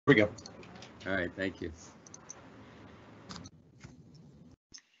we go. All right, thank you.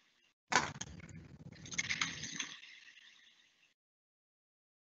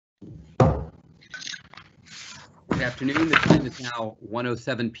 Good afternoon. The time is now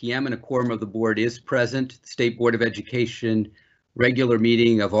 1:07 p.m. and a quorum of the board is present. The State Board of Education regular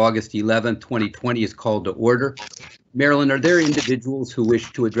meeting of August 11, 2020 is called to order. Marilyn, are there individuals who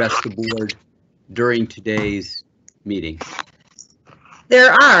wish to address the board during today's meeting?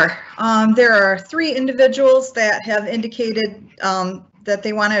 There are 3 individuals that have indicated that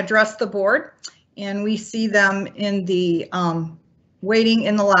they want to address the board, and we see them in the waiting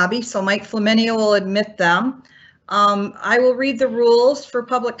in the lobby. So Mike Flaminio will admit them. I will read the rules for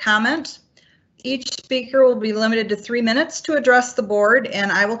public comment. Each speaker will be limited to 3 minutes to address the board,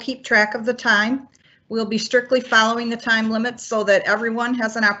 and I will keep track of the time. We'll be strictly following the time limits so that everyone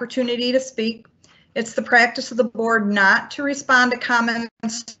has an opportunity to speak. It's the practice of the board not to respond to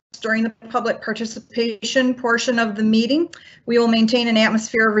comments during the public participation portion of the meeting. We will maintain an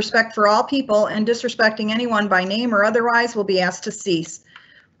atmosphere of respect for all people, and disrespecting anyone by name or otherwise will be asked to cease.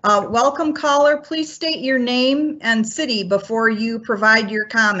 Welcome caller, please state your name and city before you provide your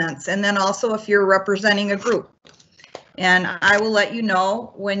comments, and then also if you're representing a group. And I will let you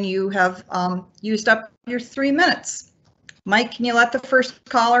know when you have used up your 3 minutes. Mike, can you let the first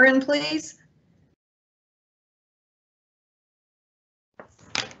caller in, please?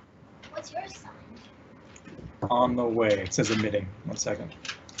 What's your sign? On the way. It says admitting. 1 second.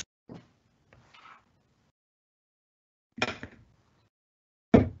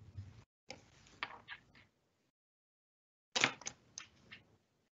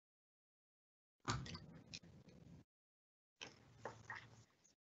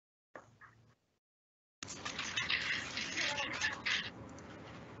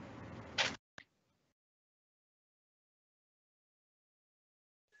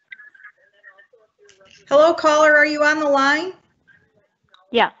 Hello, caller, are you on the line?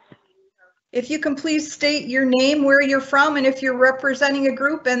 Yes. If you can please state your name, where you're from, and if you're representing a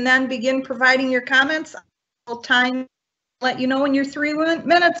group, and then begin providing your comments. I'll time let you know when your 3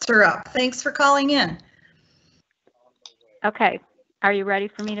 minutes are up. Thanks for calling in. Okay. Are you ready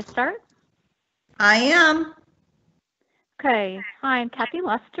for me to start? I am. Okay. Hi, I'm Kathy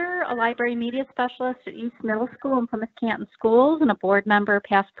Lester, a library media specialist at East Middle School and Plymouth Canton Schools, and a board member,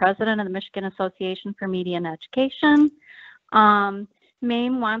 past president of the Michigan Association for Media and Education.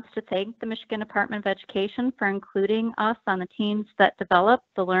 MAME wants to thank the Michigan Department of Education for including us on the teams that developed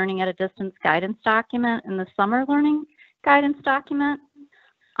the Learning at a Distance guidance document and the Summer Learning guidance document.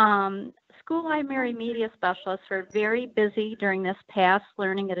 School library media specialists were very busy during this past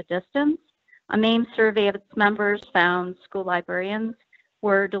Learning at a Distance. A MAME survey of its members found school librarians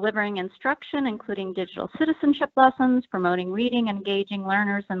were delivering instruction, including digital citizenship lessons, promoting reading, engaging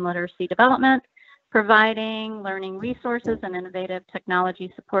learners in literacy development, providing learning resources and innovative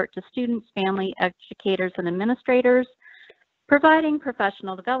technology support to students, family, educators, and administrators, providing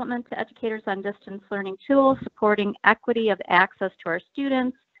professional development to educators on distance learning tools, supporting equity of access to our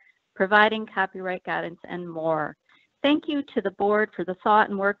students, providing copyright guidance, and more. Thank you to the board for the thought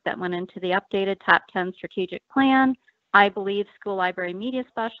and work that went into the updated Top 10 strategic plan. I believe school library media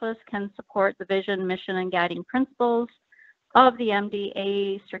specialists can support the vision, mission, and guiding principles of the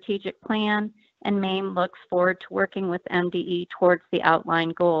MDA strategic plan, and MAME looks forward to working with MDE towards the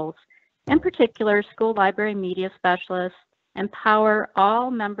outlined goals. In particular, school library media specialists empower all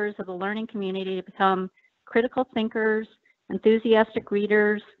members of the learning community to become critical thinkers, enthusiastic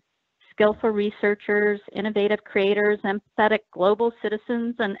readers, skillful researchers, innovative creators, empathetic global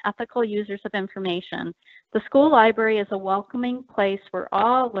citizens, and ethical users of information. The school library is a welcoming place where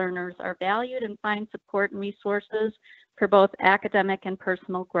all learners are valued and find support and resources for both academic and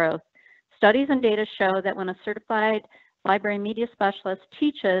personal growth. Studies and data show that when a certified library media specialist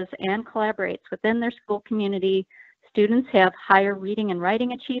teaches and collaborates within their school community, students have higher reading and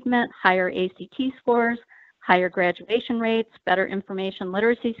writing achievement, higher ACT scores, higher graduation rates, better information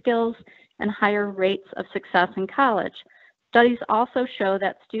literacy skills, and higher rates of success in college. Studies also show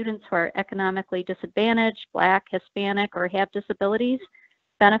that students who are economically disadvantaged, Black, Hispanic, or have disabilities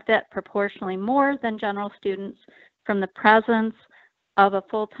benefit proportionally more than general students from the presence of a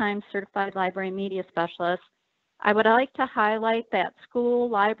full-time certified library media specialist. I would like to highlight that school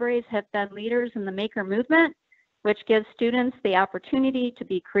libraries have been leaders in the maker movement, which gives students the opportunity to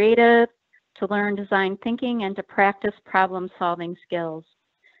be creative, to learn design thinking, and to practice problem-solving skills.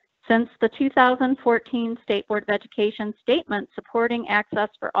 Since the 2014 State Board of Education statement supporting access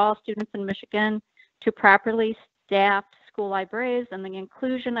for all students in Michigan to properly staffed school libraries and the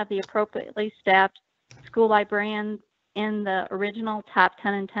inclusion of the appropriately staffed school librarian in the original top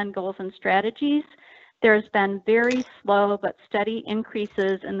 10 and 10 goals and strategies, there's been very slow but steady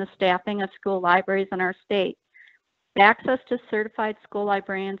increases in the staffing of school libraries in our state. Access to certified school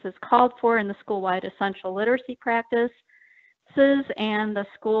librarians is called for in the school-wide essential literacy practices and the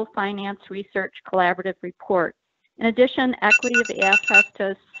School Finance Research Collaborative Report. In addition, equity of access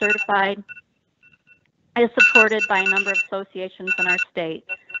to certified is supported by a number of associations in our state.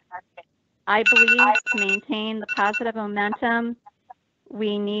 I believe to maintain the positive momentum,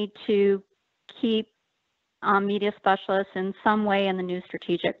 we need to keep media specialists in some way in the new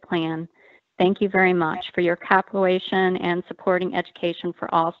strategic plan. Thank you very much for your cooperation and supporting education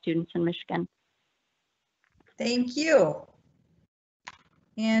for all students in Michigan. Thank you.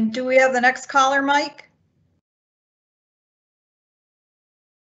 And do we have the next caller, Mike?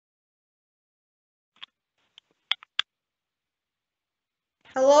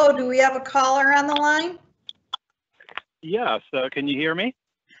 Hello, do we have a caller on the line? Yes, can you hear me?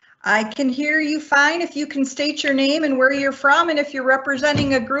 I can hear you fine. If you can state your name and where you're from, and if you're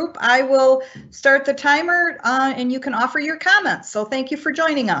representing a group, I will start the timer and you can offer your comments. So thank you for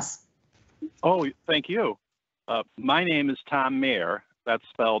joining us. Oh, thank you. My name is Tom Mayer. That's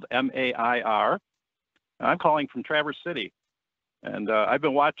spelled M-A-I-R. I'm calling from Traverse City, and I've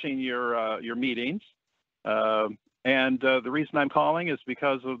been watching your meetings. And the reason I'm calling is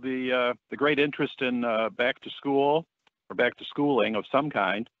because of the great interest in back to school or back to schooling of some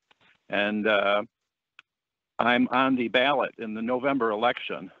kind. And I'm on the ballot in the November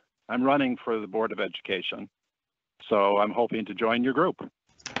election. I'm running for the Board of Education. So I'm hoping to join your group.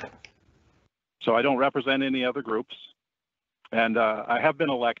 So I don't represent any other groups. And I have been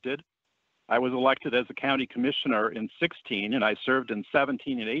elected. I was elected as a county commissioner in 16, and I served in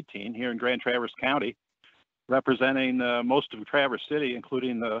 17 and 18 here in Grand Traverse County, representing most of Traverse City,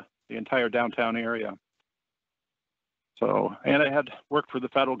 including the entire downtown area. So, and I had worked for the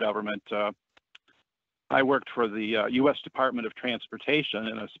federal government. I worked for the U.S. Department of Transportation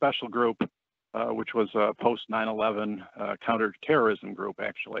in a special group, which was a post 9/11 counterterrorism group,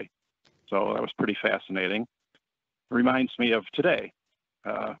 actually. So that was pretty fascinating. It reminds me of today,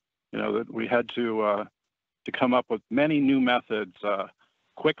 you know, that we had to come up with many new methods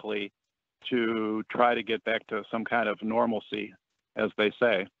quickly to try to get back to some kind of normalcy, as they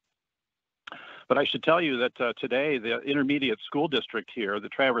say. But I should tell you that today, the intermediate school district here, the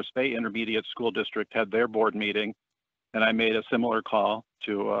Traverse Bay Intermediate School District, had their board meeting, and I made a similar call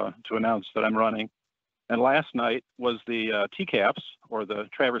to announce that I'm running. And last night was the TCAPS, or the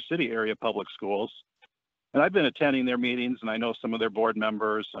Traverse City Area Public Schools. And I've been attending their meetings, and I know some of their board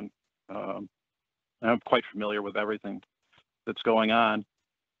members, and I'm quite familiar with everything that's going on.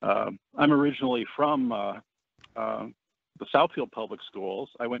 I'm originally from the Southfield Public Schools.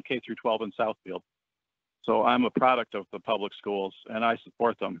 I went K through 12 in Southfield. So I'm a product of the public schools, and I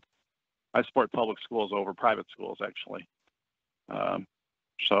support them. I support public schools over private schools, actually.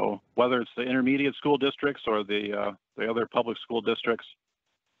 So whether it's the intermediate school districts or the other public school districts,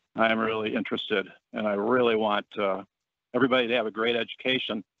 I am really interested, and I really want everybody to have a great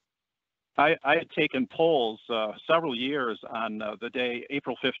education. I had taken polls several years on the day,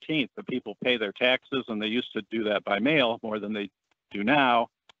 April 15th, that people pay their taxes, and they used to do that by mail more than they do now.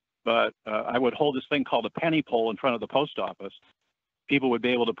 But I would hold this thing called a penny poll in front of the post office. People would be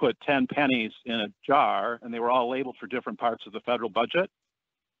able to put 10 pennies in a jar, and they were all labeled for different parts of the federal budget.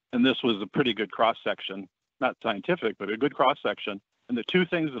 And this was a pretty good cross-section, not scientific, but a good cross-section. And the two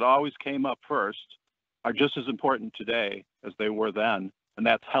things that always came up first are just as important today as they were then, and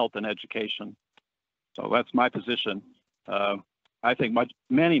that's health and education. So that's my position. I think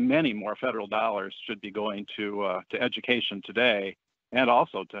many more federal dollars should be going to education today, and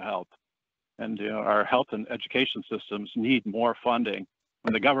also to health. And our health and education systems need more funding.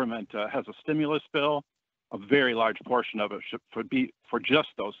 When the government has a stimulus bill, a very large portion of it should be for just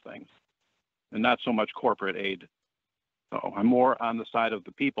those things, and not so much corporate aid. So I'm more on the side of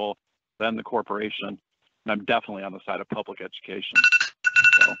the people than the corporation, and I'm definitely on the side of public education.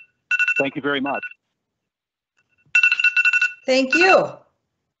 So thank you very much. Thank you.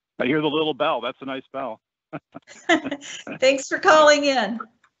 I hear the little bell. That's a nice bell. Thanks for calling in.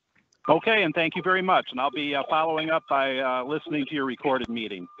 Okay, and thank you very much. And I'll be following up by listening to your recorded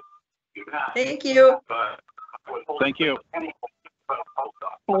meeting. Thank you. Thank you.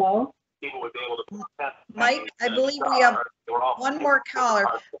 Hello? Mike, I believe we have one more caller.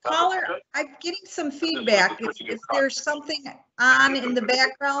 Caller, I'm getting some feedback. If there's something on in the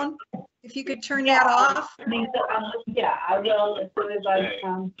background, if you could turn that off. Yeah, I will as soon as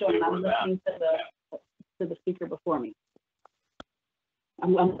I'm joined. I'm listening to the speaker before me.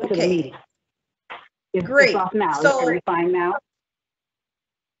 I'm to the Okay. meeting. Is Great. this off now? So- Are you fine now?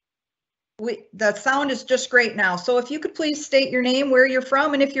 The sound is just great now. So if you could please state your name, where you're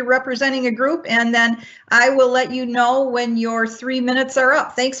from, and if you're representing a group, and then I will let you know when your 3 minutes are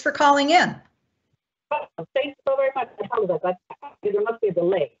up. Thanks for calling in. Oh, thanks so very much. I apologize. There must be a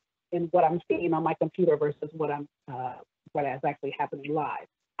delay in what I'm seeing on my computer versus what is actually happening live.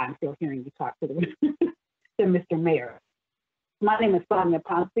 I'm still hearing you talk to to Mr. Mayor. My name is Sonia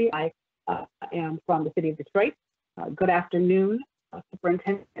Ponce. I am from the city of Detroit. Good afternoon,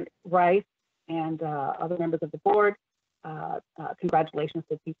 Superintendent Rice and other members of the board. Congratulations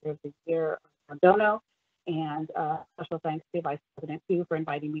to Teacher of the Year, Ardono, and special thanks to Vice President Pugh for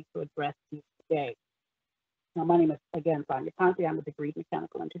inviting me to address you today. Now, my name is, again, Sonia Ponce. I'm a degreed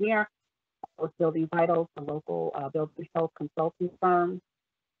mechanical engineer with Building Vitals, a local building health consulting firm.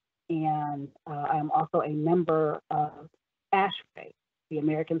 And I'm also a member of ASHRAE, the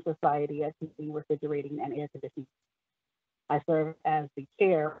American Society of Heating, Refrigerating, and Air Conditioning. I serve as the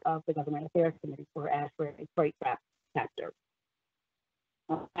chair of the Government Affairs Committee for ASHRAE Detroit chapter.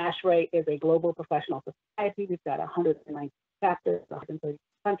 ASHRAE is a global professional society. We've got 190 chapters, 130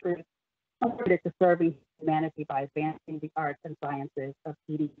 countries, committed to serving humanity by advancing the arts and sciences of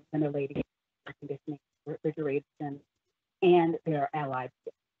heating, ventilating, air conditioning, refrigeration, and their allied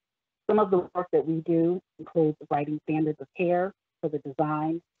skills. Some of the work that we do includes writing standards of care for the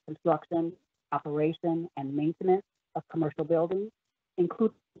design, construction, operation, and maintenance of commercial buildings,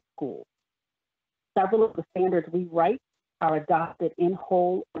 including schools. Several of the standards we write are adopted in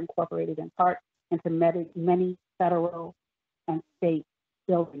whole or incorporated in part into many federal and state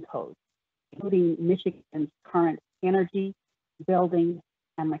building codes, including Michigan's current energy, building,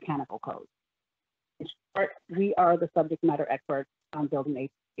 and mechanical codes. In short, we are the subject matter experts on building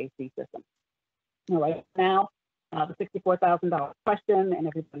HVAC systems. All right, now, the $64,000 question in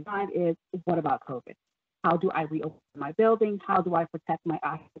everybody's mind is, what about COVID? How do I reopen my building? How do I protect my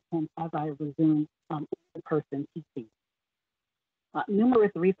occupants as I resume in-person teaching?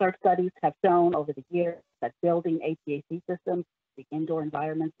 Numerous research studies have shown over the years that building HVAC systems, the indoor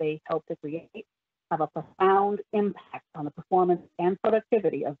environments they help to create, have a profound impact on the performance and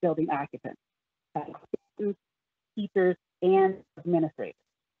productivity of building occupants, students, teachers, and administrators.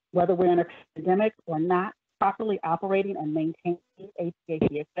 Whether we're in a pandemic or not, properly operating and maintaining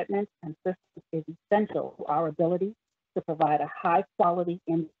HVAC equipment and systems is essential to our ability to provide a high-quality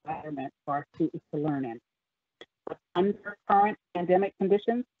environment for our students to learn in. But under current pandemic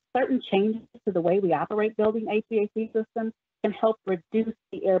conditions, certain changes to the way we operate building HVAC systems can help reduce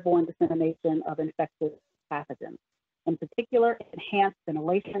the airborne dissemination of infectious pathogens. In particular, enhanced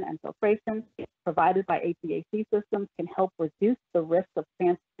ventilation and filtration provided by HVAC systems can help reduce the risk of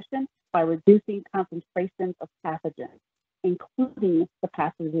transmission by reducing concentrations of pathogens, including the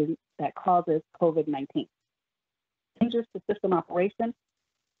pathogen that causes COVID-19. Changes to system operation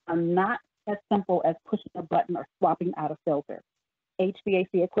are not as simple as pushing a button or swapping out a filter.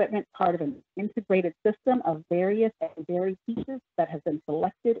 HVAC equipment, part of an integrated system of various and varied pieces that has been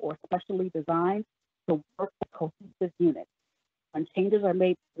selected or specially designed to work as a cohesive unit. When changes are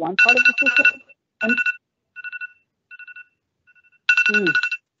made to one part of the system,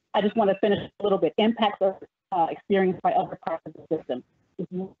 I just want to finish a little bit. Impacts are experienced by other parts of the system. If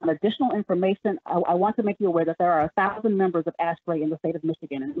you want additional information, I want to make you aware that there are 1,000 members of ASHRAE in the state of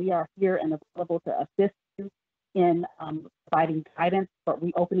Michigan, and we are here and available to assist you in providing guidance for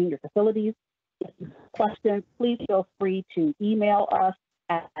reopening your facilities. If you have questions, please feel free to email us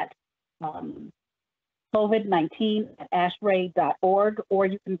at COVID-19@ashrae.org, or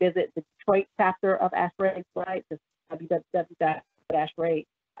you can visit the Detroit chapter of ASHRAE, right? Just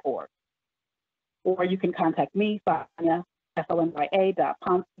www.ashrae.org. Or you can contact me, Sonia,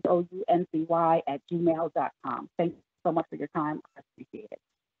 sonya@gmail.com. Thank you so much for your time. I appreciate it.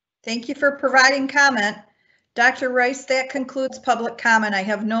 Thank you for providing comment. Dr. Rice, that concludes public comment. I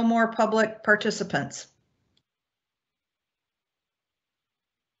have no more public participants.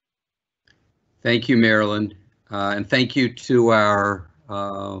 Thank you, Marilyn. And thank you to our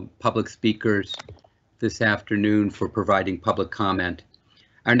public speakers this afternoon for providing public comment.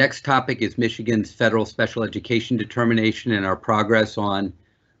 Our next topic is Michigan's federal special education determination and our progress on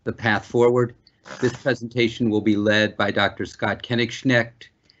the path forward. This presentation will be led by Dr. Scott Koenigsknecht,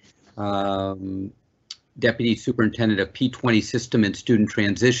 Deputy Superintendent of P20 System and Student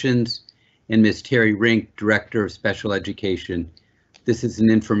Transitions, and Ms. Terry Rink, Director of Special Education. This is an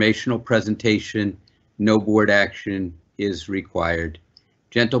informational presentation. No board action is required.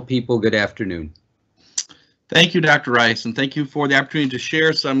 Gentle people, good afternoon. Thank you, Dr. Rice, and thank you for the opportunity to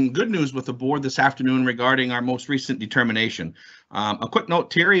share some good news with the board this afternoon regarding our most recent determination. A quick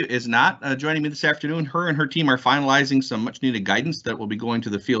note, Terry is not joining me this afternoon. Her and her team are finalizing some much needed guidance that will be going to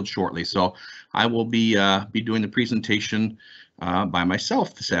the field shortly. So I will be doing the presentation by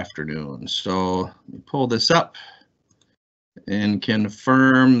myself this afternoon. So let me pull this up and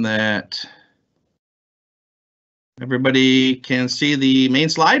confirm that everybody can see the main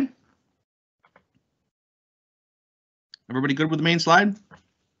slide. Everybody good with the main slide?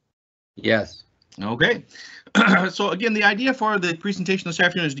 Yes. Okay. So again, the idea for the presentation this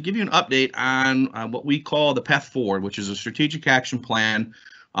afternoon is to give you an update on what we call the Path Forward, which is a strategic action plan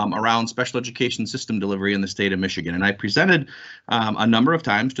around special education system delivery in the state of Michigan. And I presented a number of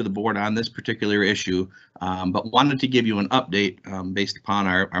times to the board on this particular issue, but wanted to give you an update based upon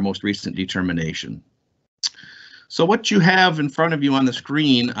our most recent determination. So what you have in front of you on the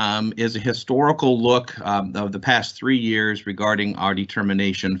screen is a historical look of the past 3 years regarding our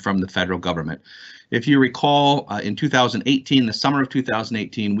determination from the federal government. If you recall, in 2018, the summer of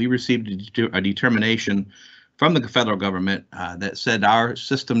 2018, we received a determination from the federal government that said our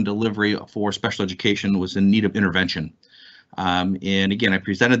system delivery for special education was in need of intervention. And again, I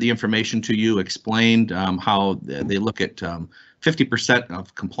presented the information to you, explained how they look at 50%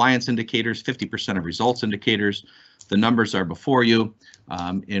 of compliance indicators, 50% of results indicators. The numbers are before you,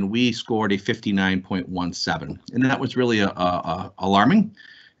 and we scored a 59.17, and that was really alarming.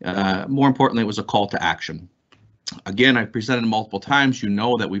 More importantly, it was a call to action. Again, I presented multiple times. You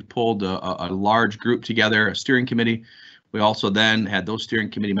know that we've pulled a large group together, a steering committee. We also then had those steering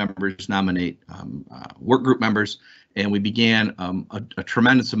committee members nominate work group members, and we began a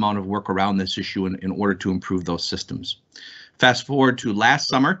tremendous amount of work around this issue in order to improve those systems. Fast forward to last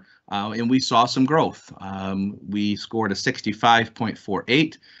summer, and we saw some growth. We scored a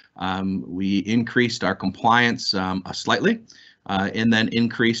 65.48. We increased our compliance slightly, and then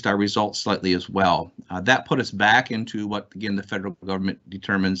increased our results slightly as well. That put us back into what, again, the federal government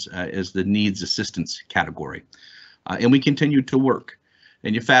determines as the needs assistance category. And we continued to work.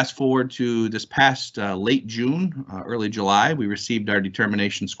 And you fast forward to this past late June, early July, we received our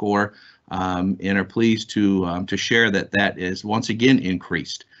determination score and are pleased to share that that is once again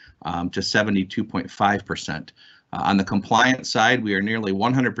increased to 72.5%. On the compliance side, we are nearly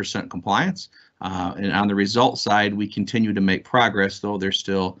 100% compliance. And on the results side, we continue to make progress, though there's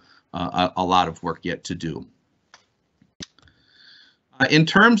still a lot of work yet to do. In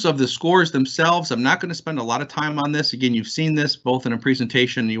terms of the scores themselves, I'm not going to spend a lot of time on this. Again, you've seen this both in a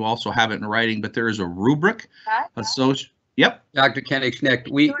presentation, you also have it in writing, but there is a rubric. Yep. Dr. Koenig-Schnecht,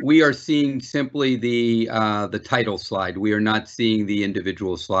 we are seeing simply the title slide. We are not seeing the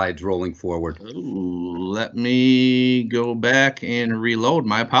individual slides rolling forward. Ooh, let me go back and reload.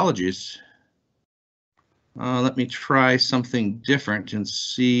 My apologies. Let me try something different and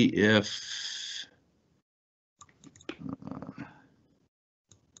see if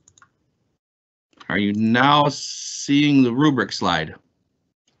are you now seeing the rubric slide?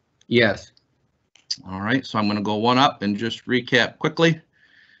 Yes. All right, so I'm going to go one up and just recap quickly.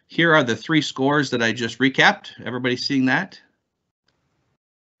 Here are the 3 scores that I just recapped. Everybody seeing that?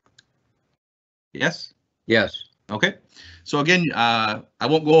 Yes? Yes. Okay. So again, I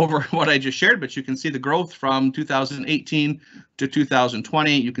won't go over what I just shared, but you can see the growth from 2018 to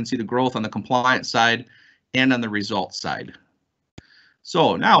 2020. You can see the growth on the compliance side and on the results side.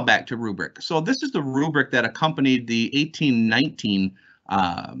 So now back to rubric. So this is the rubric that accompanied the 18-19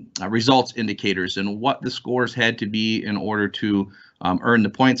 results indicators and what the scores had to be in order to earn the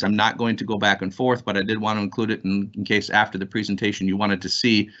points. I'm not going to go back and forth, but I did want to include it in case after the presentation you wanted to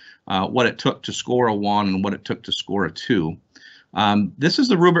see what it took to score a 1 and what it took to score a 2. This is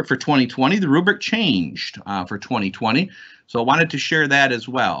the rubric for 2020. The rubric changed for 2020. So I wanted to share that as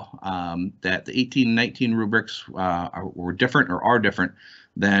well, that the 18-19 rubrics were different or are different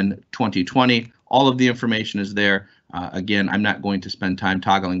than 2020. All of the information is there. Again, I'm not going to spend time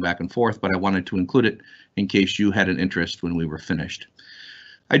toggling back and forth, but I wanted to include it in case you had an interest when we were finished.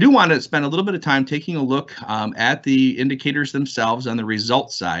 I do want to spend a little bit of time taking a look at the indicators themselves on the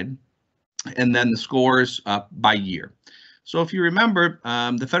results side, and then the scores by year. So if you remember,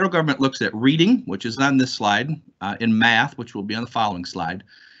 the federal government looks at reading, which is on this slide, in math, which will be on the following slide.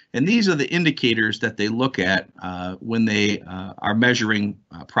 And these are the indicators that they look at when they are measuring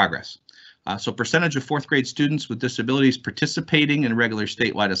progress. So percentage of 4th grade students with disabilities participating in regular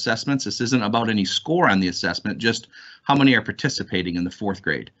statewide assessments. This isn't about any score on the assessment, just how many are participating in the 4th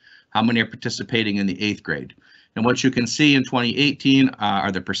grade, how many are participating in the 8th grade. And what you can see in 2018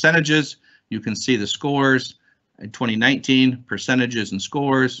 are the percentages. You can see the scores. In 2019, percentages and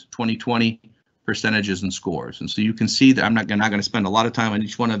scores. 2020, percentages and scores. And so you can see that I'm not going to spend a lot of time on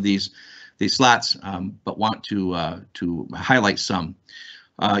each one of these these slots, but want to highlight some.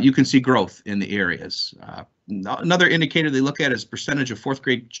 You can see growth in the areas. Another indicator they look at is percentage of 4th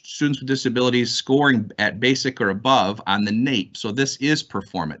grade students with disabilities scoring at basic or above on the NAEP. So this is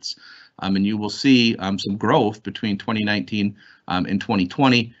performance. And you will see some growth between 2019 and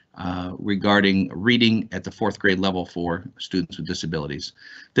 2020 regarding reading at the 4th grade level for students with disabilities.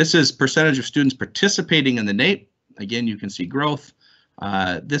 This is percentage of students participating in the NAEP. Again, you can see growth.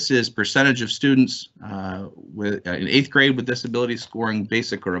 This is percentage of students in 8th grade with disabilities scoring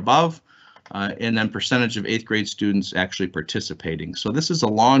basic or above, and then percentage of 8th grade students actually participating. So this is a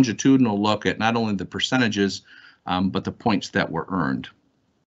longitudinal look at not only the percentages, but the points that were earned.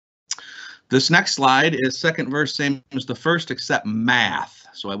 This next slide is second verse, same as the first, except math.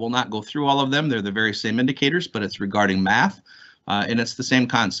 So I will not go through all of them. They're the very same indicators, but it's regarding math, and it's the same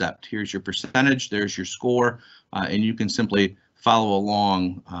concept. Here's your percentage, there's your score, and you can simply follow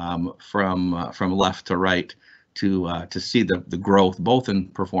along from left to right to see the growth both in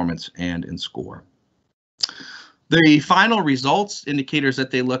performance and in score. The final results indicators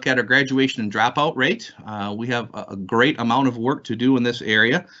that they look at are graduation and dropout rate. We have a great amount of work to do in this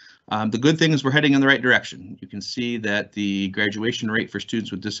area. The good thing is we're heading in the right direction. You can see that the graduation rate for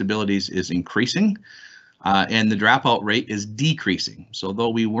students with disabilities is increasing, and the dropout rate is decreasing. So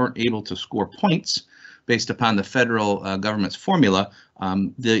though we weren't able to score points based upon the federal government's formula,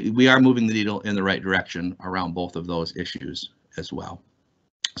 we are moving the needle in the right direction around both of those issues as well.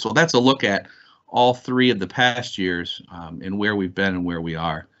 So that's a look at all 3 of the past years and where we've been and where we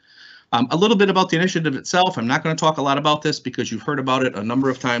are. A little bit about the initiative itself. I'm not going to talk a lot about this because you've heard about it a number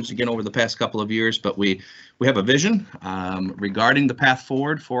of times again over the past couple of years, but we have a vision regarding the path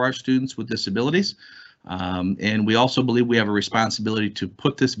forward for our students with disabilities. And we also believe we have a responsibility to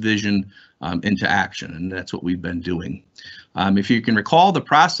put this vision into action, and that's what we've been doing. If you can recall, the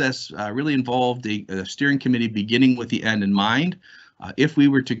process really involved a steering committee beginning with the end in mind. If we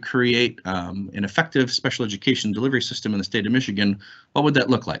were to create an effective special education delivery system in the state of Michigan, what would that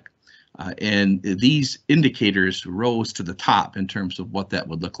look like? And these indicators rose to the top in terms of what that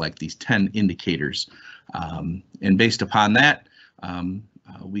would look like, these 10 indicators. And based upon that,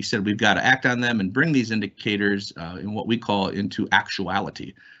 we said we've got to act on them and bring these indicators in what we call into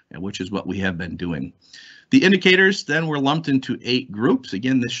actuality, which is what we have been doing. The indicators then were lumped into 8 groups.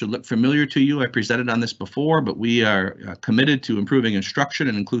 Again, this should look familiar to you. I presented on this before, but we are committed to improving instruction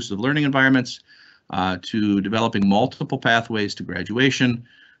and inclusive learning environments, to developing multiple pathways to graduation,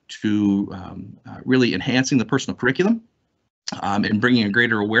 to really enhancing the personal curriculum and bringing a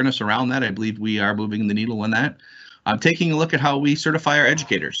greater awareness around that. I believe we are moving the needle on that. Taking a look at how we certify our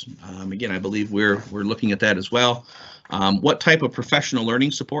educators. Again, I believe we're looking at that as well. What type of professional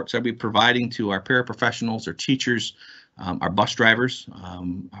learning supports are we providing to our paraprofessionals, our teachers, our bus drivers,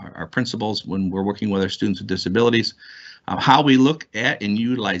 our principals when we're working with our students with disabilities? How we look at and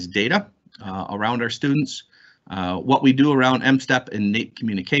utilize data around our students. What we do around MSTEP and NAEP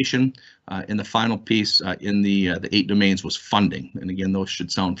communication. And the final piece in the 8 domains was funding. And again, those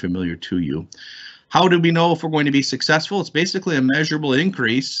should sound familiar to you. How do we know if we're going to be successful? It's basically a measurable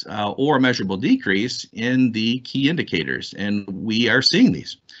increase or a measurable decrease in the key indicators, and we are seeing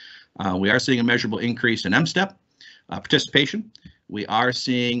these. We are seeing a measurable increase in MSTEP participation. We are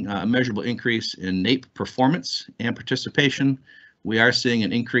seeing a measurable increase in NAEP performance and participation. We are seeing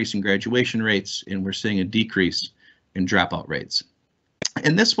an increase in graduation rates, and we're seeing a decrease in dropout rates.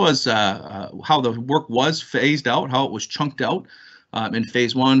 And this was how the work was phased out, how it was chunked out in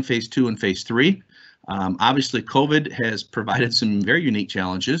phase 1, phase 2, and phase 3. Obviously, COVID has provided some very unique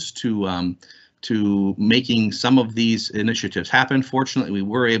challenges to making some of these initiatives happen. Fortunately, we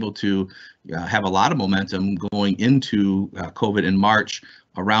were able to have a lot of momentum going into COVID in March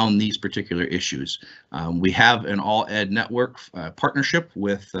around these particular issues. We have an All Ed Network partnership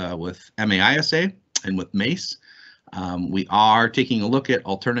with MAISA and with MACE. We are taking a look at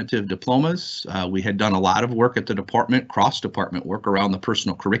alternative diplomas. We had done a lot of work at the department, cross-department work around the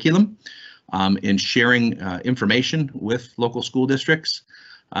personal curriculum. In sharing information with local school districts.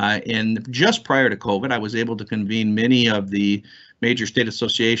 And just prior to COVID, I was able to convene many of the major state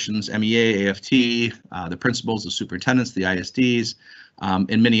associations, MEA, AFT, the principals, the superintendents, the ISDs,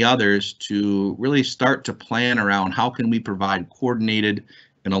 and many others to really start to plan around how can we provide coordinated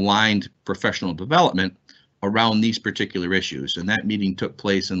and aligned professional development around these particular issues. And that meeting took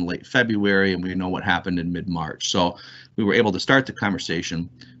place in late February, and we know what happened in mid-March. So we were able to start the conversation.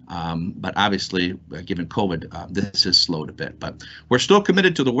 But obviously, given COVID, this has slowed a bit, but we're still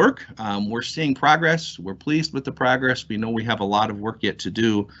committed to the work. We're seeing progress. We're pleased with the progress. We know we have a lot of work yet to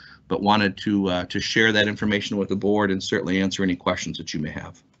do, but wanted to share that information with the board and certainly answer any questions that you may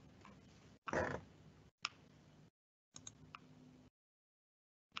have.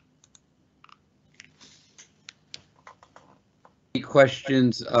 Any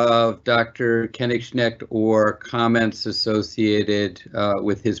questions of Dr. Koenigsegg or comments associated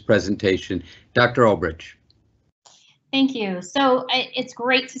with his presentation? Dr. Ulbrich. Thank you. So it's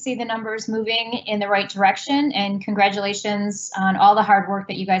great to see the numbers moving in the right direction, and congratulations on all the hard work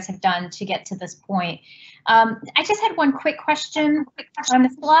that you guys have done to get to this point. I just had one quick question on the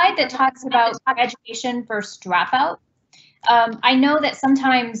slide that talks about graduation versus dropout. I know that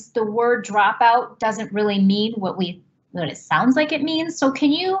sometimes the word dropout doesn't really mean what it sounds like it means. So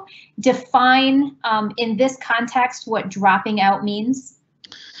can you define in this context what dropping out means?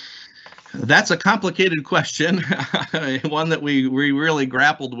 That's a complicated question, one that we really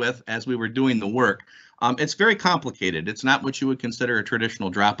grappled with as we were doing the work. It's very complicated. It's not what you would consider a traditional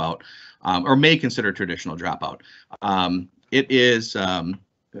dropout, or may consider a traditional dropout. It is,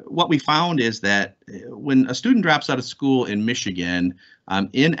 what we found is that when a student drops out of school in Michigan,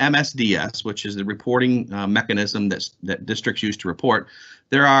 in MSDS, which is the reporting mechanism that districts use to report,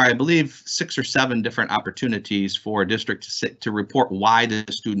 there are, I believe, 6 or 7 different opportunities for a district to report why the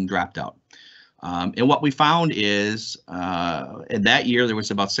student dropped out. And what we found is in that year, there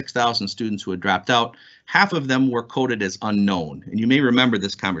was about 6,000 students who had dropped out. Half of them were coded as unknown. And you may remember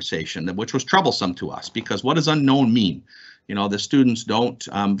this conversation, which was troublesome to us, because what does unknown mean? You know, the students don't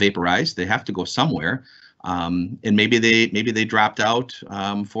vaporize, they have to go somewhere. And maybe they dropped out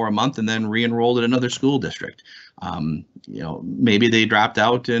for a month and then re-enrolled at another school district. You know, maybe they dropped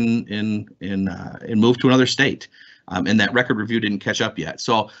out and moved to another state. And that record review didn't catch up yet.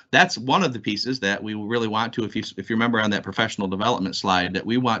 So that's one of the pieces that we really want to, if you remember on that professional development slide, that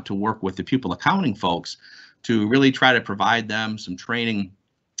we want to work with the pupil accounting folks to really try to provide them some training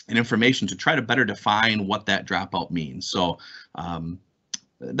and information to try to better define what that dropout means. So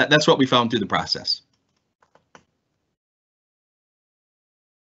that's what we found through the process.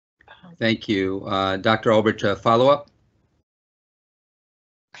 Thank you. Dr. Ulbrich, a follow-up?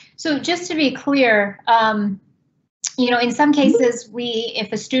 So just to be clear, you know, in some cases,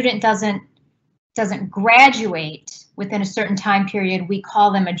 if a student doesn't graduate within a certain time period, we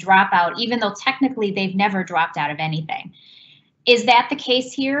call them a dropout, even though technically they've never dropped out of anything. Is that the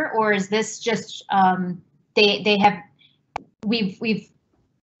case here, or is this just they've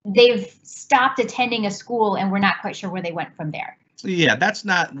stopped attending a school and we're not quite sure where they went from there? Yeah, that's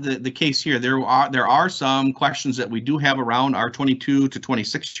not the case here. There are some questions that we do have around our 22 to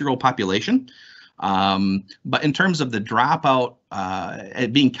 26-year-old population. But in terms of the dropout,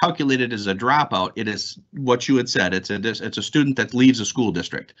 being calculated as a dropout, it is what you had said. It's a student that leaves a school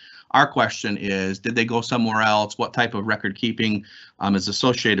district. Our question is, did they go somewhere else? What type of record keeping is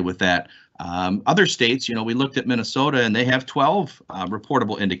associated with that? Other states, you know, we looked at Minnesota and they have 12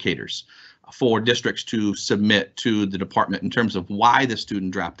 reportable indicators for districts to submit to the department in terms of why the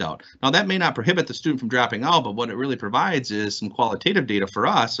student dropped out. Now, that may not prohibit the student from dropping out, but what it really provides is some qualitative data for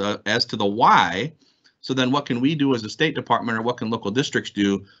us as to the why. So then what can we do as a state department, or what can local districts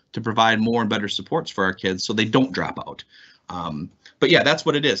do to provide more and better supports for our kids so they don't drop out? But yeah, that's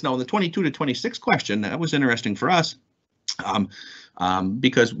what it is. Now, the 22 to 26 question, that was interesting for us.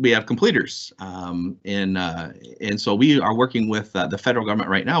 Because we have completers, and so we are working with the federal government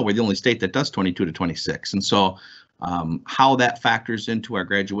right now. We're the only state that does 22 to 26, and so how that factors into our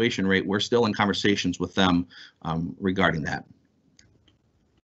graduation rate, we're still in conversations with them regarding that.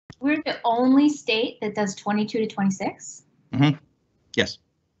 We're the only state that does 22 to 26? Mm-hmm. Yes.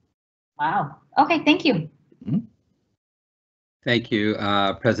 Wow. Okay, thank you. Mm-hmm. Thank you,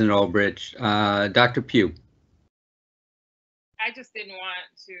 President Ulbrich. Dr. Pugh. I just didn't want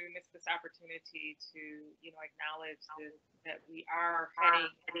to miss this opportunity to, acknowledge that we are heading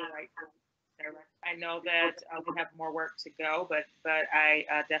in the right direction. I know that we have more work to go, but I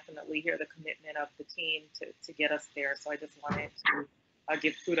definitely hear the commitment of the team to get us there. So I just wanted to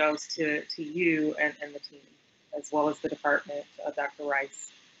give kudos to you and the team, as well as the department, Dr.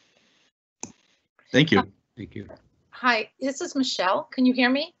 Rice. Thank you. Thank you. Hi, this is Michelle. Can you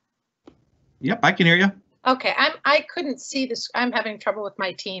hear me? Yep, I can hear you. Okay, I couldn't see this. I'm having trouble with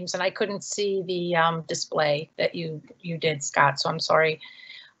my Teams, and I couldn't see the display that you did, Scott. So I'm sorry.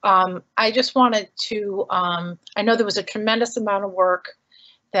 I just wanted to. I know there was a tremendous amount of work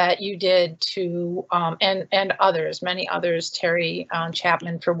that you did to, and others, many others. Terry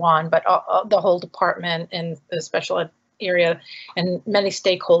Chapman for one, but the whole department and the special ed area and many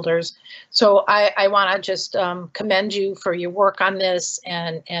stakeholders. So I want to just commend you for your work on this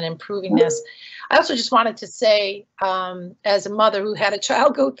and improving this. I also just wanted to say, as a mother who had a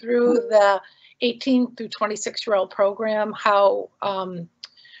child go through the 18 through 26-year-old program, how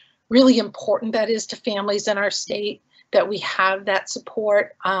really important that is to families in our state, that we have that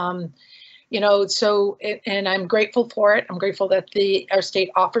support. You know, so, and I'm grateful for it. I'm grateful that our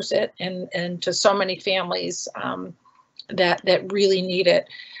state offers it, and to so many families that really need it.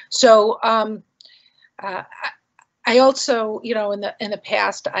 So I also, you know, in the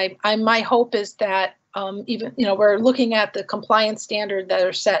past, my hope is that even, you know, we're looking at the compliance standard that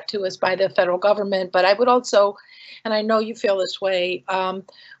are set to us by the federal government, but I would also, and I know you feel this way,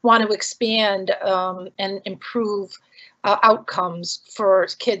 want to expand and improve outcomes for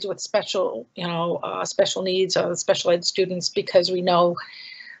kids with special, you know, special needs, special ed students, because we know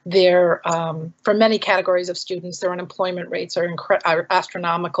they're, for many categories of students, their unemployment rates are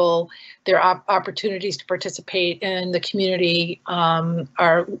astronomical. Their opportunities to participate in the community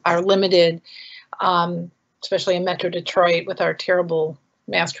are limited, especially in Metro Detroit with our terrible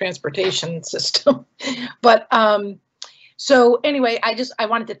mass transportation system. But so anyway, I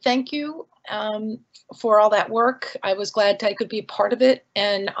wanted to thank you for all that work. I was glad I could be a part of it,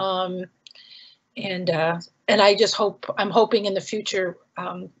 and I just I'm hoping in the future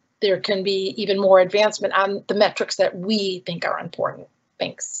there can be even more advancement on the metrics that we think are important.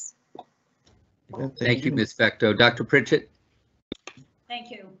 Thanks. Thank you, Ms. Vecto. Dr. Pritchett.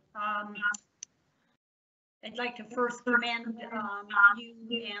 Thank you. I'd like to first commend you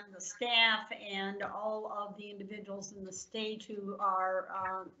and the staff and all of the individuals in the state who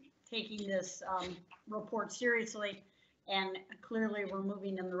are taking this report seriously, and clearly we're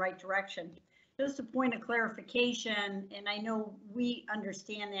moving in the right direction. Just a point of clarification, and I know we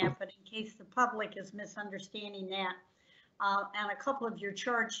understand that, but in case the public is misunderstanding that, on a couple of your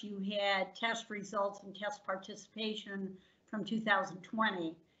charts, you had test results and test participation from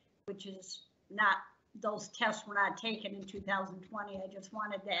 2020, which is not, those tests were not taken in 2020. I just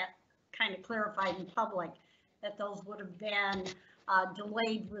wanted that kind of clarified in public, that those would have been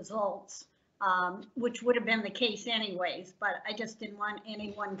delayed results, which would have been the case anyways, but I just didn't want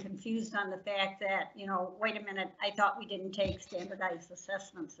anyone confused on the fact that, you know, wait a minute, I thought we didn't take standardized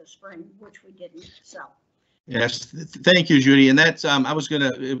assessments this spring, which we didn't, so. Yes, thank you, Judy. And that's, I was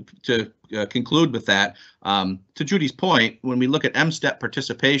going to conclude with that. To Judy's point, when we look at MSTEP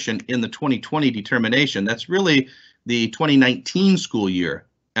participation in the 2020 determination, that's really the 2019 school year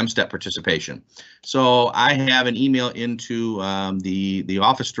MSTEP participation. So I have an email into the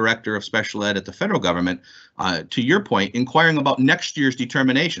Office Director of Special Ed at the federal government, to your point, inquiring about next year's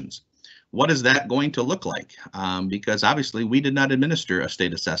determinations. What is that going to look like? Because obviously we did not administer a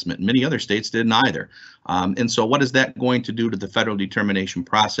state assessment. Many other states didn't either. And so what is that going to do to the federal determination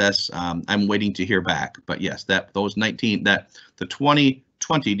process? I'm waiting to hear back. But yes, the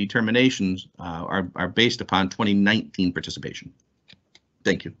 2020 determinations are based upon 2019 participation.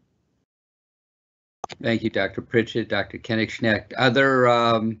 Thank you. Thank you, Dr. Pritchett, Dr. Koenigsegg.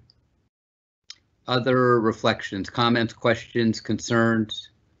 Other reflections, comments, questions, concerns?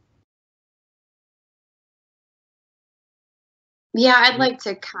 Yeah, I'd like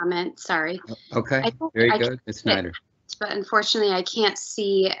to comment. Sorry. Okay, very good, Ms. Snyder. But unfortunately, I can't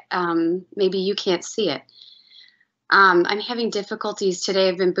see. Maybe you can't see it. I'm having difficulties today.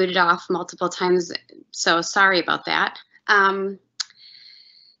 I've been booted off multiple times, so sorry about that.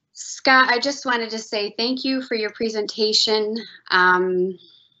 Scott, I just wanted to say thank you for your presentation.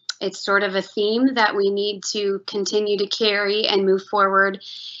 It's sort of a theme that we need to continue to carry and move forward.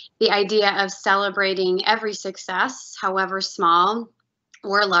 The idea of celebrating every success, however small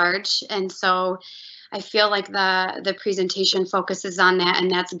or large. And so I feel like the presentation focuses on that,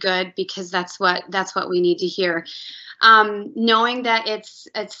 and that's good, because that's what we need to hear. Knowing that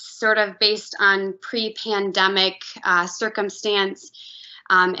it's sort of based on pre-pandemic circumstance,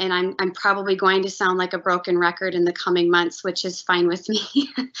 and I'm probably going to sound like a broken record in the coming months, which is fine with me.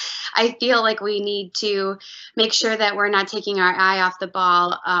 I feel like we need to make sure that we're not taking our eye off the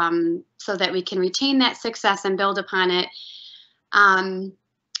ball, so that we can retain that success and build upon it.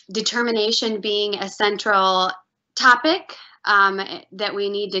 Determination being a central topic that we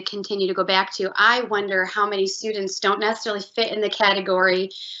need to continue to go back to. I wonder how many students don't necessarily fit in the category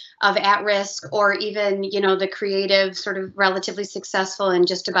of at risk, or even, you know, the creative, sort of relatively successful in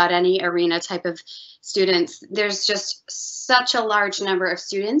just about any arena type of students. There's just such a large number of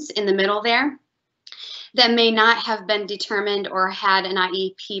students in the middle there that may not have been determined or had an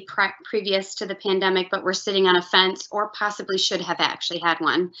IEP previous to the pandemic, but were sitting on a fence, or possibly should have actually had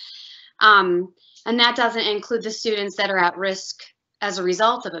one. And that doesn't include the students that are at risk as a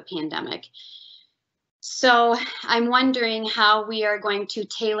result of a pandemic. So I'm wondering how we are going to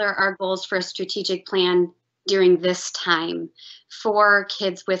tailor our goals for a strategic plan during this time for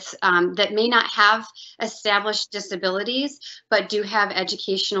kids with that may not have established disabilities, but do have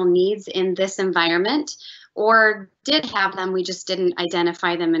educational needs in this environment, or did have them, we just didn't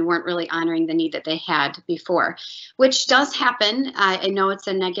identify them and weren't really honoring the need that they had before, which does happen. I know it's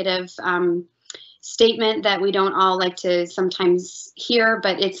a negative statement that we don't all like to sometimes hear,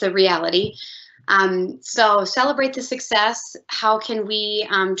 but it's a reality. So celebrate the success. How can we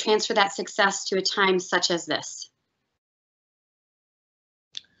transfer that success to a time such as this?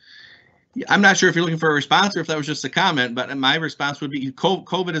 I'm not sure if you're looking for a response or if that was just a comment, but my response would be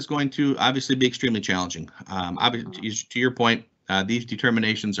COVID is going to obviously be extremely challenging. To your point, these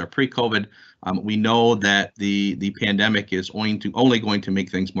determinations are pre-COVID. We know that the pandemic is only going to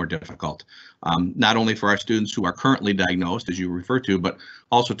make things more difficult, not only for our students who are currently diagnosed, as you refer to, but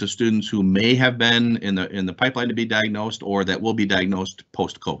also to students who may have been in the pipeline to be diagnosed or that will be diagnosed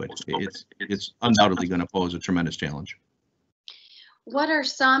post-COVID. It's undoubtedly going to pose a tremendous challenge. What are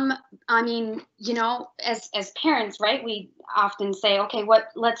some, I mean, you know, as parents, right, we often say, okay,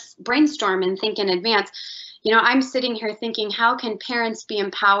 let's brainstorm and think in advance. You know, I'm sitting here thinking, how can parents be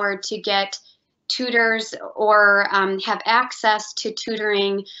empowered to get tutors or have access to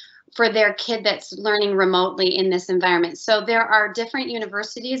tutoring for their kid that's learning remotely in this environment? So there are different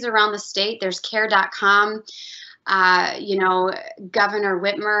universities around the state. There's care.com. You know, Governor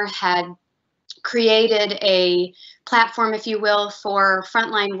Whitmer had created a platform, if you will, for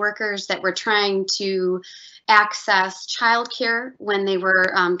frontline workers that were trying to access childcare when they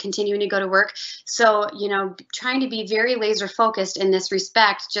were continuing to go to work. So, you know, trying to be very laser focused in this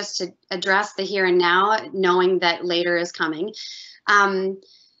respect, just to address the here and now, knowing that later is coming.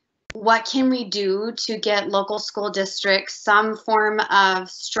 What can we do to get local school districts some form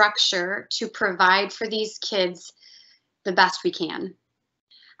of structure to provide for these kids the best we can?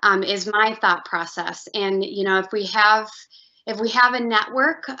 Is my thought process. And, you know, if we have a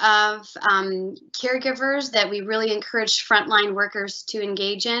network of caregivers that we really encourage frontline workers to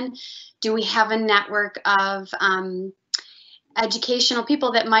engage in, do we have a network of educational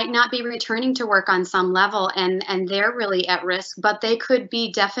people that might not be returning to work on some level and they're really at risk, but they could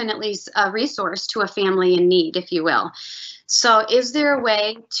be definitely a resource to a family in need, if you will. So is there a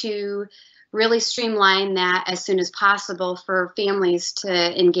way to really streamline that as soon as possible for families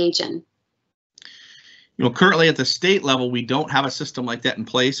to engage in? You know, currently at the state level, we don't have a system like that in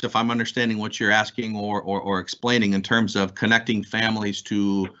place, if I'm understanding what you're asking or explaining in terms of connecting families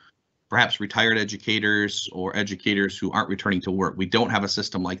to perhaps retired educators or educators who aren't returning to work. We don't have a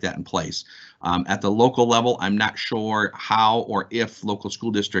system like that in place. At the local level, I'm not sure how or if local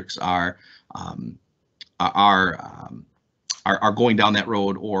school districts are going down that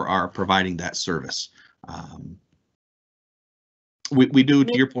road or are providing that service. We do,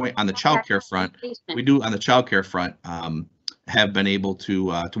 to your point, on the childcare front, have been able to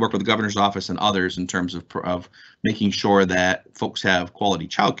work with the governor's office and others in terms of making sure that folks have quality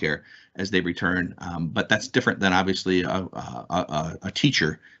childcare as they return. But that's different than obviously a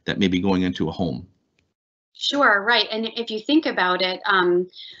teacher that may be going into a home. Sure, right. And if you think about it,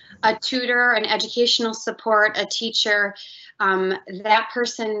 a tutor, an educational support, a teacher, that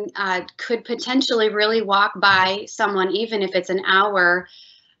person could potentially really walk by someone, even if it's an hour,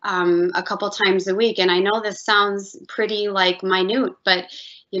 a couple times a week. And I know this sounds pretty like minute, but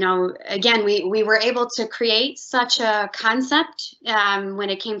you know, again, we were able to create such a concept when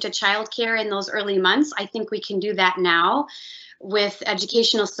it came to childcare in those early months. I think we can do that now with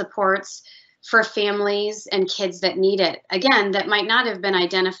educational supports for families and kids that need it. Again, that might not have been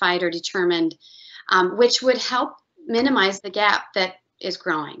identified or determined, which would help minimize the gap that is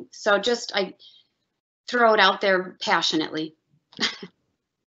growing. So just I throw it out there passionately.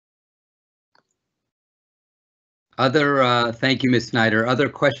 Thank you, Ms. Snyder. Other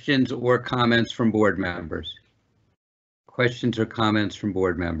questions or comments from board members? Questions or comments from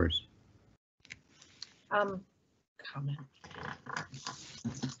board members? Comment.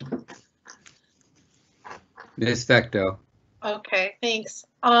 Ms. Vecto. Okay, thanks.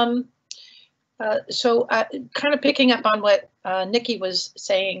 So kind of picking up on what Nikki was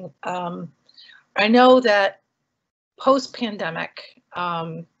saying, I know that post-pandemic,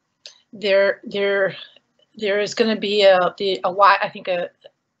 there is going to be I think an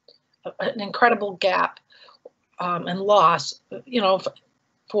incredible gap and loss, you know,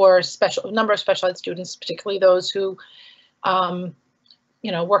 for a number of special ed students, particularly those who,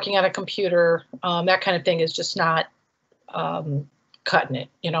 you know, working on a computer, that kind of thing is just not cutting it.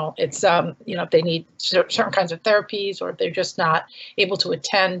 You know, it's, you know, if they need certain kinds of therapies or if they're just not able to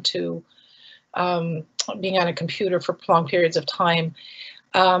attend to being on a computer for prolonged periods of time.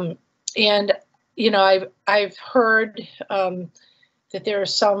 And I've heard that there are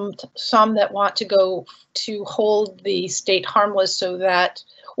some that want to go to hold the state harmless so that,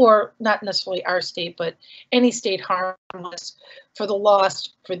 or not necessarily our state, but any state harmless for the loss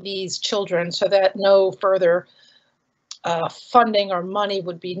for these children, so that no further funding or money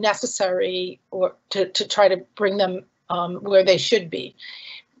would be necessary or to try to bring them where they should be.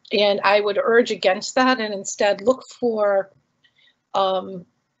 And I would urge against that and instead look for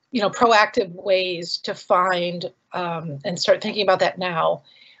proactive ways to find and start thinking about that now.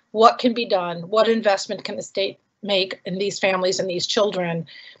 What can be done? What investment can the state make in these families and these children,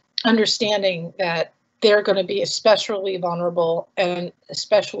 understanding that they're going to be especially vulnerable and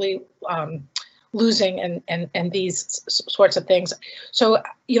especially losing and these sorts of things. So,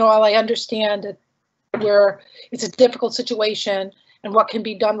 while I understand that it's a difficult situation and what can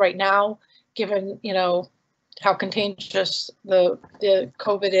be done right now, given, how contagious the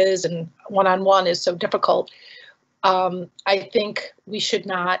COVID is and one-on-one is so difficult, I think we should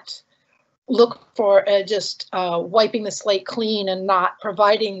not look for just wiping the slate clean and not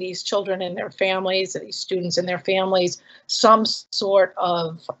providing these children and their families, these students and their families, some sort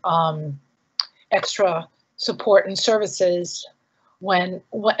of extra support and services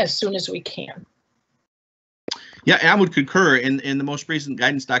as soon as we can. Yeah, I would concur. In the most recent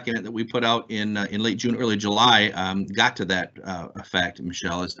guidance document that we put out in late June, early July, got to that effect,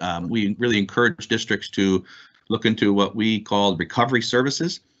 Michelle. We really encourage districts to look into what we call recovery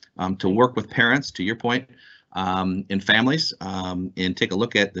services, to work with parents, to your point, and families, and take a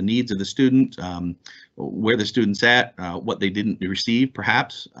look at the needs of the student, where the student's at, what they didn't receive,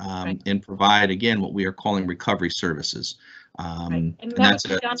 perhaps, and provide, again, what we are calling recovery services. And that's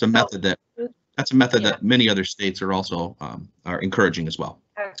a method that that many other states are also are encouraging as well.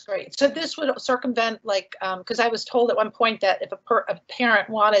 That's great. So this would circumvent, because I was told at one point that if a parent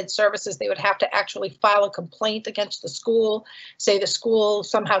wanted services, they would have to actually file a complaint against the school, say the school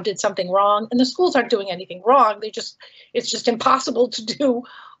somehow did something wrong, and the schools aren't doing anything wrong. It's just impossible to do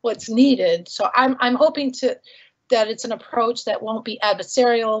what's needed. So I'm hoping that it's an approach that won't be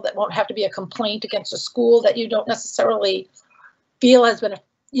adversarial, that won't have to be a complaint against a school that you don't necessarily feel has been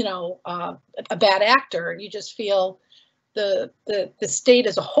a bad actor. You just feel the state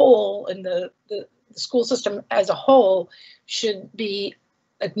as a whole and the school system as a whole should be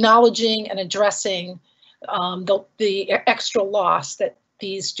acknowledging and addressing the extra loss that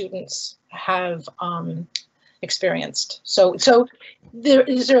these students have experienced. So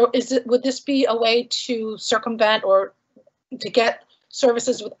would this be a way to circumvent or to get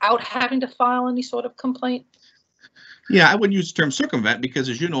services without having to file any sort of complaint? Yeah, I wouldn't use the term circumvent because,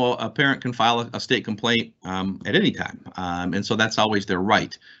 as you know, a parent can file a state complaint at any time, and so that's always their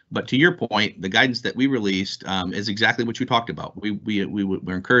right. But to your point, the guidance that we released is exactly what you talked about.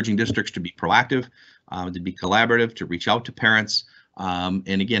 We're encouraging districts to be proactive, to be collaborative, to reach out to parents, and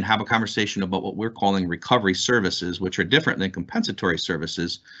again, have a conversation about what we're calling recovery services, which are different than compensatory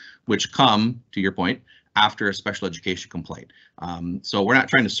services, which come, to your point, after a special education complaint. So we're not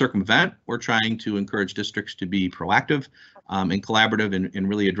trying to circumvent, we're trying to encourage districts to be proactive and collaborative and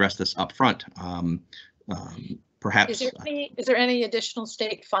really address this up front. Perhaps. Is there any additional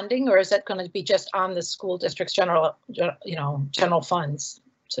state funding, or is that going to be just on the school district's general funds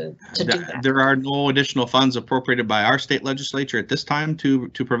to do that? There are no additional funds appropriated by our state legislature at this time to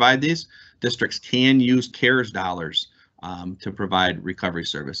provide these. Districts can use CARES dollars to provide recovery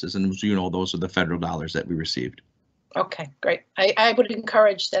services. And as you know, those are the federal dollars that we received. Okay, great. I would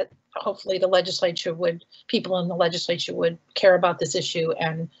encourage that hopefully people in the legislature would care about this issue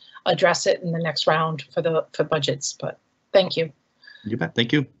and address it in the next round for budgets. But thank you. You bet.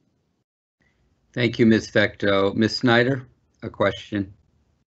 Thank you. Thank you, Ms. Fecteau. Ms. Snyder, a question.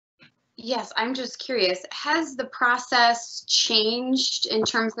 Yes, I'm just curious, has the process changed in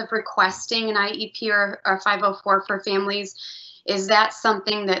terms of requesting an IEP or 504 for families? Is that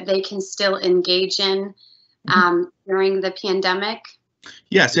something that they can still engage in during the pandemic?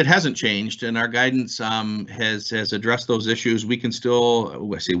 Yes, it hasn't changed, and our guidance has addressed those issues. We can still,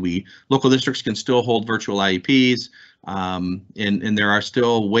 local districts can still hold virtual IEPs, and there are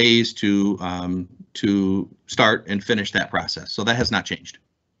still ways to start and finish that process. So that has not changed.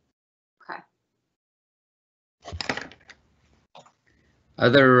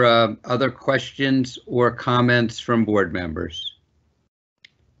 Other questions or comments from board members?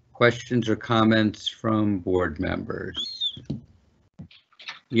 Questions or comments from board members?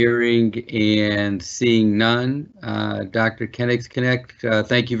 Hearing and seeing none. Dr. Koenigsegg,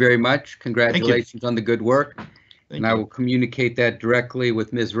 thank you very much. Congratulations on the good work. And I will communicate that directly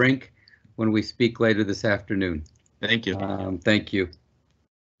with Ms. Rink when we speak later this afternoon. Thank you. Thank you.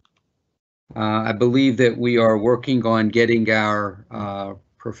 I believe that we are working on getting our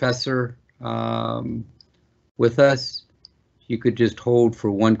professor with us. You could just hold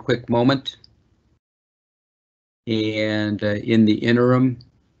for one quick moment. And in the interim,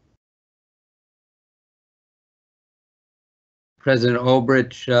 President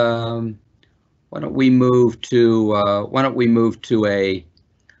Olbrich, why don't we move to a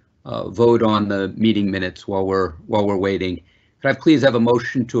vote on the meeting minutes while we're waiting? Could I please have a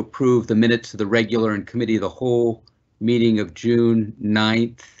motion to approve the minutes of the regular and committee of the whole meeting of June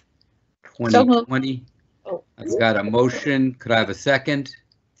 9th, 2020? So I've got a motion. Could I have a second?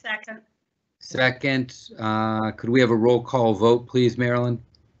 Second. Second. Could we have a roll call vote, please, Marilyn?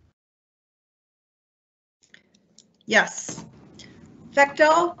 Yes.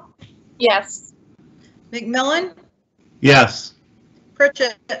 Bechtel, yes. McMillan, Yes.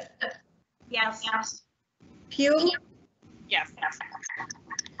 Pritchett, Yes. Pugh, Yes.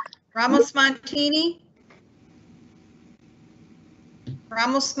 Ramos Montini.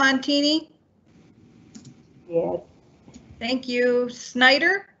 Ramos Montini. Yes. Thank you.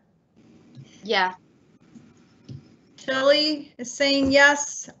 Snyder. Yeah. Tilly is saying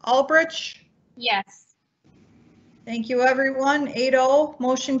yes. Albrecht. Yes. Thank you, everyone. 8-0,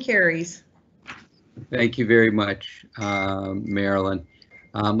 motion carries. Thank you very much, Marilyn.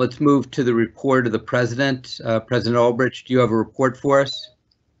 Let's move to the report of the president. President Albrecht, do you have a report for us?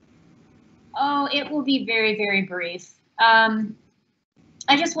 Oh, it will be very, very brief.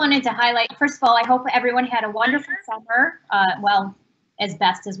 I just wanted to highlight, first of all, I hope everyone had a wonderful summer, well, as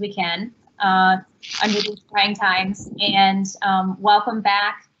best as we can under these trying times. And welcome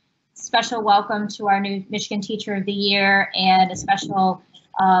back. Special welcome to our new Michigan Teacher of the Year, and a special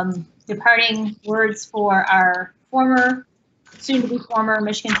departing words for our soon-to-be former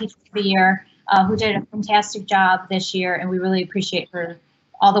Michigan Teacher of the Year, who did a fantastic job this year, and we really appreciate her,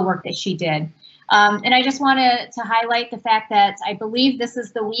 all the work that she did. And I just want to highlight the fact that I believe this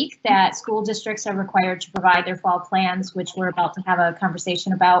is the week that school districts are required to provide their fall plans, which we're about to have a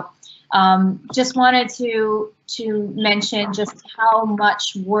conversation about. Just wanted to mention just how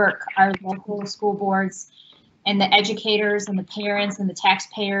much work our local school boards and the educators and the parents and the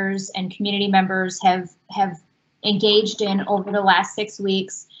taxpayers and community members have engaged in over the last 6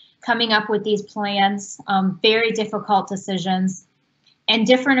 weeks, coming up with these plans, very difficult decisions, and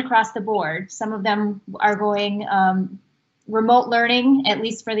different across the board. Some of them are going remote learning, at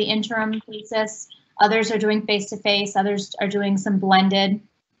least for the interim basis. Others are doing face-to-face, others are doing some blended.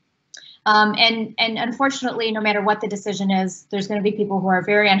 And unfortunately, no matter what the decision is, there's going to be people who are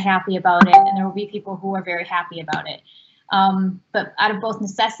very unhappy about it, and there will be people who are very happy about it. But out of both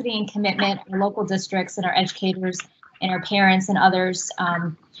necessity and commitment, our local districts and our educators and our parents and others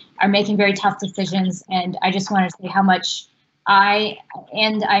are making very tough decisions. And I just wanted to say how much I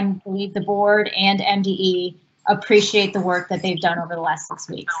believe the board and MDE appreciate the work that they've done over the last 6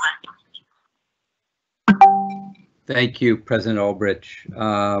 weeks. Thank you, President Albrecht.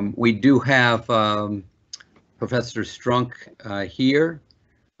 We do have Professor Strunk here.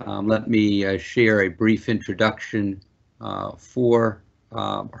 Let me share a brief introduction for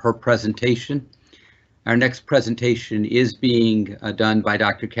her presentation. Our next presentation is being done by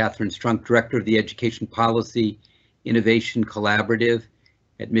Dr. Catherine Strunk, Director of the Education Policy Innovation Collaborative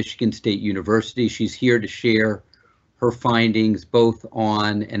at Michigan State University. She's here to share her findings both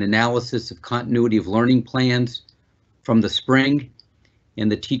on an analysis of continuity of learning plans from the spring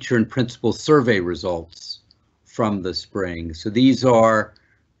and the teacher and principal survey results from the spring. So these are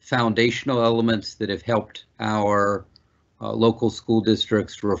foundational elements that have helped our local school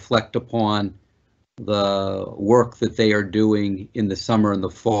districts reflect upon the work that they are doing in the summer and the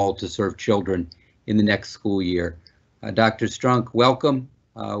fall to serve children in the next school year. Dr. Strunk, welcome.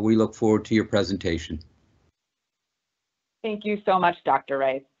 We look forward to your presentation. Thank you so much, Dr.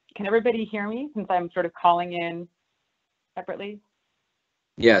 Rice. Can everybody hear me since I'm sort of calling in separately?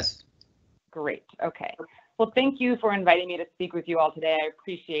 Yes. Great. Okay. Well, thank you for inviting me to speak with you all today. I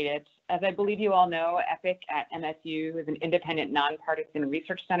appreciate it. As I believe you all know, EPIC at MSU is an independent, nonpartisan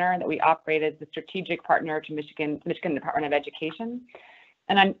research center that we operate as the strategic partner to Michigan Department of Education.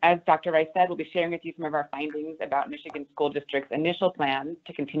 And as Dr. Rice said, we'll be sharing with you some of our findings about Michigan school district's initial plans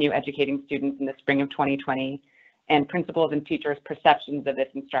to continue educating students in the spring of 2020, and principals and teachers' perceptions of this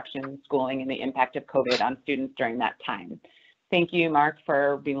instruction, schooling, and the impact of COVID on students during that time. Thank you, Mark,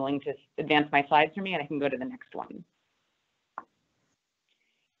 for being willing to advance my slides for me, and I can go to the next one.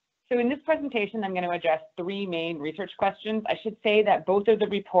 So in this presentation, I'm going to address 3 main research questions. I should say that both of the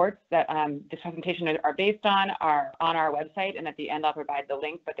reports that this presentation are based on are on our website, and at the end I'll provide the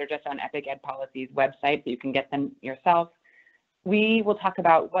link, but they're just on EPIC Ed Policy's website, so you can get them yourself. We will talk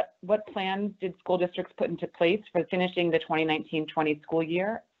about what plans did school districts put into place for finishing the 2019-20 school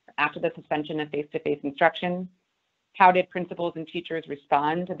year after the suspension of face-to-face instruction. How did principals and teachers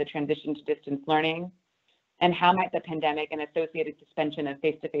respond to the transition to distance learning? And how might the pandemic and associated suspension of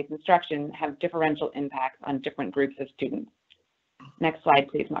face-to-face instruction have differential impacts on different groups of students? Next slide,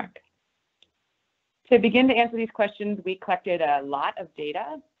 please, Mark. To begin to answer these questions, we collected a lot of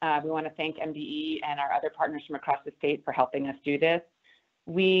data. We want to thank MDE and our other partners from across the state for helping us do this.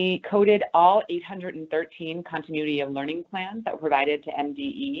 We coded all 813 continuity of learning plans that were provided to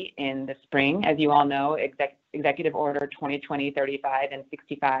MDE in the spring. As you all know, Executive Order 2020-35 and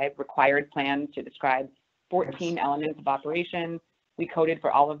 65 required plans to describe 14 elements of operation. We coded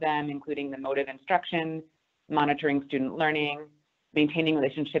for all of them, including the mode of instruction, monitoring student learning, maintaining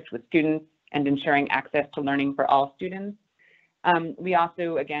relationships with students, and ensuring access to learning for all students. We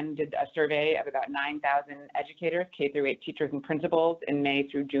also, again, did a survey of about 9,000 educators, K-8 teachers and principals in May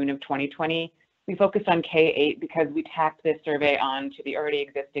through June of 2020. We focused on K-8 because we tacked this survey on to the already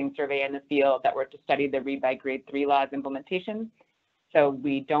existing survey in the field that were to study the Read by Grade 3 laws implementation. So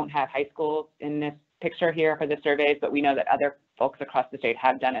we don't have high schools in this picture here for the surveys, but we know that other folks across the state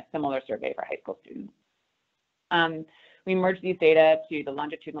have done a similar survey for high school students. We merged these data to the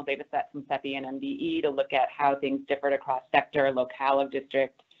longitudinal data set from CEPI and MDE to look at how things differed across sector, locale of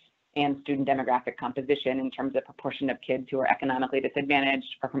district, and student demographic composition in terms of proportion of kids who are economically disadvantaged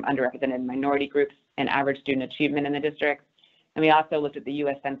or from underrepresented minority groups and average student achievement in the district. And we also looked at the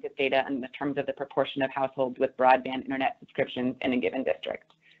U.S. Census data in terms of the proportion of households with broadband internet subscriptions in a given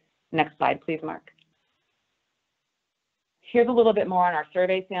district. Next slide, please, Mark. Here's a little bit more on our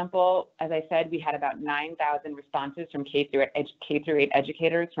survey sample. As I said, we had about 9,000 responses from K-8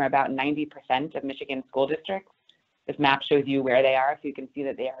 educators from about 90% of Michigan school districts. This map shows you where they are, so you can see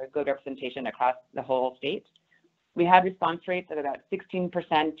that they are a good representation across the whole state. We had response rates of about 16%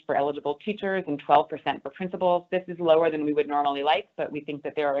 for eligible teachers and 12% for principals. This is lower than we would normally like, but we think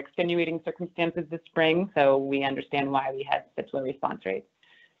that there are extenuating circumstances this spring, so we understand why we had such low response rates.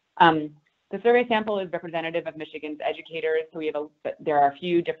 The survey sample is representative of Michigan's educators, so there are a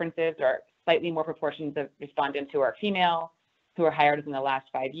few differences. There are slightly more proportions of respondents who are female, who are hired within the last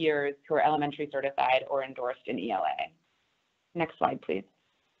 5 years, who are elementary certified or endorsed in ELA. Next slide, please.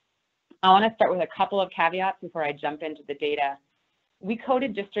 I want to start with a couple of caveats before I jump into the data. We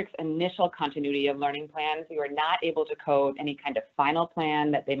coded districts' initial continuity of learning plans. We were not able to code any kind of final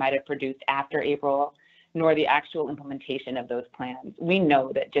plan that they might have produced after April, nor the actual implementation of those plans. We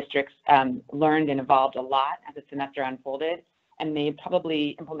know that districts learned and evolved a lot as the semester unfolded, and they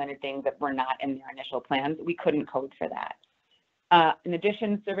probably implemented things that were not in their initial plans. We couldn't code for that. In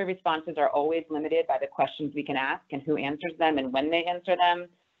addition, survey responses are always limited by the questions we can ask and who answers them and when they answer them.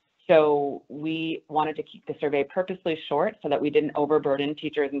 So we wanted to keep the survey purposely short so that we didn't overburden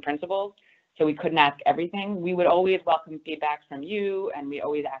teachers and principals. So we couldn't ask everything. We would always welcome feedback from you, and we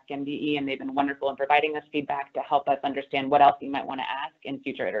always ask MDE, and they've been wonderful in providing us feedback to help us understand what else you might want to ask in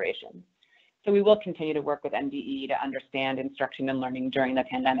future iterations. So we will continue to work with MDE to understand instruction and learning during the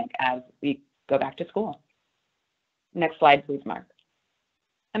pandemic as we go back to school. Next slide, please, Mark.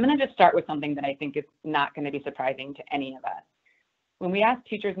 I'm going to just start with something that I think is not going to be surprising to any of us. When we asked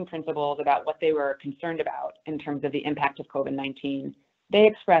teachers and principals about what they were concerned about in terms of the impact of COVID-19, they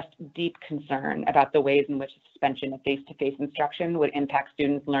expressed deep concern about the ways in which the suspension of face-to-face instruction would impact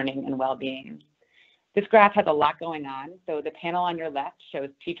students' learning and well-being. This graph has a lot going on. So the panel on your left shows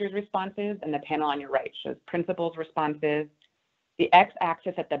teachers' responses, and the panel on your right shows principals' responses. The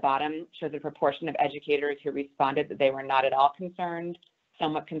x-axis at the bottom shows the proportion of educators who responded that they were not at all concerned,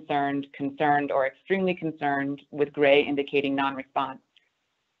 somewhat concerned, concerned, or extremely concerned, with gray indicating non-response.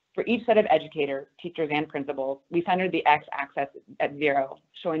 For each set of educators, teachers, and principals, we centered the x-axis at 0,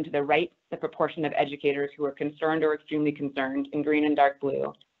 showing to the right the proportion of educators who were concerned or extremely concerned in green and dark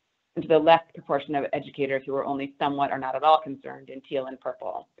blue, and to the left proportion of educators who were only somewhat or not at all concerned in teal and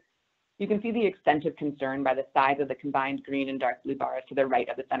purple. You can see the extent of concern by the size of the combined green and dark blue bars to the right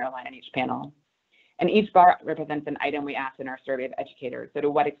of the center line in each panel. And each bar represents an item we asked in our survey of educators, so to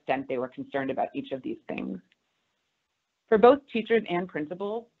what extent they were concerned about each of these things. For both teachers and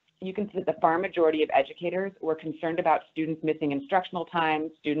principals, you can see that the far majority of educators were concerned about students missing instructional time,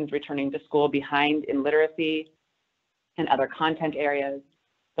 students returning to school behind in literacy and other content areas,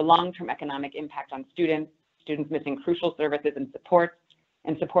 the long-term economic impact on students, students missing crucial services and supports,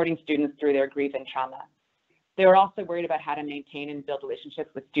 and supporting students through their grief and trauma. They were also worried about how to maintain and build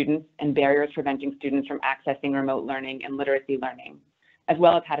relationships with students and barriers preventing students from accessing remote learning and literacy learning, as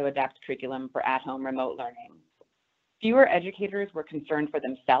well as how to adapt curriculum for at-home remote learning. Fewer educators were concerned for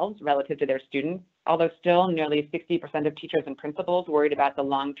themselves relative to their students, although still nearly 60% of teachers and principals worried about the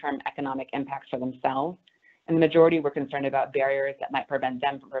long-term economic impacts for themselves, and the majority were concerned about barriers that might prevent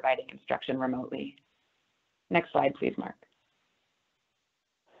them from providing instruction remotely. Next slide, please, Mark.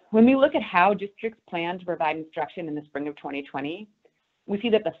 When we look at how districts plan to provide instruction in the spring of 2020, we see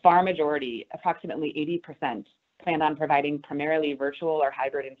that the far majority, approximately 80%, planned on providing primarily virtual or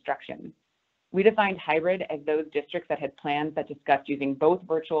hybrid instruction. We defined hybrid as those districts that had plans that discussed using both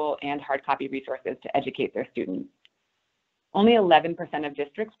virtual and hard copy resources to educate their students. Only 11% of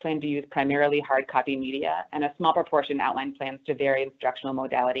districts plan to use primarily hard copy media, and a small proportion outlined plans to vary instructional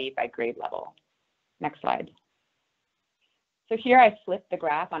modality by grade level. Next slide. So here I flipped the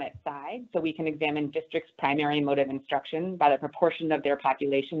graph on its side so we can examine districts' primary mode of instruction by the proportion of their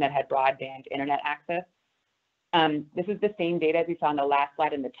population that had broadband internet access. This is the same data as we saw on the last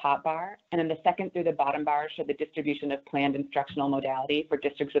slide in the top bar, and then the second through the bottom bar show the distribution of planned instructional modality for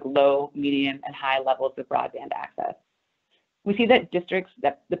districts with low, medium, and high levels of broadband access. We see that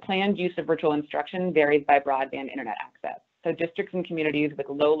the planned use of virtual instruction varies by broadband internet access. So districts and communities with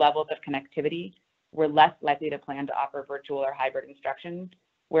low levels of connectivity were less likely to plan to offer virtual or hybrid instruction,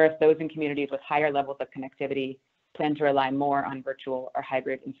 whereas those in communities with higher levels of connectivity plan to rely more on virtual or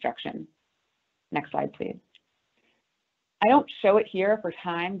hybrid instruction. Next slide, please. I don't show it here for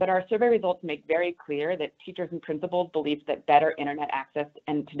time, but our survey results make very clear that teachers and principals believe that better internet access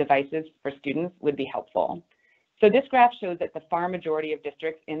and to devices for students would be helpful. So this graph shows that the far majority of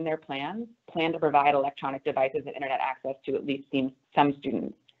districts in their plans plan to provide electronic devices and internet access to at least some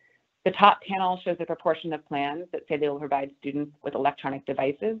students. The top panel shows the proportion of plans that say they will provide students with electronic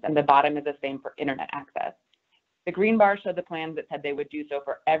devices, and the bottom is the same for internet access. The green bars show the plans that said they would do so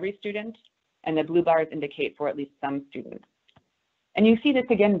for every student, and the blue bars indicate for at least some students. And you see this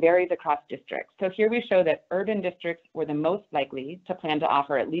again varies across districts. So here we show that urban districts were the most likely to plan to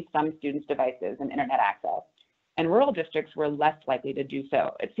offer at least some students devices and internet access, and rural districts were less likely to do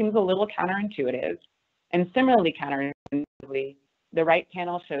so. It seems a little counterintuitive, and similarly counterintuitively, the right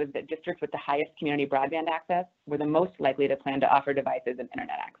panel shows that districts with the highest community broadband access were the most likely to plan to offer devices and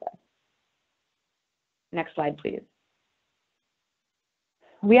internet access. Next slide, please.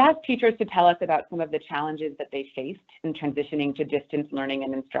 We asked teachers to tell us about some of the challenges that they faced in transitioning to distance learning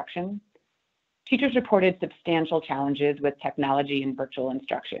and instruction. Teachers reported substantial challenges with technology and virtual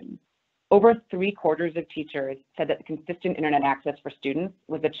instruction. Over 3/4 of teachers said that the consistent internet access for students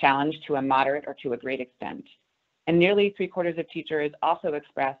was a challenge to a moderate or to a great extent. And nearly 3/4 of teachers also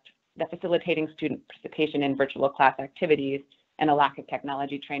expressed that facilitating student participation in virtual class activities and a lack of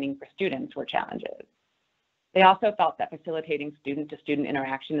technology training for students were challenges. They also felt that facilitating student-to-student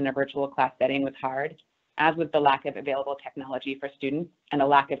interaction in a virtual class setting was hard, as was the lack of available technology for students and a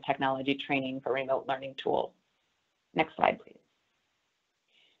lack of technology training for remote learning tools. Next slide, please.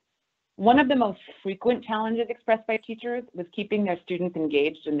 One of the most frequent challenges expressed by teachers was keeping their students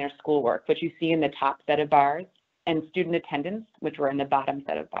engaged in their schoolwork, which you see in the top set of bars, and student attendance, which were in the bottom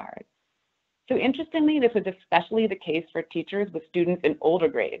set of bars. So interestingly, this was especially the case for teachers with students in older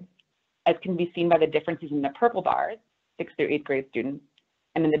grades, as can be seen by the differences in the purple bars, 6th through 8th grade students,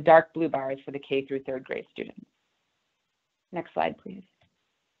 and in the dark blue bars for the K through 3rd grade students. Next slide, please.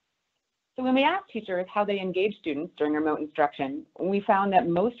 So when we asked teachers how they engage students during remote instruction, we found that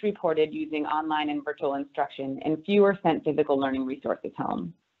most reported using online and virtual instruction and fewer sent physical learning resources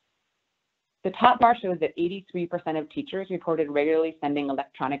home. The top bar shows that 83% of teachers reported regularly sending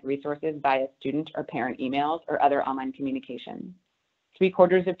electronic resources via student or parent emails or other online communication.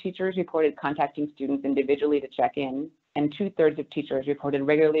 3/4 of teachers reported contacting students individually to check in, and 2/3 of teachers reported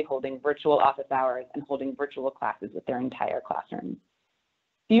regularly holding virtual office hours and holding virtual classes with their entire classroom.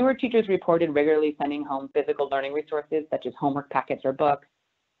 Fewer teachers reported regularly sending home physical learning resources such as homework packets or books,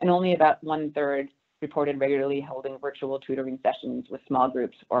 and only about 1/3 reported regularly holding virtual tutoring sessions with small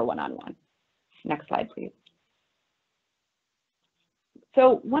groups or one-on-one. Next slide, please.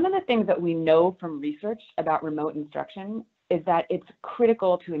 So one of the things that we know from research about remote instruction is that it's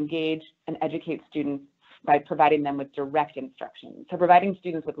critical to engage and educate students by providing them with direct instruction. So providing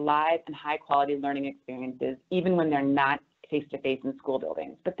students with live and high quality learning experiences, even when they're not face-to-face in school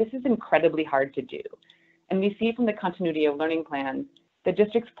buildings. But this is incredibly hard to do. And we see from the continuity of learning plans, the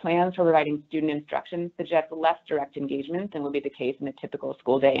district's plans for providing student instruction suggest less direct engagement than would be the case in a typical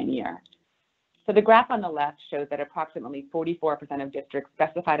school day and year. So the graph on the left shows that approximately 44% of districts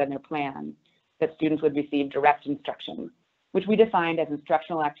specified in their plans that students would receive direct instruction, which we defined as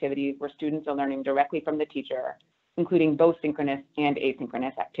instructional activities where students are learning directly from the teacher, including both synchronous and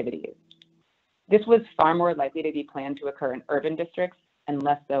asynchronous activities. This was far more likely to be planned to occur in urban districts and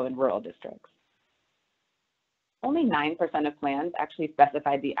less so in rural districts. Only 9% of plans actually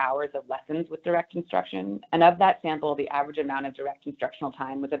specified the hours of lessons with direct instruction, and of that sample, the average amount of direct instructional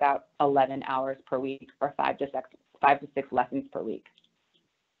time was about 11 hours per week, or 5 to 6 lessons per week.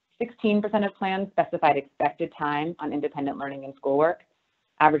 16% of plans specified expected time on independent learning and schoolwork,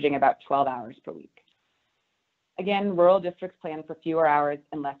 averaging about 12 hours per week. Again, rural districts plan for fewer hours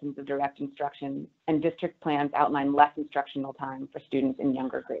and lessons of direct instruction, and district plans outline less instructional time for students in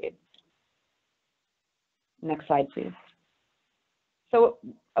younger grades. Next slide, please. So,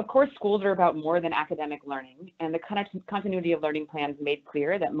 of course, schools are about more than academic learning, and the continuity of learning plans made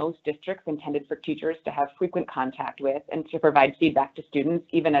clear that most districts intended for teachers to have frequent contact with and to provide feedback to students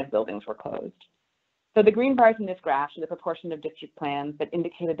even as buildings were closed. So the green bars in this graph show the proportion of district plans that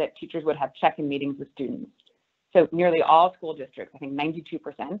indicated that teachers would have check-in meetings with students. So nearly all school districts, I think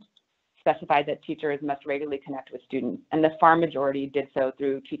 92%, specified that teachers must regularly connect with students, and the far majority did so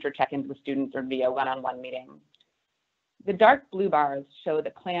through teacher check-ins with students or via one-on-one meetings. The dark blue bars show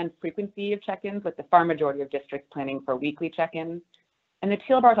the planned frequency of check-ins, with the far majority of districts planning for weekly check-ins. And the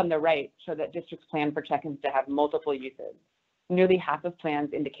teal bars on the right show that districts plan for check-ins to have multiple uses. Nearly half of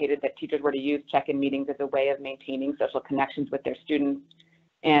plans indicated that teachers were to use check-in meetings as a way of maintaining social connections with their students.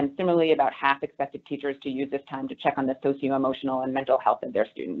 And similarly, about half expected teachers to use this time to check on the socio-emotional and mental health of their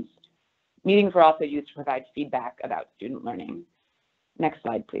students. Meetings were also used to provide feedback about student learning. Next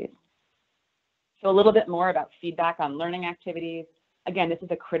slide, please. So a little bit more about feedback on learning activities. Again, this is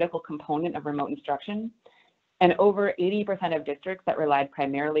a critical component of remote instruction. And over 80% of districts that relied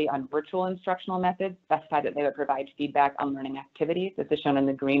primarily on virtual instructional methods specified that they would provide feedback on learning activities. This is shown in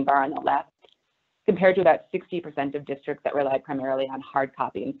the green bar on the left, compared to about 60% of districts that relied primarily on hard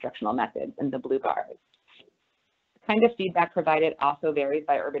copy instructional methods in the blue bars. The kind of feedback provided also varies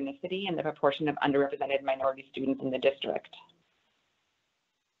by urbanicity and the proportion of underrepresented minority students in the district.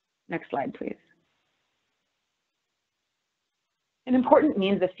 Next slide, please. An important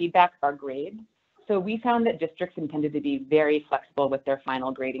means of feedback are grades. So we found that districts intended to be very flexible with their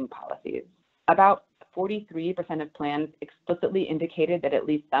final grading policies. About 43% of plans explicitly indicated that at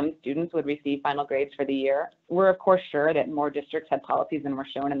least some students would receive final grades for the year. We're of course sure that more districts had policies than were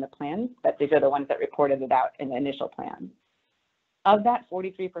shown in the plans, but these are the ones that reported it out in the initial plan. Of that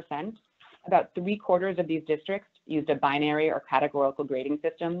 43%, about 3/4 of these districts used a binary or categorical grading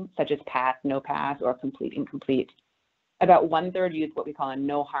system, such as pass, no pass, or complete, incomplete. About 1/3 used what we call a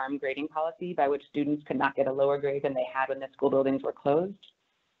no harm grading policy, by which students could not get a lower grade than they had when the school buildings were closed.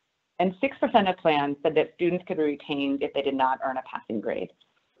 And 6% of plans said that students could be retained if they did not earn a passing grade.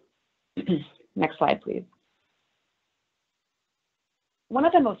 Next slide, please. One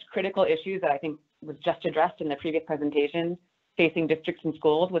of the most critical issues that I think was just addressed in the previous presentation facing districts and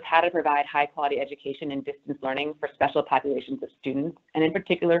schools was how to provide high quality education and distance learning for special populations of students, and in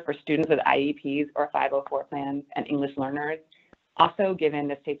particular for students with IEPs or 504 plans and English learners. Also, given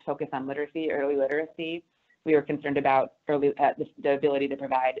the state's focus on literacy, early literacy, we were concerned about the ability to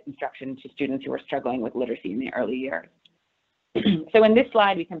provide instruction to students who were struggling with literacy in the early years. So in this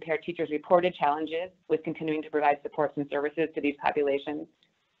slide, we compare teachers' reported challenges with continuing to provide supports and services to these populations,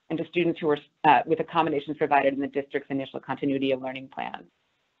 and to students who were with accommodations provided in the district's initial continuity of learning plan.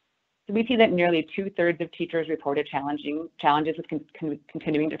 So we see that nearly 2/3 of teachers reported challenges with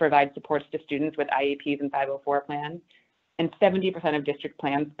continuing to provide supports to students with IEPs and 504 plans, and 70% of district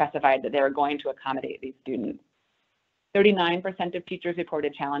plans specified that they were going to accommodate these students. 39% of teachers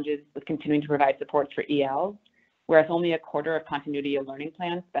reported challenges with continuing to provide supports for ELs, whereas only 1/4 of continuity of learning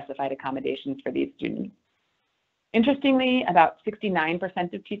plans specified accommodations for these students. Interestingly, about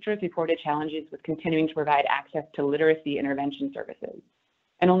 69% of teachers reported challenges with continuing to provide access to literacy intervention services,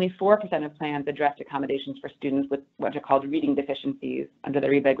 and only 4% of plans addressed accommodations for students with what are called reading deficiencies under the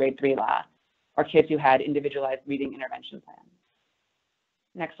Read by Grade 3 law, or kids who had individualized reading intervention plans.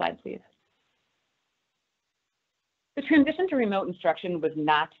 Next slide, please. The transition to remote instruction was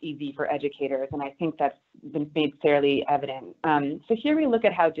not easy for educators, and I think that's been made fairly evident. So here we look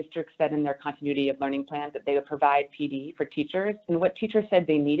at how districts said in their continuity of learning plans that they would provide PD for teachers and what teachers said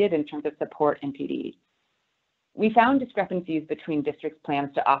they needed in terms of support and PD. We found discrepancies between districts'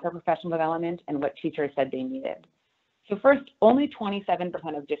 plans to offer professional development and what teachers said they needed. So first, only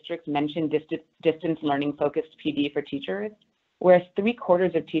 27% of districts mentioned distance learning focused PD for teachers, whereas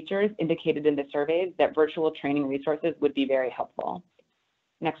 3/4 of teachers indicated in the surveys that virtual training resources would be very helpful.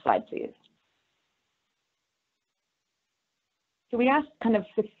 Next slide, please. So we asked kind of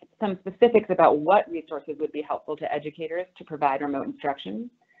some specifics about what resources would be helpful to educators to provide remote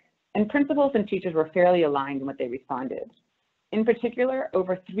instruction, and principals and teachers were fairly aligned in what they responded. In particular,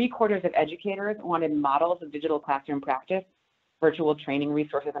 over 3/4 of educators wanted models of digital classroom practice, virtual training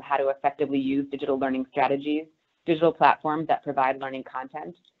resources on how to effectively use digital learning strategies, digital platforms that provide learning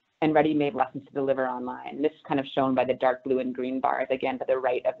content, and ready-made lessons to deliver online. This is kind of shown by the dark blue and green bars, again, to the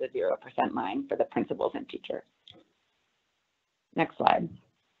right of the 0% line for the principals and teachers. Next slide.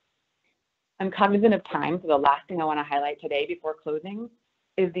 I'm cognizant of time, so the last thing I want to highlight today before closing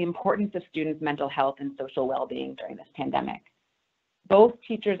is the importance of students' mental health and social well-being during this pandemic. Both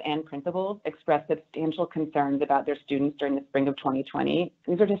teachers and principals expressed substantial concerns about their students during the spring of 2020.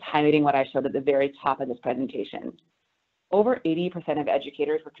 These are just highlighting what I showed at the very top of this presentation. Over 80% of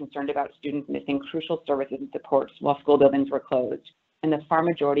educators were concerned about students missing crucial services and supports while school buildings were closed, and the far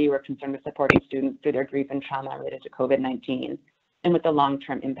majority were concerned with supporting students through their grief and trauma related to COVID-19 and with the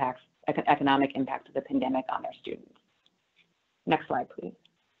long-term impacts, economic impacts of the pandemic on their students. Next slide, please.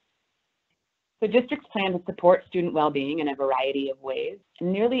 So districts plan to support student well-being in a variety of ways.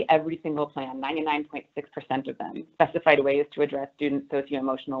 Nearly every single plan, 99.6% of them, specified ways to address student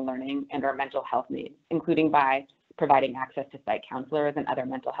socio-emotional learning and or mental health needs, including by providing access to site counselors and other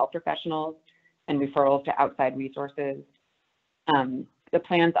mental health professionals and referrals to outside resources. The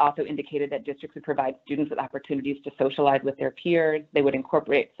plans also indicated that districts would provide students with opportunities to socialize with their peers. They would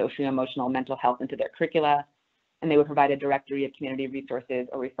incorporate socio-emotional mental health into their curricula, and they would provide a directory of community resources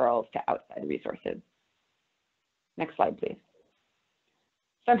or referrals to outside resources. Next slide, please.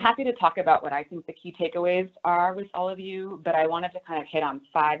 So I'm happy to talk about what I think the key takeaways are with all of you, but I wanted to kind of hit on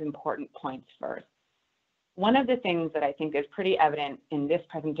 5 important points first. One of the things that I think is pretty evident in this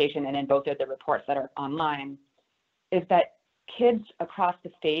presentation and in both of the reports that are online is that kids across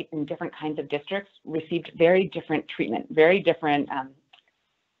the state in different kinds of districts received very different treatment, very different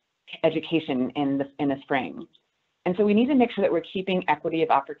education in the spring. And so we need to make sure that we're keeping equity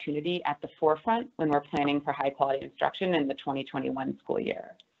of opportunity at the forefront when we're planning for high quality instruction in the 2021 school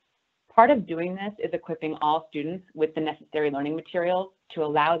year. Part of doing this is equipping all students with the necessary learning materials to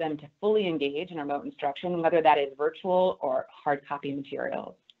allow them to fully engage in remote instruction, whether that is virtual or hard copy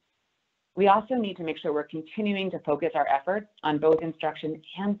materials. We also need to make sure we're continuing to focus our efforts on both instruction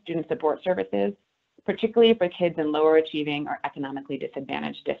and student support services, particularly for kids in lower achieving or economically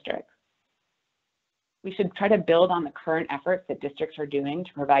disadvantaged districts. We should try to build on the current efforts that districts are doing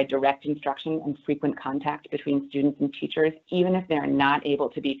to provide direct instruction and frequent contact between students and teachers, even if they're not able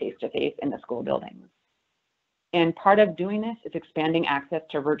to be face-to-face in the school buildings. And part of doing this is expanding access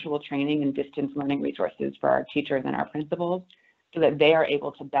to virtual training and distance learning resources for our teachers and our principals so that they are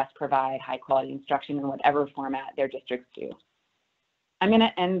able to best provide high quality instruction in whatever format their districts do. I'm going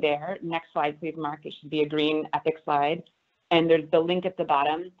to end there. Next slide, please, Mark. It should be a green EPIC slide. And there's the link at the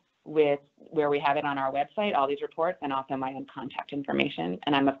bottom with where we have it on our website, all these reports, and also my own contact information.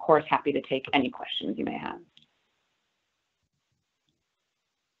 And I'm, of course, happy to take any questions you may have.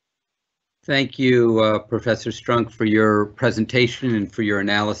 Thank you, Professor Strunk, for your presentation and for your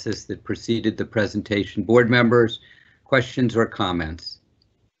analysis that preceded the presentation. Board members, questions or comments?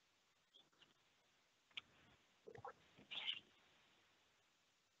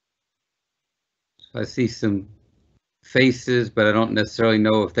 I see some faces, but I don't necessarily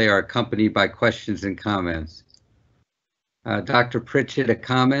know if they are accompanied by questions and comments. Dr. Pritchett, a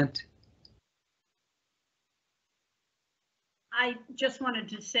comment? I just wanted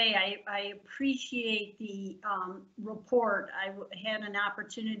to say I appreciate the report. I had an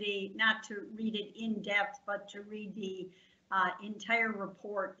opportunity not to read it in depth, but to read the entire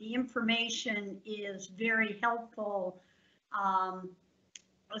report. The information is very helpful,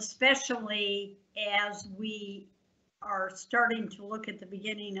 especially as we are starting to look at the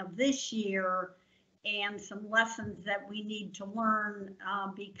beginning of this year and some lessons that we need to learn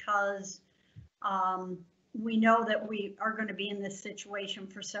because we know that we are going to be in this situation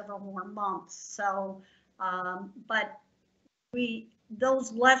for several more months. So, but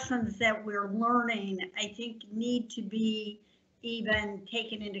those lessons that we're learning, I think need to be even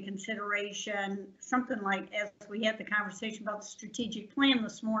taken into consideration, something like as we had the conversation about the strategic plan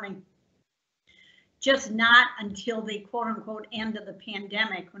this morning, just not until the quote unquote end of the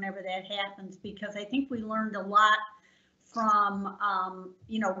pandemic, whenever that happens, because I think we learned a lot from,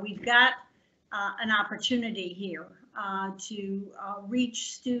 we've got an opportunity here to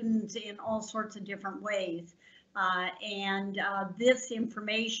reach students in all sorts of different ways. And this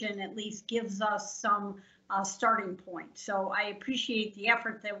information at least gives us some starting point. So I appreciate the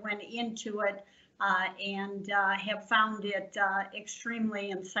effort that went into it and have found it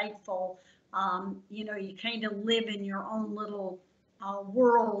extremely insightful. You kind of live in your own little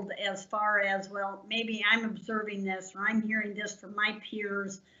world as far as, well, maybe I'm observing this or I'm hearing this from my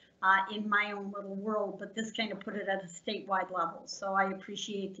peers in my own little world, but this kind of put it at a statewide level. So I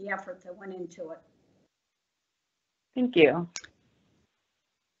appreciate the effort that went into it. Thank you.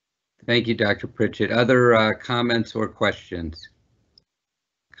 Thank you, Dr. Pritchett. Other comments or questions?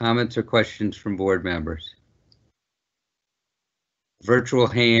 Comments or questions from board members? Virtual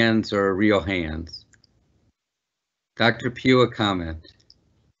hands or real hands? Dr. Pugh, a comment?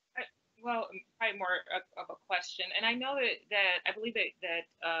 Well, probably more of a question. And I know that I believe that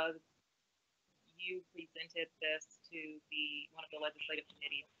you presented this to one of the legislative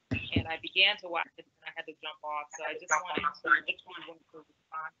committees, and I began to watch it and I had to jump off. So I just wanted to know what the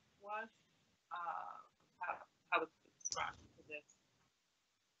response was. How was the response to this?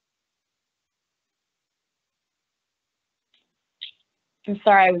 I'm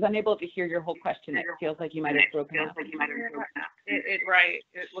sorry, I was unable to hear your whole question. It feels like you might have broken up. Right. It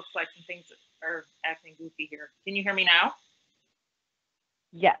looks like some things are acting goofy here. Can you hear me now?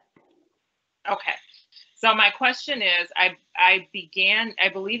 Yes. Okay. So my question is, I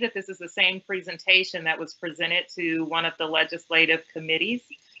believe that this is the same presentation that was presented to one of the legislative committees.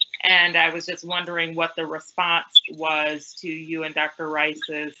 And I was just wondering what the response was to you and Dr.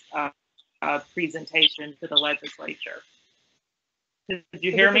 Rice's presentation to the legislature. Did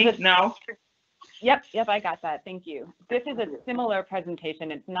you hear me? No? Yep, I got that. Thank you. This is a similar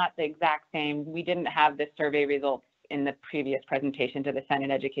presentation. It's not the exact same. We didn't have the survey results in the previous presentation to the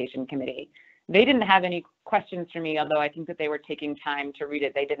Senate Education Committee. They didn't have any questions for me, although I think that they were taking time to read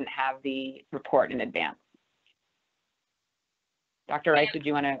it. They didn't have the report in advance. Dr. Rice,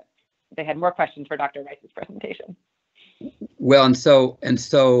 they had more questions for Dr. Rice's presentation. Well,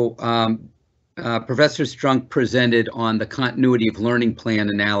 Professor Strunk presented on the continuity of learning plan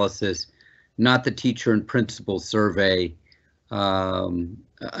analysis, not the teacher and principal survey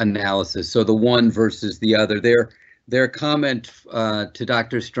analysis. So the one versus the other. Their comment to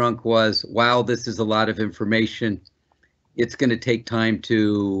Dr. Strunk was, "Wow, this is a lot of information. It's going to take time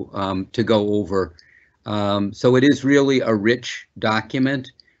to go over." So it is really a rich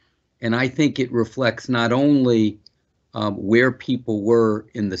document, and I think it reflects not only where people were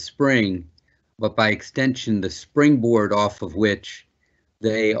in the spring, but by extension, the springboard off of which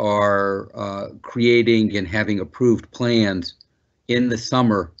they are creating and having approved plans in the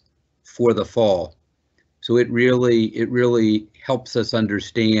summer for the fall. So it really helps us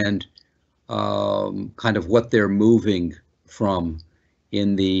understand kind of what they're moving from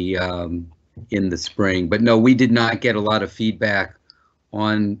in the spring. But no, we did not get a lot of feedback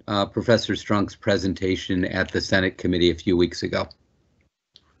on Professor Strunk's presentation at the Senate committee a few weeks ago.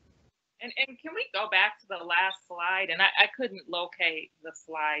 And can we go back to the last slide? And I couldn't locate the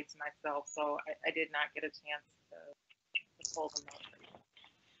slides myself, so I did not get a chance to pull them up.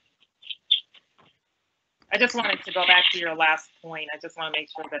 I just wanted to go back to your last point. I just want to make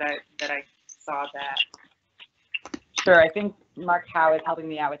sure that I saw that. Sure, I think Mark Howe is helping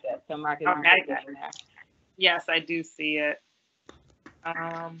me out with it. So Mark is in there. Yes, I do see it.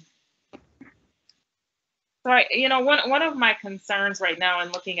 So one of my concerns right now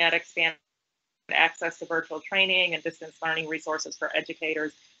in looking at expanded access to virtual training and distance learning resources for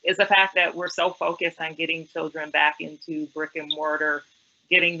educators is the fact that we're so focused on getting children back into brick and mortar,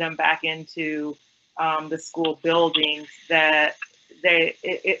 getting them back into the school buildings, that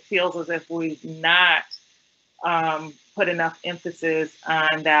it feels as if we've not put enough emphasis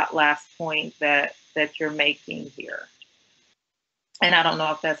on that last point that you're making here. And I don't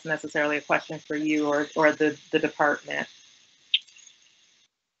know if that's necessarily a question for you or the department.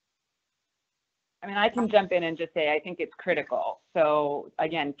 I mean, I can jump in and just say I think it's critical. So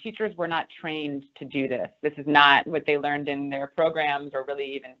again, teachers were not trained to do this. This is not what they learned in their programs or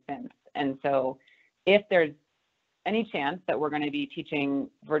really even since. And so if there's any chance that we're going to be teaching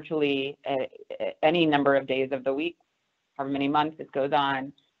virtually any number of days of the week, however many months it goes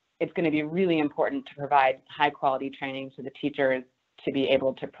on, it's going to be really important to provide high quality training to the teachers to be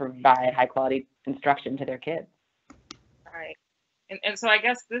able to provide high quality instruction to their kids. Right. And so I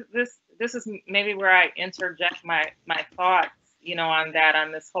guess this is maybe where I interject my thoughts, on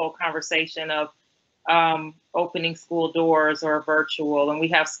this whole conversation of opening school doors or virtual. And we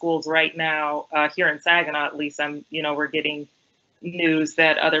have schools right now here in Saginaw, at least we're getting news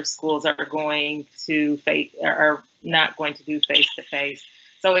that other schools are not going to do face-to-face.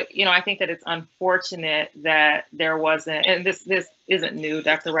 So, I think that it's unfortunate that there wasn't, and this isn't new.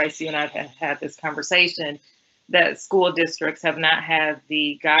 Dr. Rice, you and I have had this conversation, that school districts have not had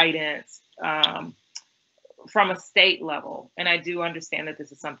the guidance from a state level. And I do understand that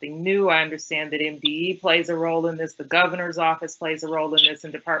this is something new. I understand that MDE plays a role in this. The governor's office plays a role in this,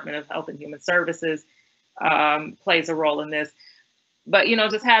 and Department of Health and Human Services plays a role in this. But,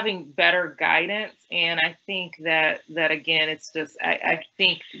 just having better guidance. And I think that again, it's just, I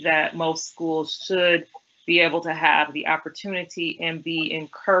think that most schools should be able to have the opportunity and be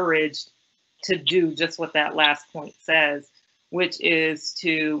encouraged to do just what that last point says, which is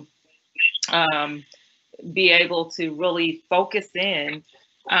to be able to really focus in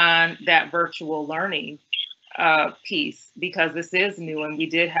on that virtual learning piece, because this is new and we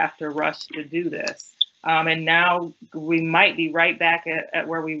did have to rush to do this. And now we might be right back at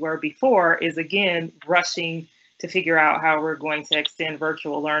where we were before, is again rushing to figure out how we're going to extend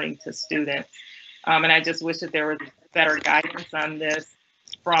virtual learning to students. And I just wish that there was better guidance on this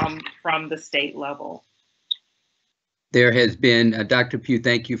from the state level. There has been, Dr. Pugh,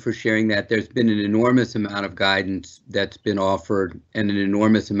 thank you for sharing that. There's been an enormous amount of guidance that's been offered and an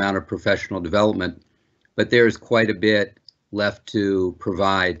enormous amount of professional development, but there's quite a bit left to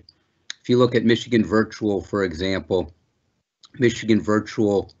provide. If you look at Michigan Virtual, for example, Michigan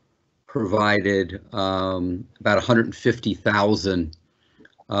Virtual provided about 150,000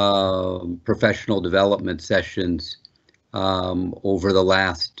 professional development sessions over the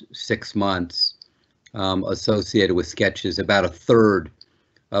last 6 months associated with Sketches. About a third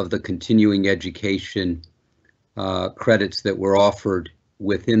of the continuing education credits that were offered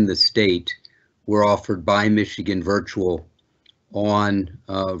within the state were offered by Michigan Virtual on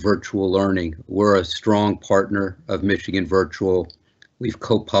virtual learning. We're a strong partner of Michigan Virtual. We've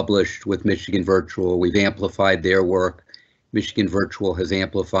co-published with Michigan Virtual. We've amplified their work. Michigan Virtual has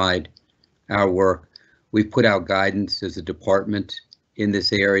amplified our work. We've put out guidance as a department in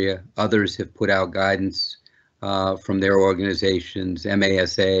this area. Others have put out guidance from their organizations,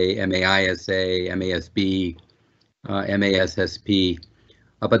 MASA, MAISA, MASB, MASSP.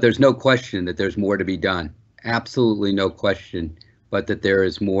 But there's no question that there's more to be done. Absolutely no question, but that there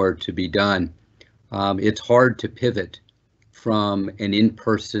is more to be done. It's hard to pivot from an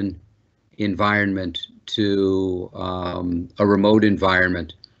in-person environment to a remote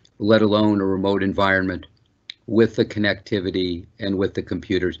environment, let alone a remote environment with the connectivity and with the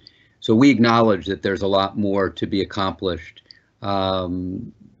computers. So we acknowledge that there's a lot more to be accomplished,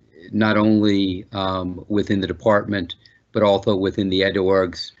 not only within the department, but also within the ed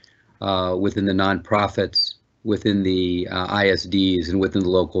orgs, within the nonprofits, within the ISDs, and within the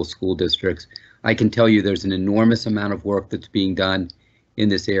local school districts. I can tell you there's an enormous amount of work that's being done in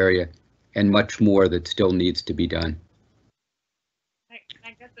this area, and much more that still needs to be done.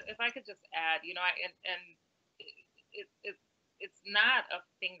 I guess if I could just add, it's not a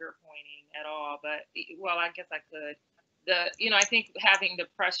finger pointing at all, but well, I guess I could. I think having the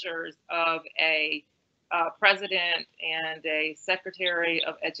pressures of a president and a secretary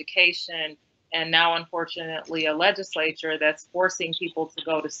of education, and now unfortunately a legislature that's forcing people to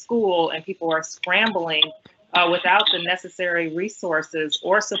go to school, and people are scrambling without the necessary resources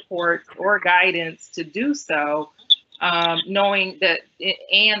or support or guidance to do so, knowing that,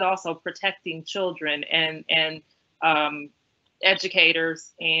 and also protecting children and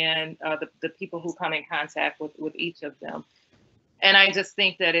educators and the people who come in contact with each of them. And I just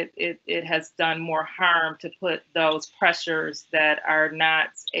think that it has done more harm to put those pressures that are not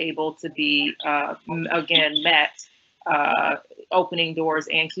able to be, again, met, opening doors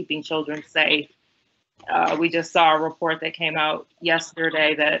and keeping children safe. We just saw a report that came out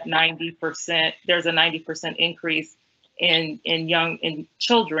yesterday that there's a 90% increase in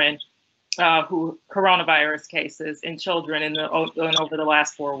children who coronavirus cases in children over the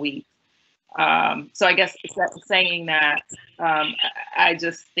last 4 weeks. So I guess saying that, I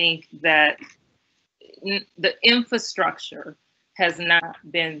just think that the infrastructure has not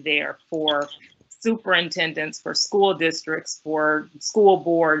been there for superintendents, for school districts, for school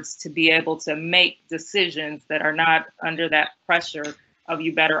boards to be able to make decisions that are not under that pressure of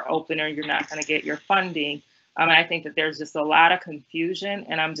you better open or you're not going to get your funding. I think that there's just a lot of confusion,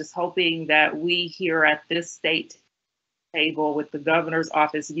 and I'm just hoping that we here at this state table with the governor's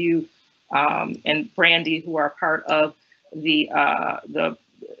office, you and Brandy, who are part of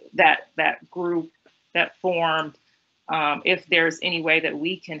that group that formed, if there's any way that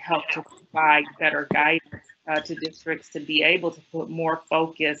we can help to provide better guidance to districts to be able to put more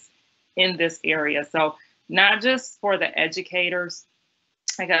focus in this area. So not just for the educators,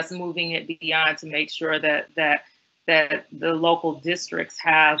 I guess moving it beyond to make sure that the local districts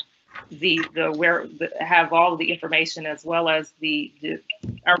have have all of the information, as well as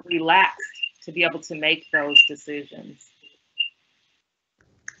are relaxed to be able to make those decisions.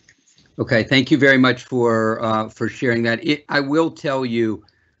 Okay, thank you very much for sharing that. I will tell you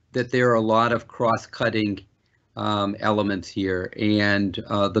that there are a lot of cross-cutting elements here, and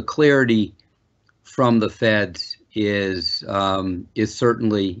the clarity from the feds is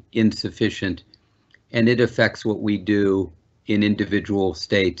certainly insufficient, and it affects what we do in individual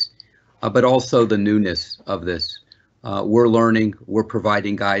states. but also the newness of this. We're learning, we're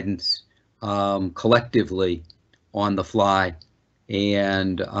providing guidance collectively on the fly,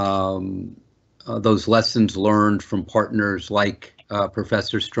 and those lessons learned from partners like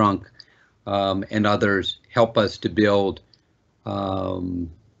Professor Strunk and others help us to build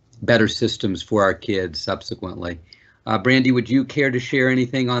better systems for our kids subsequently. Brandy, would you care to share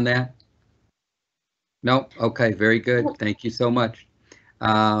anything on that? No? Okay, very good. Thank you so much.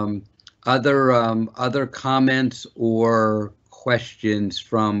 Other comments or questions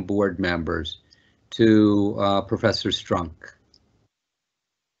from board members to Professor Strunk?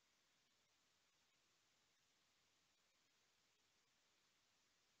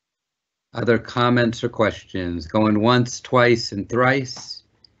 Other comments or questions? Going once, twice, and thrice.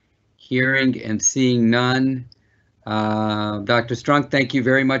 Hearing and seeing none. Dr. Strunk, thank you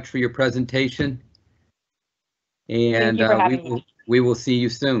very much for your presentation. And we will see you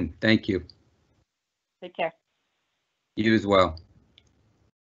soon. Thank you. Take care. You as well.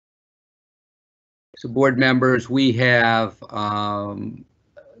 So board members, we have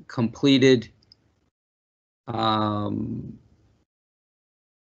completed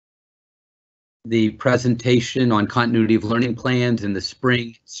the presentation on continuity of learning plans and the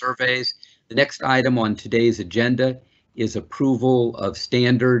spring surveys. The next item on today's agenda is approval of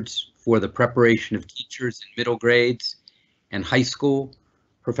standards for the preparation of teachers in middle grades and high school,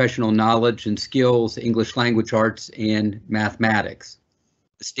 professional knowledge and skills, English language arts, and mathematics.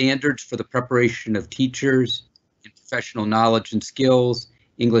 The standards for the preparation of teachers in professional knowledge and skills,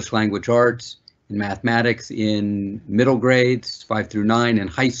 English language arts, and mathematics in middle grades 5 through 9 and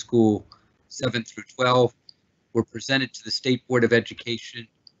high school 7 through 12 were presented to the State Board of Education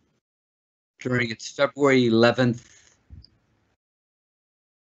during its February 11th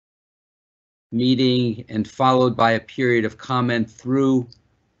meeting and followed by a period of comment through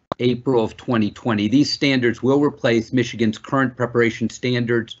April of 2020. These standards will replace Michigan's current preparation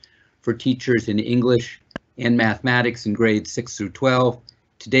standards for teachers in English and mathematics in grades 6 through 12.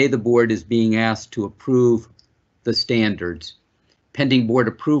 Today, the board is being asked to approve the standards. Pending board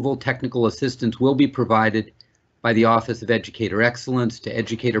approval, technical assistance will be provided by the Office of Educator Excellence to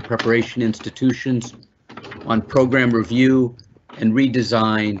educator preparation institutions on program review and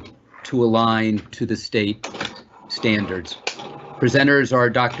redesign to align to the state standards. Presenters are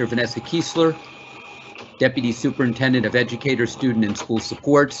Dr. Vanessa Kiesler, Deputy Superintendent of Educator, Student, and School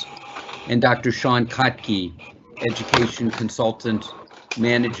Supports, and Dr. Sean Kotke, Education Consultant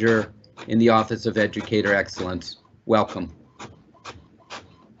Manager in the Office of Educator Excellence. Welcome.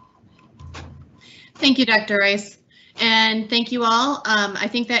 Thank you, Dr. Rice, and thank you all. I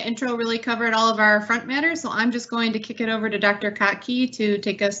think that intro really covered all of our front matters, so I'm just going to kick it over to Dr. Kotke to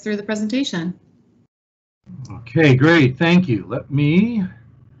take us through the presentation. Okay, great, thank you. Let me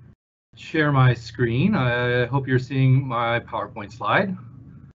share my screen. I hope you're seeing my PowerPoint slide.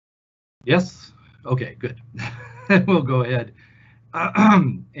 Yes? Okay, good. We'll go ahead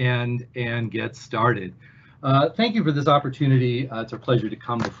and get started. Thank you for this opportunity. It's a pleasure to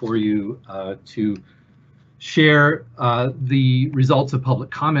come before you to share the results of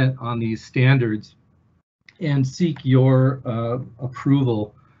public comment on these standards and seek your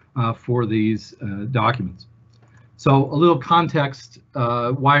approval for these documents. So a little context,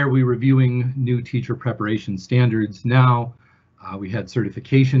 why are we reviewing new teacher preparation standards now? We had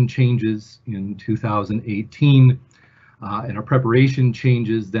certification changes in 2018. And our preparation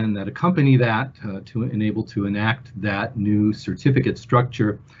changes then that accompany that to enable to enact that new certificate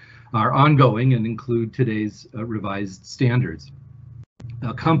structure are ongoing and include today's revised standards.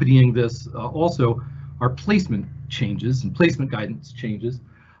 Accompanying this also are placement changes and placement guidance changes,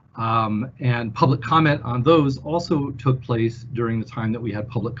 and public comment on those also took place during the time that we had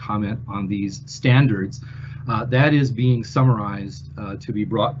public comment on these standards. That is being summarized to be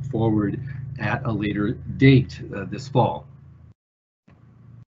brought forward at a later date this fall.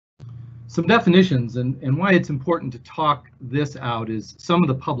 Some definitions and why it's important to talk this out is some of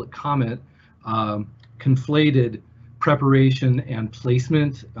the public comment conflated preparation and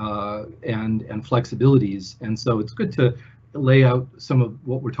placement and flexibilities, and so it's good to lay out some of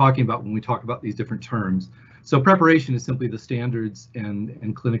what we're talking about when we talk about these different terms. So preparation is simply the standards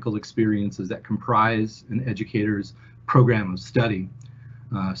and clinical experiences that comprise an educator's program of study.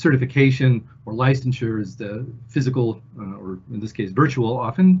 Certification or licensure is the physical, or in this case virtual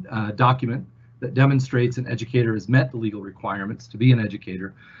often, document that demonstrates an educator has met the legal requirements to be an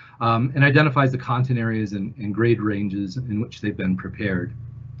educator and identifies the content areas and grade ranges in which they've been prepared.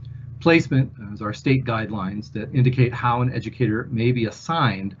 Placement is our state guidelines that indicate how an educator may be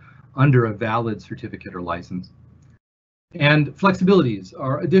assigned under a valid certificate or license. And flexibilities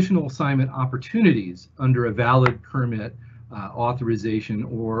are additional assignment opportunities under a valid permit, authorization,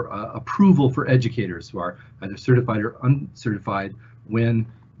 or approval for educators who are either certified or uncertified when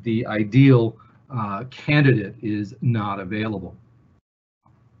the ideal candidate is not available.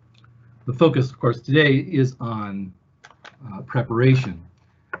 The focus, of course, today is on preparation.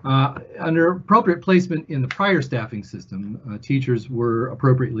 Under appropriate placement in the prior staffing system, teachers were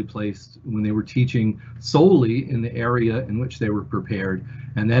appropriately placed when they were teaching solely in the area in which they were prepared,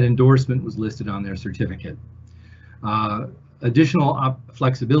 and that endorsement was listed on their certificate. Additional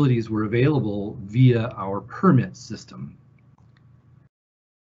flexibilities were available via our permit system.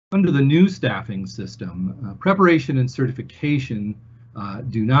 Under the new staffing system, preparation and certification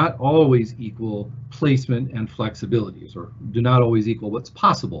do not always equal placement and flexibilities, or do not always equal what's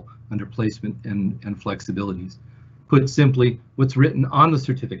possible under placement and flexibilities. Put simply, what's written on the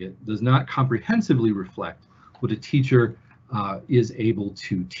certificate does not comprehensively reflect what a teacher is able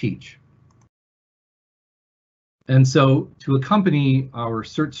to teach. And so, to accompany our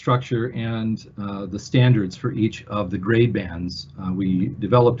cert structure and the standards for each of the grade bands, we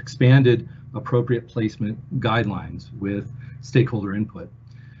developed expanded appropriate placement guidelines with stakeholder input.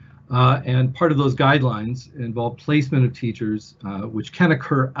 And part of those guidelines involve placement of teachers which can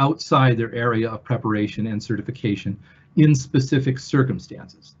occur outside their area of preparation and certification in specific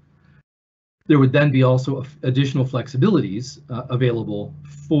circumstances. There would then be also additional flexibilities available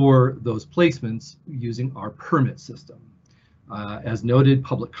for those placements using our permit system. As noted,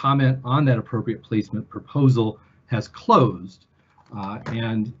 public comment on that appropriate placement proposal has closed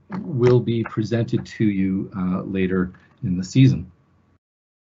and will be presented to you later in the season.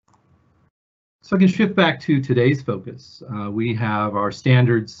 So I can shift back to today's focus. We have our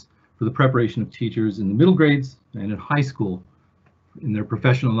standards for the preparation of teachers in the middle grades and in high school in their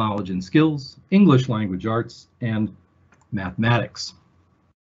professional knowledge and skills, English language arts, and mathematics.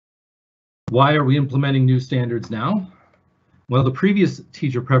 Why are we implementing new standards now? Well, the previous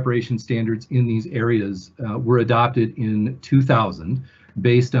teacher preparation standards in these areas were adopted in 2000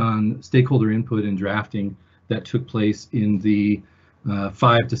 based on stakeholder input and drafting that took place in the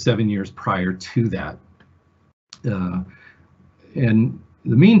 5 to 7 years prior to that. In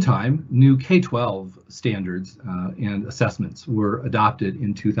the meantime, new K-12 standards and assessments were adopted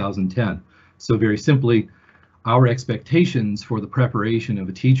in 2010. So very simply, our expectations for the preparation of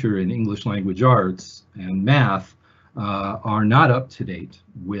a teacher in English language arts and math are not up to date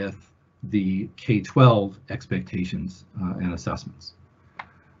with the K-12 expectations and assessments.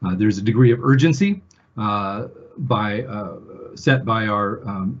 There's a degree of urgency set by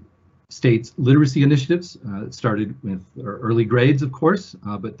our state's literacy initiatives. It started with early grades, of course,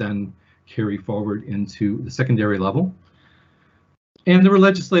 but then carry forward into the secondary level. And there were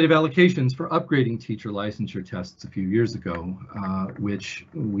legislative allocations for upgrading teacher licensure tests a few years ago, which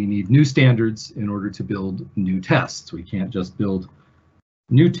we need new standards in order to build new tests. We can't just build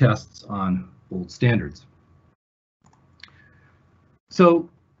new tests on old standards. So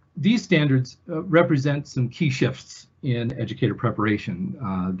these standards represent some key shifts in educator preparation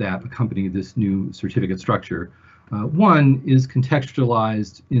that accompany this new certificate structure. One is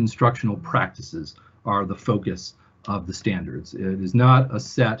contextualized instructional practices are the focus of the standards. It is not a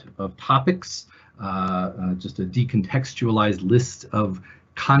set of topics, just a decontextualized list of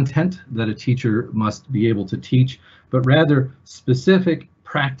content that a teacher must be able to teach, but rather specific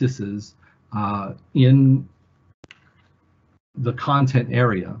practices in the content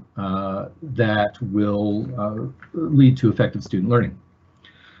area that will lead to effective student learning.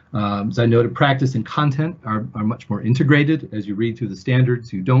 As I noted, practice and content are much more integrated. As you read through the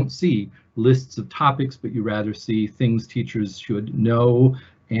standards, you don't see lists of topics, but you rather see things teachers should know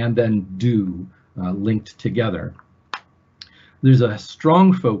and then do linked together. There's a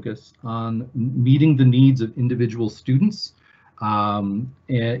strong focus on meeting the needs of individual students throughout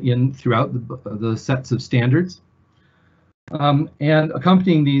the sets of standards. And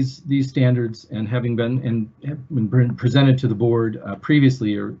accompanying these standards and having been presented to the board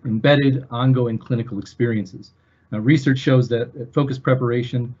previously are embedded ongoing clinical experiences. Now, research shows that focused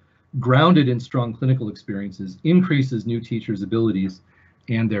preparation grounded in strong clinical experiences increases new teachers' abilities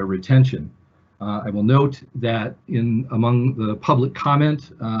and their retention. I will note that among the public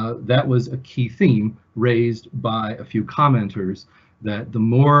comment, that was a key theme raised by a few commenters, that the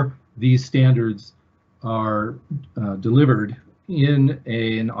more these standards are delivered in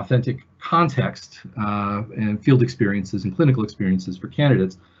an authentic context and field experiences and clinical experiences for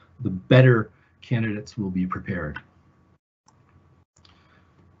candidates, the better candidates will be prepared.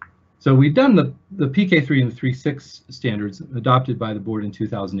 So we've done the PK3 and the 3.6 standards adopted by the board in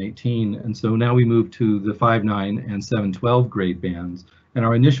 2018, and so now we move to the 5.9 and 7.12 grade bands. And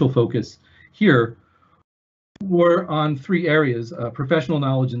our initial focus here were on 3 areas: professional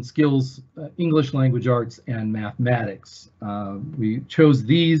knowledge and skills, English language arts, and mathematics. We chose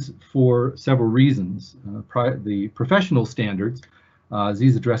these for several reasons. The professional standards,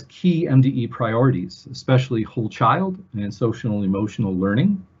 these address key MDE priorities, especially whole child and social and emotional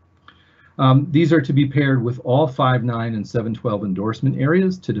learning. These are to be paired with all 5.9 and 7.12 endorsement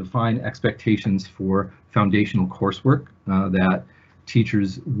areas to define expectations for foundational coursework that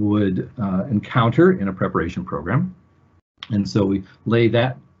teachers would encounter in a preparation program. And so we lay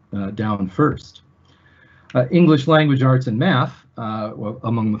that down first. English language arts and math,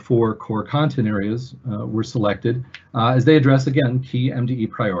 among the 4 core content areas, were selected as they address, again, key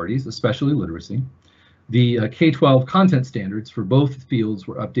MDE priorities, especially literacy. The K-12 content standards for both fields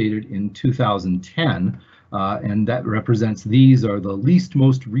were updated in 2010, and that represents these are the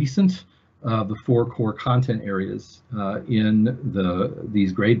most recent of the 4 core content areas in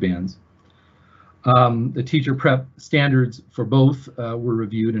these grade bands. The teacher prep standards for both were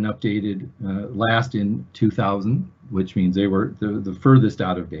reviewed and updated last in 2000, which means they were the furthest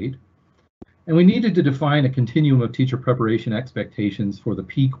out of date. And we needed to define a continuum of teacher preparation expectations for the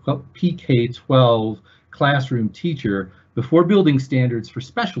PK-12 classroom teacher before building standards for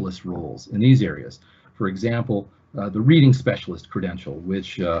specialist roles in these areas. For example, the reading specialist credential,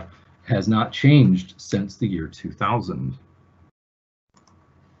 which has not changed since the year 2000.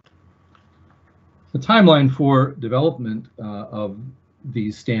 The timeline for development of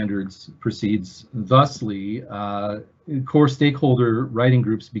these standards proceeds thusly. Core stakeholder writing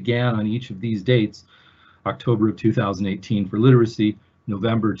groups began on each of these dates: October of 2018 for literacy,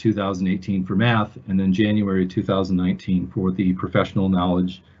 November 2018 for math, and then January 2019 for the professional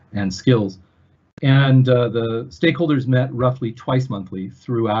knowledge and skills. And the stakeholders met roughly twice monthly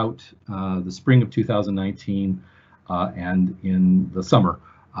throughout the spring of 2019 and in the summer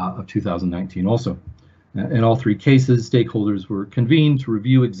of 2019 also. In all 3 cases, stakeholders were convened to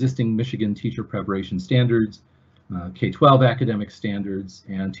review existing Michigan teacher preparation standards, K-12 academic standards,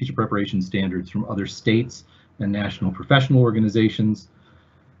 and teacher preparation standards from other states and national professional organizations.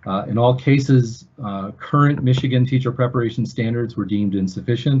 In all cases, current Michigan teacher preparation standards were deemed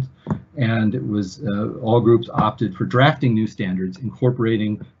insufficient, and it was all groups opted for drafting new standards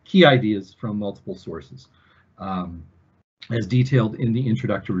incorporating key ideas from multiple sources, as detailed in the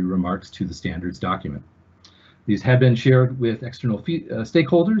introductory remarks to the standards document. These have been shared with external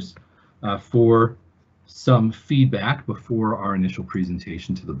stakeholders for some feedback before our initial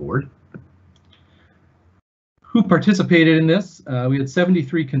presentation to the board. Who participated in this? We had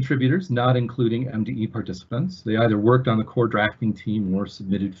 73 contributors, not including MDE participants. They either worked on the core drafting team or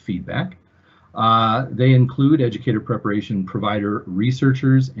submitted feedback. They include educator preparation provider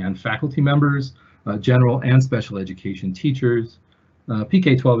researchers and faculty members, general and special education teachers,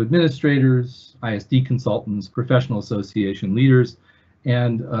 PK-12 administrators, ISD consultants, professional association leaders,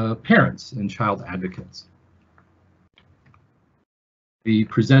 and parents and child advocates. We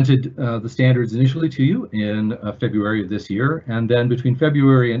presented the standards initially to you in February of this year, and then between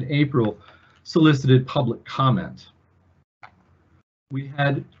February and April solicited public comment. We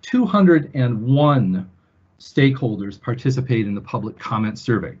had 201 stakeholders participate in the public comment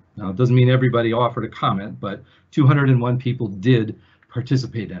survey. Now, it doesn't mean everybody offered a comment, but 201 people did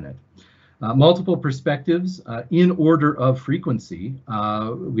participate in it. Multiple perspectives in order of frequency.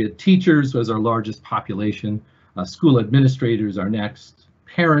 We had teachers as our largest population, school administrators are next,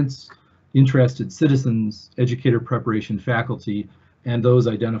 parents, interested citizens, educator preparation faculty, and those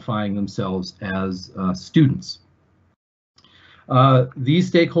identifying themselves as students. These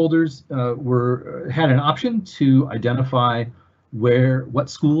stakeholders had an option to identify what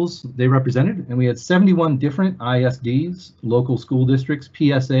schools they represented, and we had 71 different ISDs, local school districts,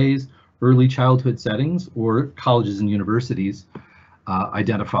 PSAs, early childhood settings, or colleges and universities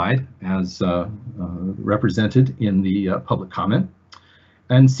identified as represented in the public comment.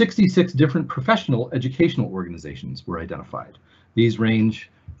 And 66 different professional educational organizations were identified. These range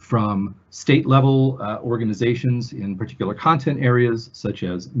from state level organizations in particular content areas, such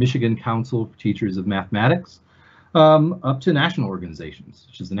as Michigan Council for Teachers of Mathematics, up to national organizations,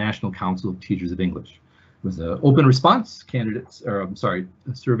 such as the National Council of Teachers of English. It was an open response.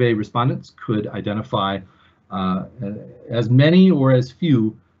 Survey respondents could identify as many or as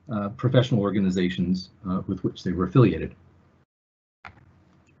few professional organizations with which they were affiliated.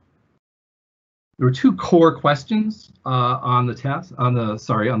 There were 2 core questions on the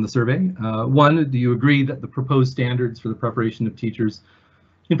survey. One, do you agree that the proposed standards for the preparation of teachers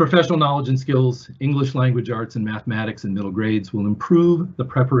In professional knowledge and skills, English, language arts, and mathematics in middle grades will improve the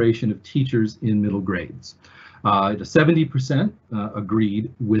preparation of teachers in middle grades. 70%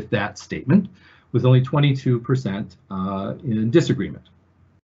 agreed with that statement, with only 22% in disagreement.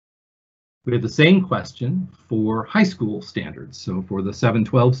 We had the same question for high school standards. So for the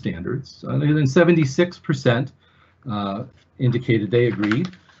 712 standards, and 76% indicated they agreed,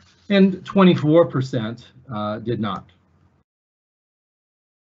 and 24% did not.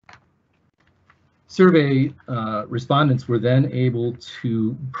 Survey respondents were then able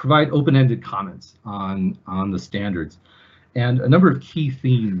to provide open-ended comments on the standards, and a number of key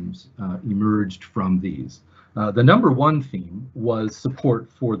themes emerged from these. The number one theme was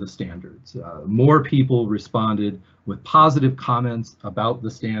support for the standards. More people responded with positive comments about the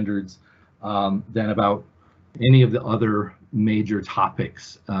standards than about any of the other major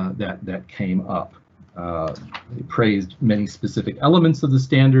topics that came up. They praised many specific elements of the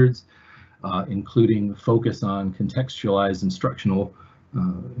standards, including focus on contextualized instructional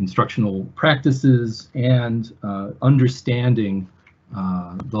practices and understanding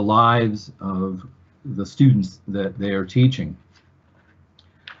the lives of the students that they are teaching.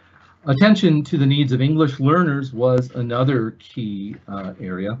 Attention to the needs of English learners was another key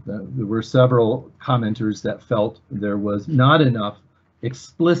area. There were several commenters that felt there was not enough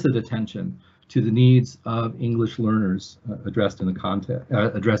explicit attention to the needs of English learners addressed in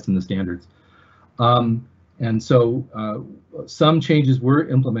the standards. And so some changes were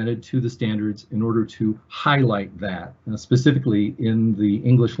implemented to the standards in order to highlight that. Specifically in the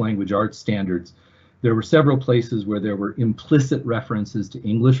English language arts standards, there were several places where there were implicit references to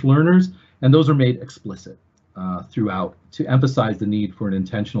English learners, and those are made explicit throughout to emphasize the need for an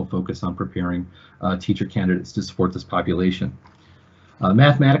intentional focus on preparing teacher candidates to support this population.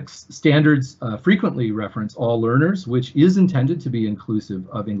 Mathematics standards frequently reference all learners, which is intended to be inclusive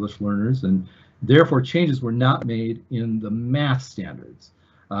of English learners, and therefore changes were not made in the math standards.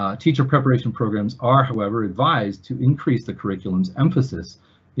 Teacher preparation programs are, however, advised to increase the curriculum's emphasis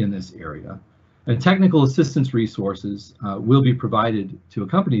in this area. And technical assistance resources will be provided to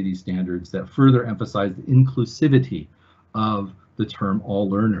accompany these standards that further emphasize the inclusivity of the term all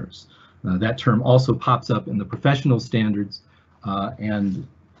learners. That term also pops up in the professional standards, and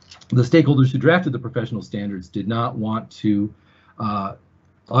the stakeholders who drafted the professional standards did not want to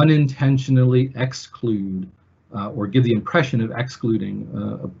unintentionally exclude or give the impression of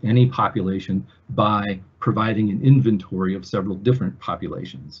excluding any population by providing an inventory of several different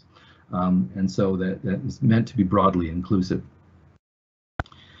populations. And so that is meant to be broadly inclusive.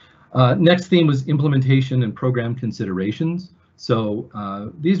 Next theme was implementation and program considerations.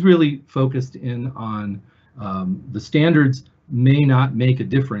 So these really focused in on the standards may not make a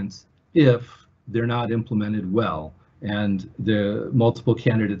difference if they're not implemented well. And the multiple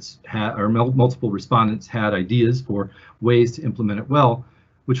candidates or multiple respondents had ideas for ways to implement it well,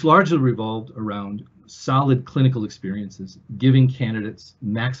 which largely revolved around solid clinical experiences, giving candidates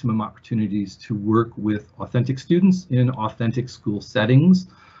maximum opportunities to work with authentic students in authentic school settings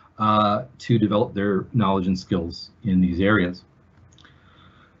to develop their knowledge and skills in these areas.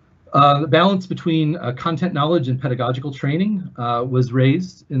 The balance between content knowledge and pedagogical training was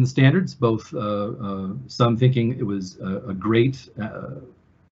raised in the standards, both some thinking it was a great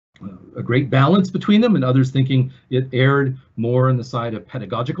balance between them, and others thinking it erred more on the side of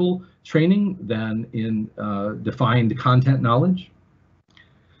pedagogical training than in defined content knowledge.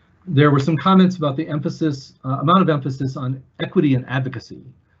 There were some comments about the amount of emphasis on equity and advocacy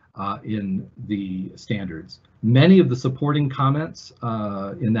in the standards. Many of the supporting comments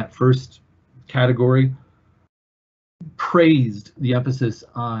in that first category praised the emphasis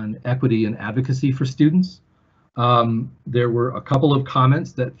on equity and advocacy for students. There were a couple of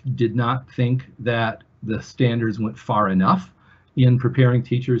comments that did not think that the standards went far enough in preparing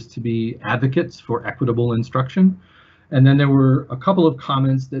teachers to be advocates for equitable instruction. And then there were a couple of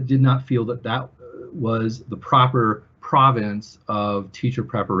comments that did not feel that that was the proper province of teacher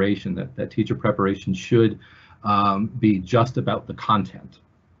preparation, that teacher preparation should be just about the content.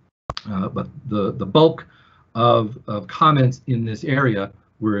 But the bulk of comments in this area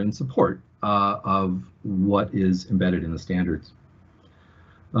were in support of what is embedded in the standards.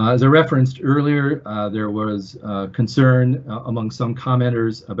 As I referenced earlier, there was concern among some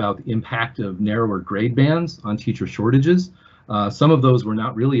commenters about the impact of narrower grade bands on teacher shortages. Some of those were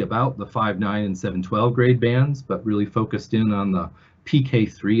not really about the 5-9 and 7-12 grade bands, but really focused in on the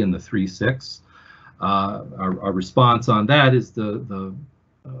PK3 and the 3-6. Our response on that is the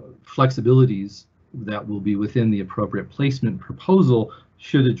flexibilities that will be within the appropriate placement proposal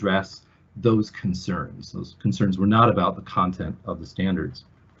should address those concerns. Those concerns were not about the content of the standards.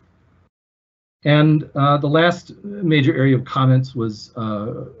 And the last major area of comments was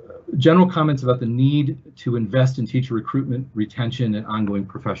general comments about the need to invest in teacher recruitment, retention, and ongoing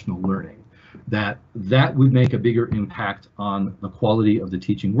professional learning. That would make a bigger impact on the quality of the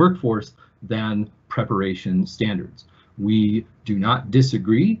teaching workforce than preparation standards. We do not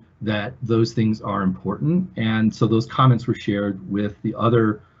disagree that those things are important, and so those comments were shared with the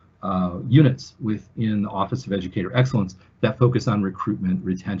other units within the Office of Educator Excellence that focus on recruitment,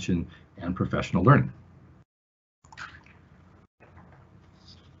 retention, and professional learning.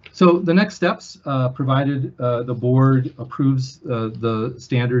 So the next steps, provided the board approves the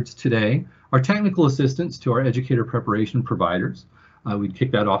standards today, are technical assistance to our educator preparation providers. We'd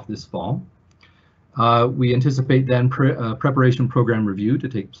kick that off this fall. We anticipate then preparation program review to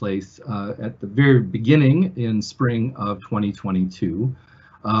take place at the very beginning in spring of 2022,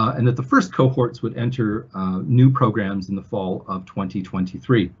 and that the first cohorts would enter new programs in the fall of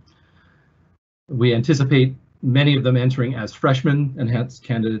 2023. We anticipate many of them entering as freshmen and hence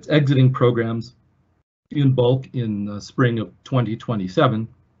candidates exiting programs in bulk in the spring of 2027.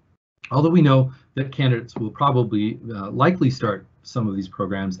 Although we know that candidates will probably likely start some of these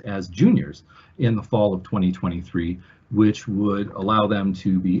programs as juniors in the fall of 2023, which would allow them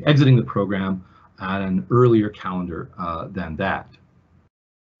to be exiting the program at an earlier calendar than that.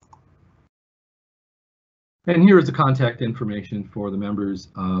 And here is the contact information for the members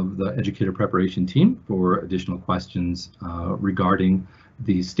of the educator preparation team for additional questions regarding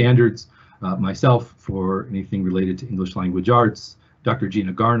these standards. Myself for anything related to English language arts, Dr.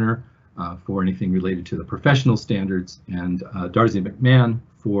 Gina Garner for anything related to the professional standards, and Darcy McMahon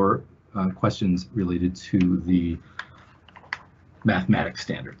for questions related to the mathematics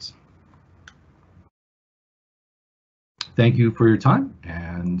standards. Thank you for your time,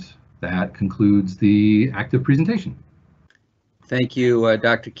 and that concludes the active presentation. Thank you,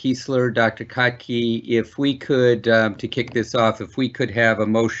 Dr. Kiesler, Dr. Kotke. If we could, to kick this off, if we could have a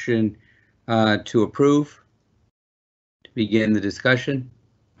motion to approve to begin the discussion.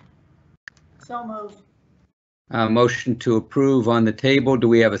 So moved. Motion to approve on the table. Do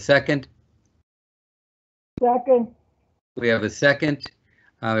we have a second? Second. We have a second.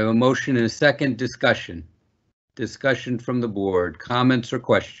 We have a motion and a second. Discussion. Discussion from the board. Comments or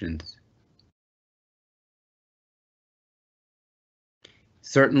questions?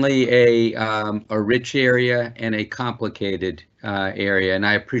 Certainly a rich area and a complicated area, and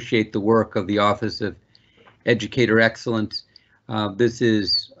I appreciate the work of the Office of Educator Excellence. This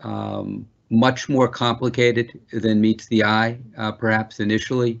is much more complicated than meets the eye, perhaps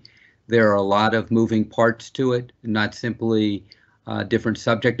initially. There are a lot of moving parts to it, not simply different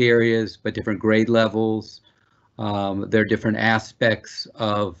subject areas, but different grade levels. There are different aspects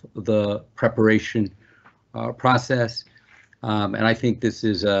of the preparation process. And I think this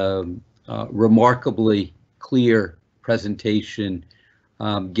is a remarkably clear presentation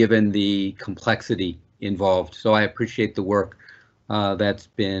given the complexity involved. So I appreciate the work that's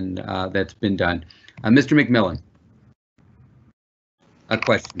been done. Mr. McMillan, a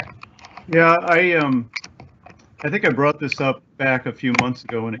question. Yeah, I think I brought this up back a few months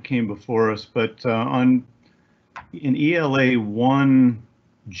ago when it came before us, but in ELA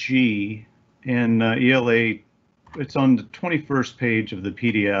 1G and ELA, it's on the 21st page of the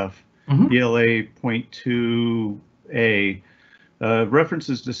PDF, ELA 0.2a,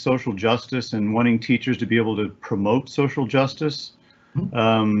 references to social justice and wanting teachers to be able to promote social justice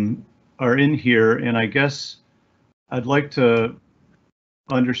are in here, and I guess I'd like to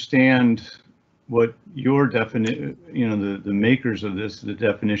understand what your definition, the makers of this, the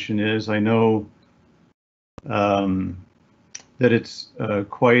definition is. I know that it's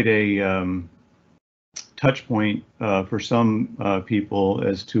quite a touch point for some people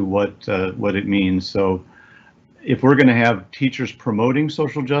as to what it means. So if we're going to have teachers promoting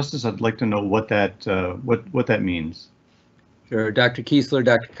social justice, I'd like to know what that means. Sure, Dr. Kiesler,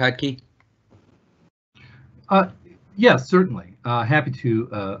 Dr. Kotke. Yes, certainly. Happy to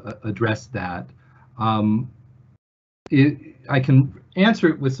address that. I can answer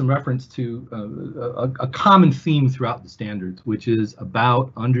it with some reference to a common theme throughout the standards, which is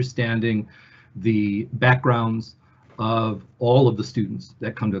about understanding the backgrounds of all of the students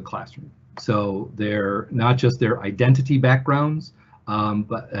that come to a classroom. So they're not just their identity backgrounds,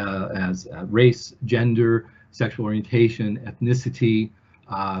 but as race, gender, sexual orientation, ethnicity,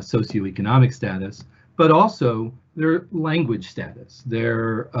 socioeconomic status, but also their language status.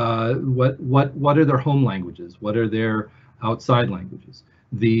 Their what are their home languages? What are their outside languages?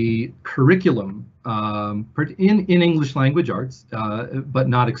 The curriculum in English language arts, but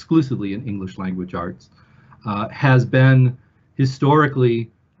not exclusively in English language arts, has been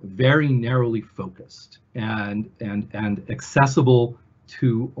historically very narrowly focused and accessible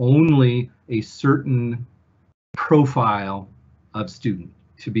to only a certain profile of student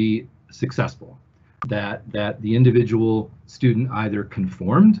to be successful. That the individual student either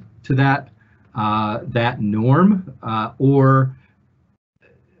conformed to that norm or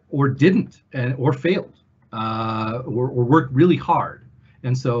didn't or failed or worked really hard.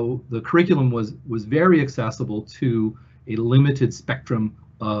 And so the curriculum was very accessible to a limited spectrum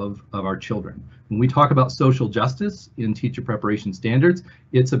of our children. When we talk about social justice in teacher preparation standards,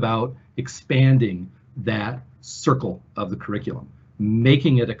 it's about expanding that circle of the curriculum,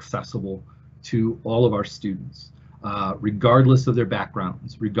 making it accessible to all of our students, regardless of their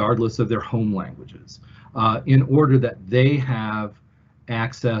backgrounds, regardless of their home languages, in order that they have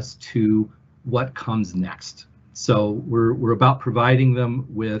access to what comes next. So we're about providing them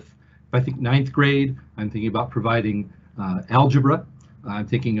with, I think, 9th grade, I'm thinking about providing algebra. I'm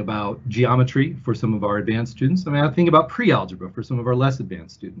thinking about geometry for some of our advanced students. I mean, I'm thinking about pre-algebra for some of our less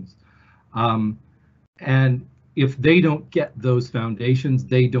advanced students. And if they don't get those foundations,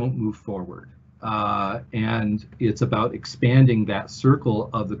 they don't move forward. And it's about expanding that circle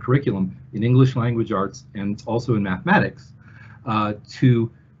of the curriculum in English language arts and also in mathematics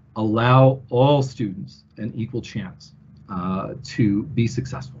to allow all students an equal chance to be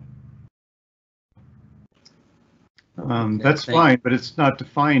successful. That's fine, but it's not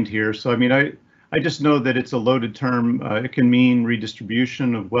defined here. So, I mean, I just know that it's a loaded term. It can mean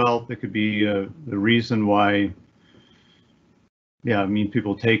redistribution of wealth. It could be the reason why, yeah, I mean,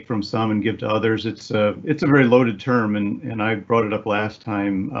 people take from some and give to others. It's a very loaded term, and I brought it up last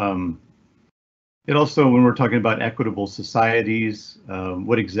time. It also, when we're talking about equitable societies,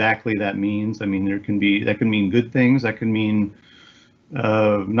 what exactly that means. I mean, that can mean good things. That can mean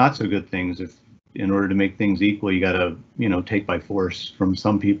not so good things. If in order to make things equal, you got to, take by force from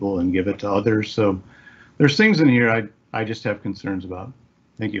some people and give it to others. So there's things in here I just have concerns about.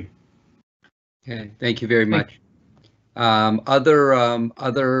 Thank you. Okay, thank you very much.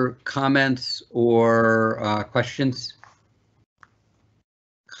 Other comments or questions?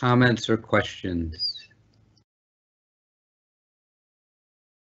 Comments or questions?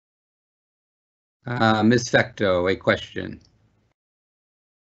 Ms. Fecto, a question.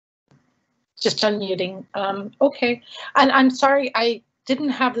 Just unmuting. Okay, and I'm sorry, I didn't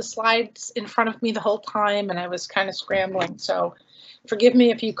have the slides in front of me the whole time, and I was kind of scrambling. So, forgive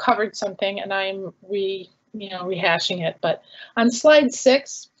me if you covered something and I'm rehashing it. But on slide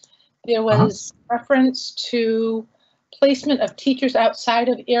 6, there was reference to placement of teachers outside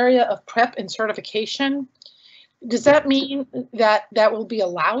of area of prep and certification. Does that mean that that will be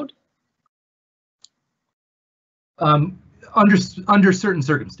allowed? Under certain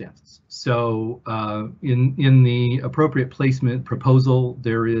circumstances. So in the appropriate placement proposal,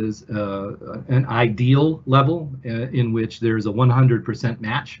 there is an ideal level in which there's a 100%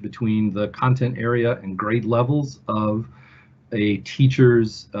 match between the content area and grade levels of a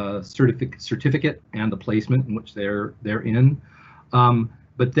teacher's certificate and the placement in which they're in.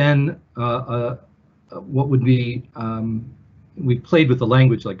 But then what would be, we played with the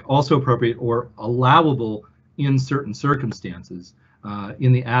language like also appropriate or allowable in certain circumstances,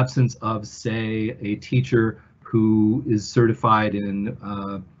 in the absence of, say, a teacher who is certified in,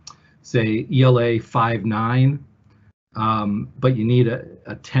 say, ELA 5.9, but you need a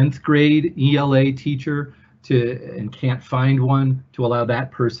 10th grade ELA teacher and can't find one to allow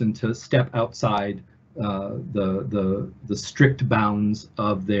that person to step outside the strict bounds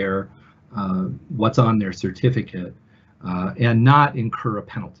of their what's on their certificate and not incur a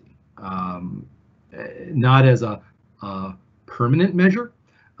penalty. Not as a permanent measure,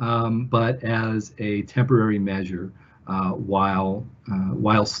 but as a temporary measure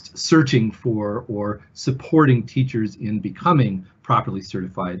whilst searching for or supporting teachers in becoming properly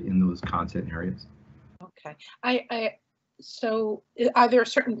certified in those content areas. Okay. So are there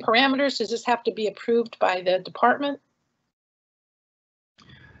certain parameters? Does this have to be approved by the department?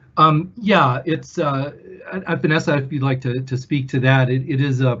 Yeah, it's Vanessa, if you'd like to speak to that, it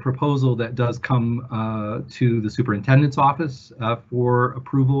is a proposal that does come to the superintendent's office for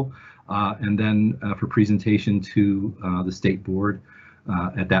approval and then for presentation to the state board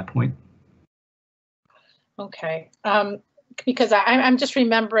at that point. Okay, because I'm just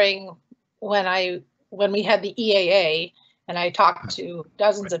remembering when we had the EAA and I talked to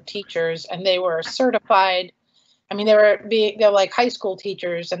dozens of teachers and they were certified. I mean, they were like high school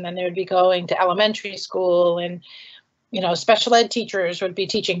teachers, and then they would be going to elementary school, and special ed teachers would be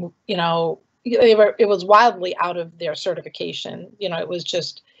teaching. It was wildly out of their certification. It was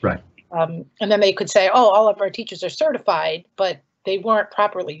just right. And then they could say, "Oh, all of our teachers are certified," but they weren't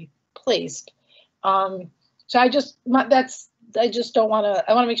properly placed. So I just don't want to,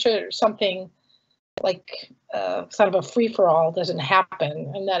 I want to make sure there's something like sort of a free-for-all doesn't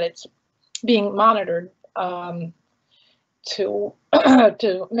happen, and that it's being monitored to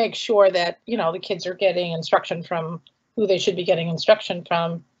to make sure that, you know, the kids are getting instruction from who they should be getting instruction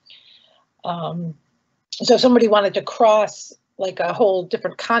from. So if somebody wanted to cross like a whole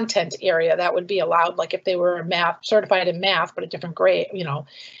different content area, that would be allowed. Like if they were certified in math, but a different grade, you know,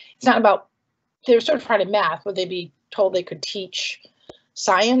 it's not about, they're certified in math, would they be told they could teach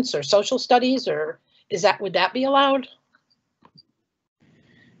science or social studies, or would that be allowed?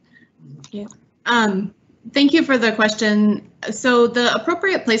 Yeah. Thank you for the question. So the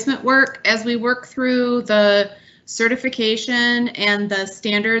appropriate placement work, as we work through the certification and the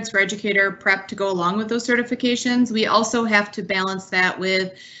standards for educator prep to go along with those certifications, we also have to balance that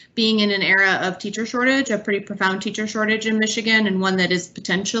with being in an era of teacher shortage, a pretty profound teacher shortage in Michigan, and one that is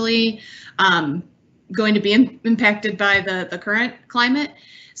potentially going to be impacted by the current climate.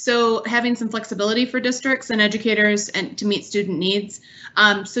 So having some flexibility for districts and educators and to meet student needs.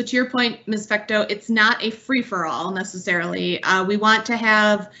 So to your point, Ms. Fecto, it's not a free-for-all necessarily. We want to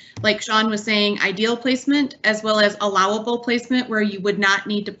have, like Sean was saying, ideal placement as well as allowable placement where you would not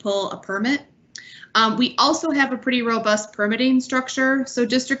need to pull a permit. We also have a pretty robust permitting structure, so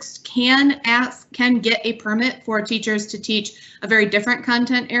districts can get a permit for teachers to teach a very different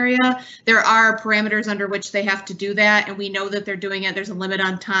content area. There are parameters under which they have to do that, and we know that they're doing it. There's a limit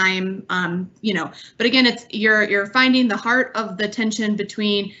on time, you know. But again, it's you're finding the heart of the tension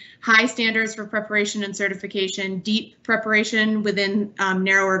between high standards for preparation and certification, deep preparation within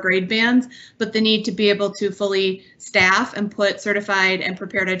narrower grade bands, but the need to be able to fully staff and put certified and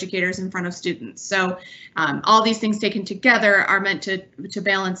prepared educators in front of students. So all these things taken together are meant to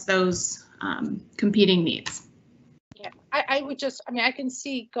balance those competing needs. Yeah, I would just, I mean, I can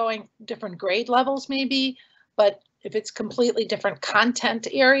see going different grade levels maybe, but if it's completely different content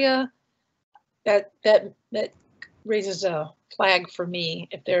area, that raises a flag for me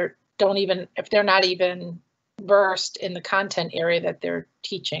if they're not even versed in the content area that they're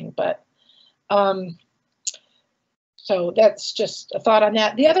teaching. But so that's just a thought on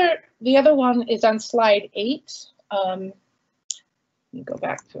that. The other one is on slide 8. Let me go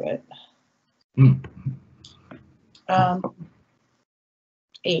back to it.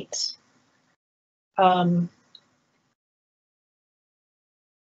 8.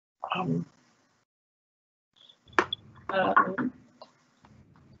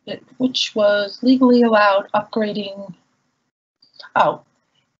 Which was legally allowed upgrading. Oh,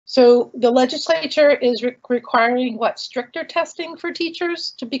 so the legislature is requiring what, stricter testing for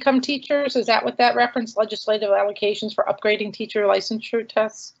teachers to become teachers? Is that what that reference, legislative allocations for upgrading teacher licensure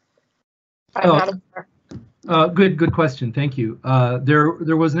tests? I'm not aware. Good question. Thank you.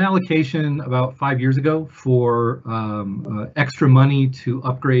 There was an allocation about 5 years ago for extra money to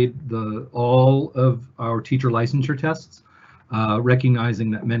upgrade all of our teacher licensure tests,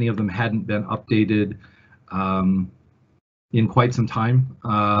 recognizing that many of them hadn't been updated in quite some time,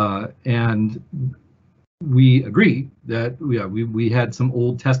 and we agree that we had some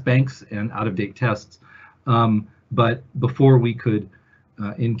old test banks and out-of-date tests, but before we could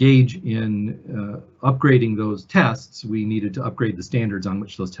engage in upgrading those tests, we needed to upgrade the standards on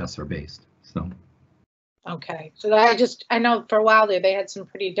which those tests are based. So. Okay, so I know for a while there they had some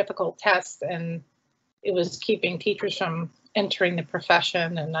pretty difficult tests, and it was keeping teachers from entering the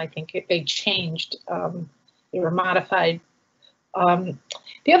profession, and I think they changed. They were modified.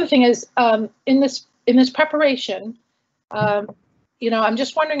 The other thing is in this preparation, you know, I'm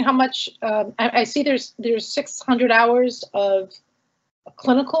just wondering how much I see there's 600 hours of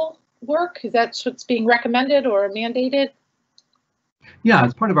clinical work. Is that what's being recommended or mandated? Yeah,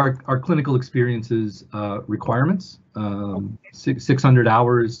 it's part of our clinical experiences requirements. 600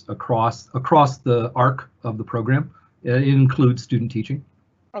 hours across the arc of the program. It includes student teaching.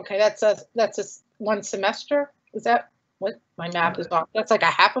 Okay, that's a one semester. Is that what my math is off? That's like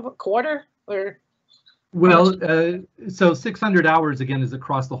a half of a quarter, or? Well, so 600 hours again is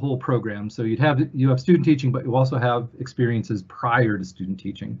across the whole program. So you have student teaching, but you also have experiences prior to student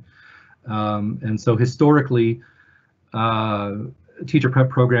teaching. And so historically, teacher prep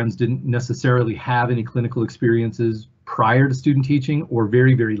programs didn't necessarily have any clinical experiences prior to student teaching, or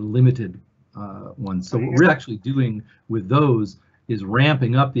very, very limited ones. So what we're actually doing with those is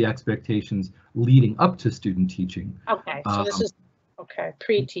ramping up the expectations leading up to student teaching. Okay, so this is okay,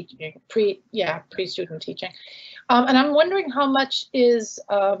 pre-teaching, pre-student teaching. And I'm wondering how much is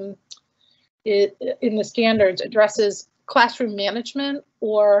in the standards addresses classroom management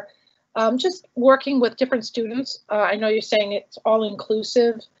or just working with different students. I know you're saying it's all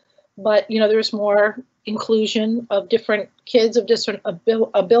inclusive, but there's more inclusion of different kids of different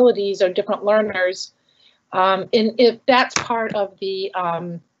abilities or different learners. And if that's part of the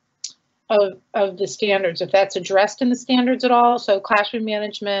standards, if that's addressed in the standards at all, so classroom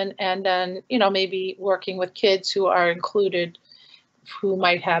management, and then maybe working with kids who are included who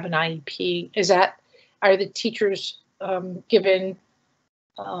might have an IEP, are the teachers given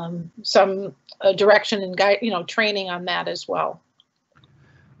some direction and guide, training on that as well?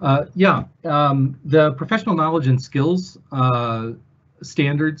 Yeah, the professional knowledge and skills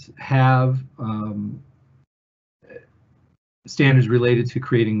standards have standards related to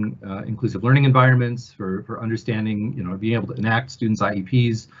creating inclusive learning environments for understanding, being able to enact students'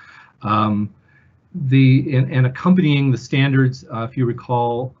 IEPs. And accompanying the standards, if you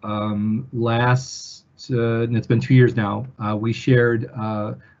recall, and it's been 2 years now, we shared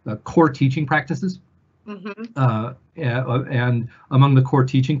core teaching practices. And among the core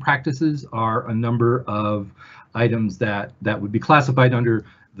teaching practices are a number of items that would be classified under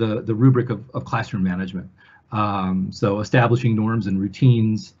the rubric of classroom management. So establishing norms and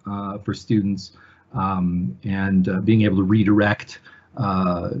routines for students, and being able to redirect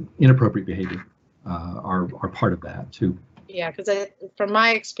inappropriate behavior are part of that too. Yeah, because from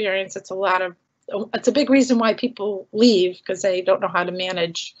my experience, it's a big reason why people leave, because they don't know how to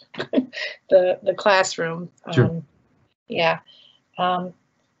manage the classroom. Sure. Yeah. I don't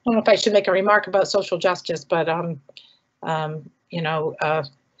know if I should make a remark about social justice, but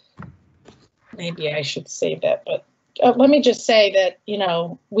maybe I should save that. But let me just say that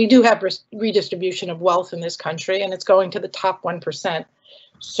we do have redistribution of wealth in this country, and it's going to the top 1%.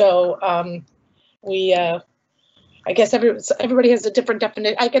 So I guess everybody has a different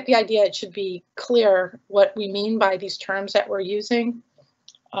definition. I get the idea it should be clear what we mean by these terms that we're using.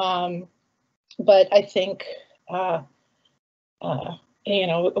 But I think, what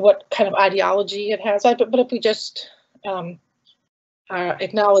kind of ideology it has. But if we just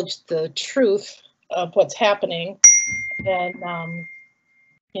acknowledge the truth of what's happening, then,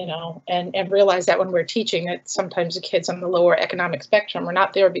 and realize that when we're teaching, that sometimes the kids on the lower economic spectrum are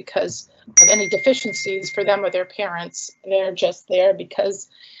not there because of any deficiencies for them or their parents. They're just there because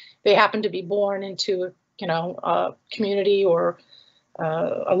they happen to be born into, a community or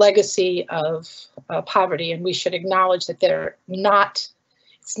a legacy of poverty, and we should acknowledge that they're not.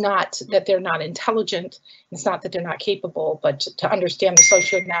 It's not that they're not intelligent. It's not that they're not capable, but to understand the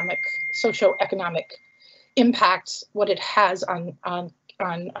socioeconomic impact, what it has on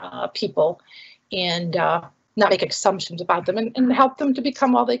people, and not make assumptions about them, and help them to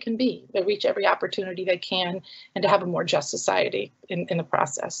become all they can be, to reach every opportunity they can, and to have a more just society in the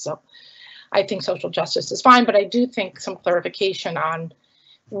process. So I think social justice is fine, but I do think some clarification on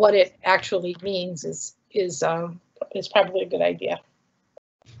what it actually means is probably a good idea.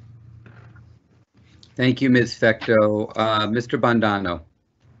 Thank you, Ms. Fecteau. Mr. Bondano.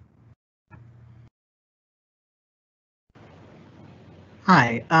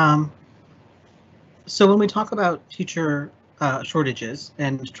 Hi. So when we talk about teacher shortages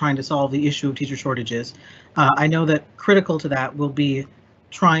and trying to solve the issue of teacher shortages, I know that critical to that will be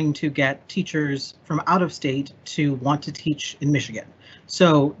trying to get teachers from out of state to want to teach in Michigan.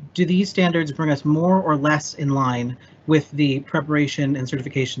 So do these standards bring us more or less in line with the preparation and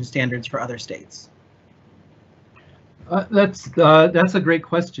certification standards for other states? That's a great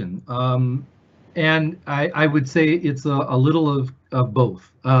question. And I would say it's a little of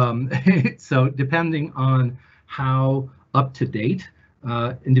both. So depending on how up to date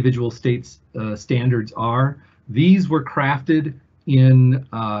individual states' standards are, these were crafted in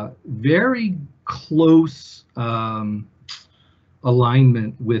very close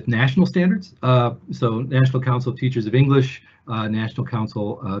alignment with national standards. So National Council of Teachers of English, National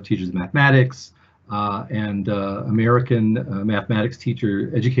Council of Teachers of Mathematics, and American Mathematics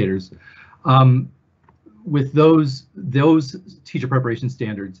Teacher Educators. With those teacher preparation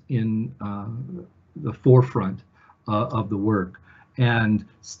standards in the forefront of the work, and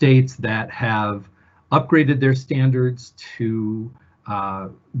states that have upgraded their standards to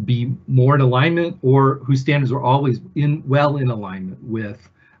be more in alignment, or whose standards are always well in alignment with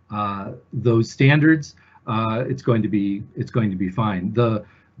those standards, it's going to be fine. The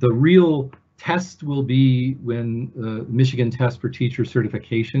real test will be when the Michigan Test for Teacher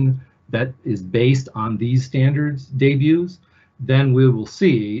Certification that is based on these standards debuts. Then we will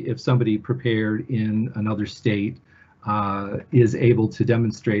see if somebody prepared in another state is able to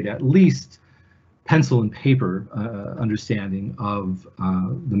demonstrate at least pencil and paper understanding of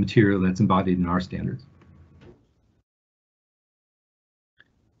the material that's embodied in our standards.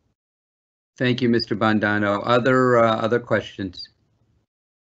 Thank you, Mr. Bondano. Other questions?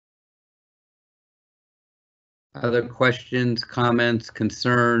 Other questions, comments,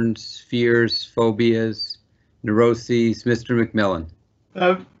 concerns, fears, phobias, neuroses? Mr. McMillan.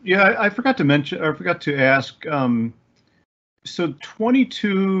 Yeah, I forgot to mention, I forgot to ask. So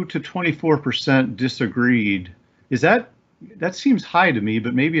 22 to 24% disagreed. Is that seems high to me,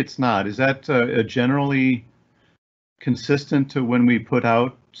 but maybe it's not. Is that generally consistent to when we put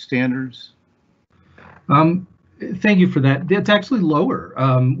out standards? Thank you for that. It's actually lower.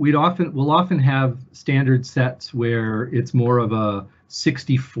 We'll often have standard sets where it's more of a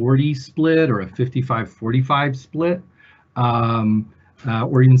 60-40 split or a 55-45 split,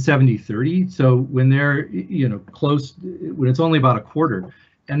 or even 70-30. So when they're close, when it's only about a quarter.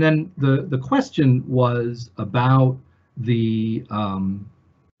 And then the question was about the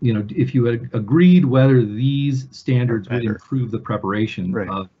if you had agreed whether these standards would improve the preparation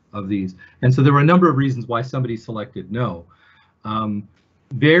of these. And so there were a number of reasons why somebody selected no.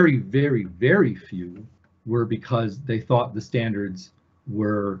 Very, very, very few were because they thought the standards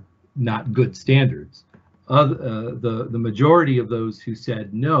were not good standards. The majority of those who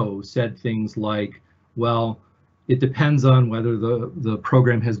said no said things like, well, it depends on whether the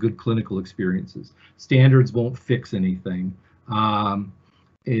program has good clinical experiences. Standards won't fix anything.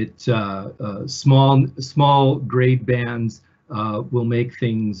 Small grade bands will make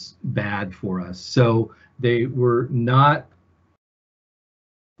things bad for us. So they were not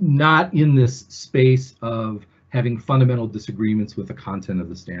in this space of having fundamental disagreements with the content of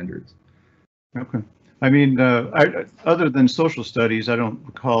the standards. Okay. I mean, other than social studies, I don't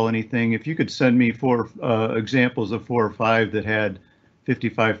recall anything. If you could send me 4 examples of 4 or 5 that had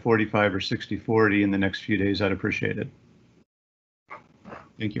 55-45 or 60-40 in the next few days, I'd appreciate it.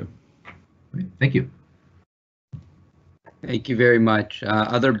 Thank you. Thank you. Thank you very much.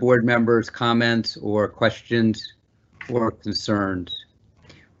 Other board members, comments or questions or concerns?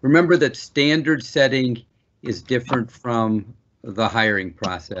 Remember that standard setting is different from the hiring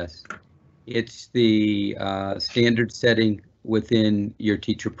process. It's the standard setting within your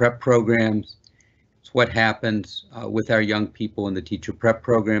teacher prep programs. It's what happens with our young people in the teacher prep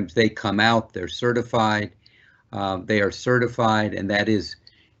programs. They come out, they're certified. They are certified, and that is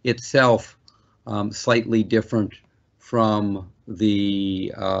itself slightly different from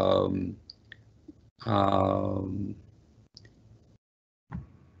the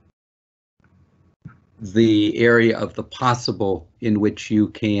area of the possible in which you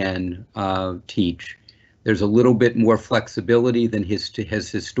can teach. There's a little bit more flexibility than has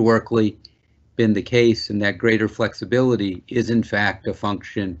historically been the case, and that greater flexibility is in fact a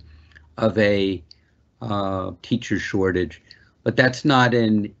function of a teacher shortage, but that's not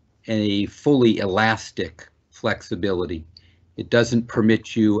a fully elastic flexibility. It doesn't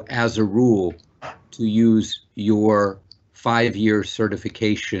permit you, as a rule, to use your 5-year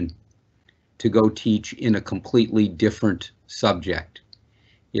certification to go teach in a completely different subject.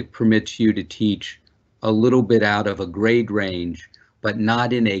 It permits you to teach a little bit out of a grade range, but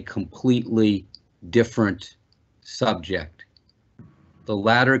not in a completely different subject. The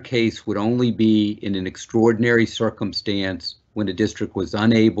latter case would only be in an extraordinary circumstance when a district was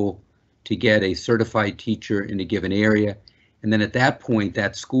unable to get a certified teacher in a given area. And then at that point,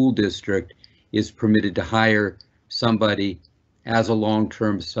 that school district is permitted to hire somebody as a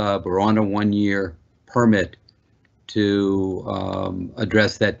long-term sub or on a 1-year permit to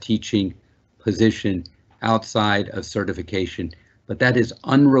address that teaching position outside of certification. But that is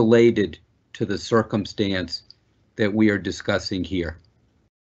unrelated to the circumstance that we are discussing here.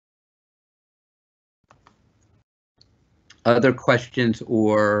 Other questions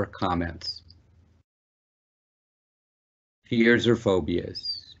or comments? Fears or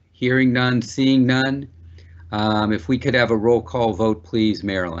phobias? Hearing none, seeing none. If we could have a roll call vote, please,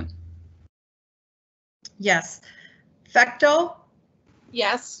 Marilyn. Yes. Fecto?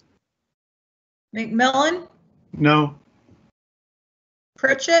 Yes. McMillan? No.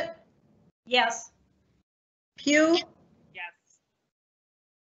 Pritchett? Yes. Pugh? Yes.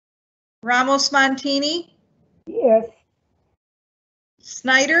 Ramos Montini? Yes.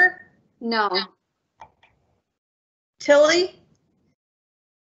 Snyder? No. Tilly?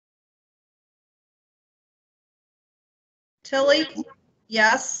 Tilly?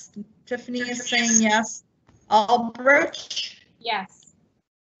 Yes. Tiffany is saying yes. Albrecht? Yes.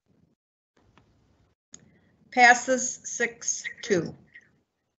 Passes 6-2.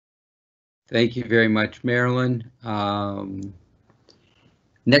 Thank you very much, Marilyn.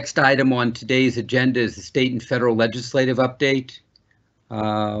 Next item on today's agenda is the state and federal legislative update.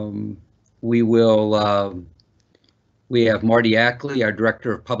 We will We have Marty Ackley, our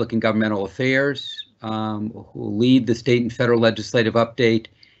Director of Public and Governmental Affairs, who will lead the state and federal legislative update.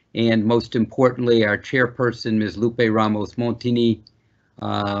 And most importantly, our chairperson, Ms. Lupe Ramos Montini,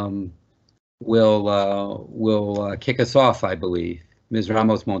 will kick us off, I believe. Ms.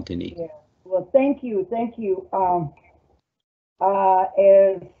 Ramos Montini. Yeah. Well, thank you.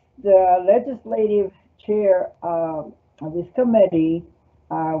 As the legislative chair of this committee,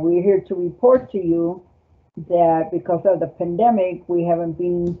 we're here to report to you that because of the pandemic, we haven't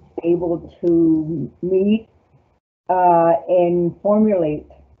been able to meet and formulate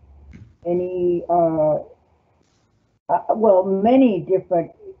any, many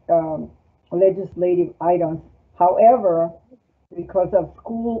different legislative items. However, because of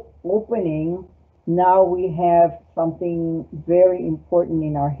school opening, now we have something very important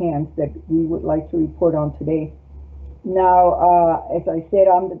in our hands that we would like to report on today. Now, as I said,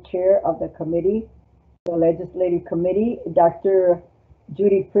 I'm the chair of the committee, the legislative committee. Dr.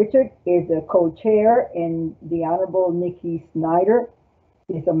 Judy Pritchard is the co-chair, and the Honorable Nikki Snyder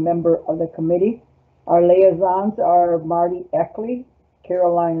is a member of the committee. Our liaisons are Marty Eckley,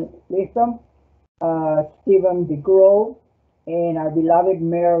 Caroline Latham, Stephen DeGrove, and our beloved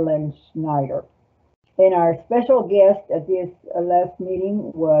Marilyn Schneider. And our special guest at this last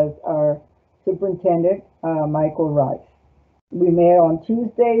meeting was our superintendent, Michael Rice. We met on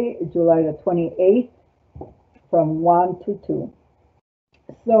Tuesday, July the 28th from 1 to 2.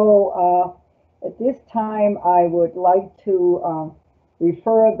 So at this time, I would like to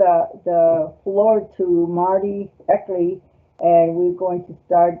refer the floor to Marty Eckley, and we're going to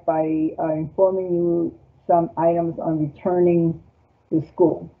start by informing you some items on returning to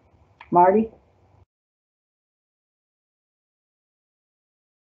school. Marty?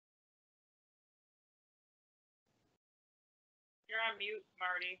 You're on mute,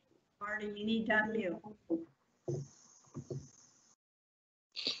 Marty. Marty, you need to unmute.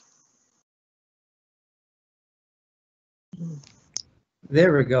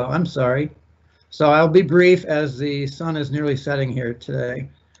 There we go. I'm sorry. So I'll be brief as the sun is nearly setting here today.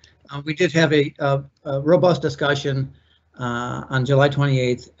 We did have a robust discussion on July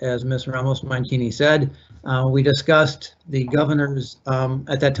 28th, as Ms. Ramos Montini said. We discussed the governor's,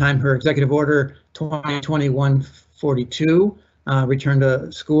 at that time, her executive order 2021-42, return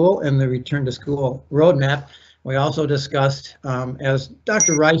to school, and the return to school roadmap. We also discussed, as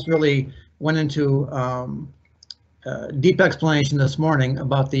Dr. Rice really went into deep explanation this morning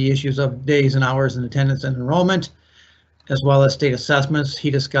about the issues of days and hours and attendance and enrollment, as well as state assessments. He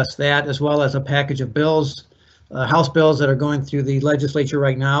discussed that, as well as a package of bills, House bills that are going through the legislature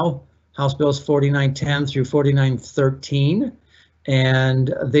right now, House bills 4910 through 4913,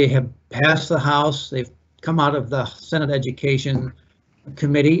 and they have passed the House. They've come out of the Senate Education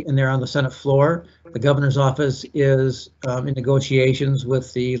Committee, and they're on the Senate floor. The governor's office is in negotiations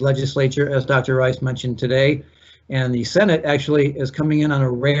with the legislature, as Dr. Rice mentioned today, and the Senate actually is coming in on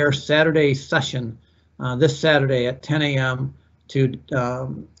a rare Saturday session this Saturday at 10 a.m. to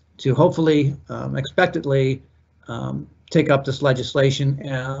hopefully, expectedly, take up this legislation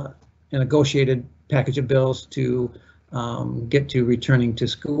and a negotiated package of bills to get to returning to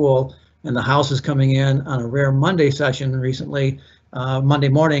school. And the House is coming in on a rare Monday session recently, Monday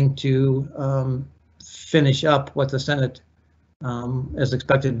morning, to finish up what the Senate is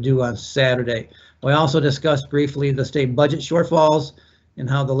expected to do on Saturday. We also discussed briefly the state budget shortfalls and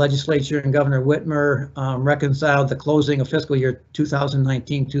how the legislature and Governor Whitmer reconciled the closing of fiscal year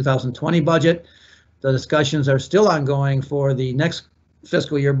 2019-2020 budget. The discussions are still ongoing for the next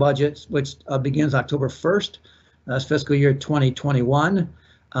fiscal year budget, which begins October 1st. That's fiscal year 2021.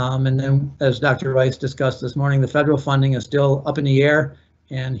 And then, as Dr. Rice discussed this morning, the federal funding is still up in the air,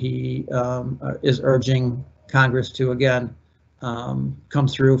 and he is urging Congress to, again, come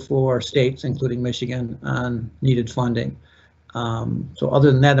through for states, including Michigan, on needed funding. So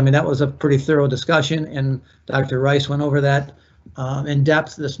other than that, I mean, that was a pretty thorough discussion, and Dr. Rice went over that in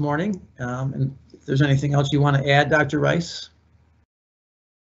depth this morning. And if there's anything else you want to add, Dr. Rice?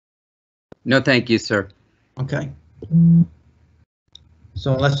 No, thank you, sir. Okay.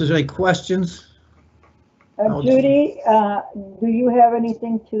 So unless there's any questions. Judy, do you have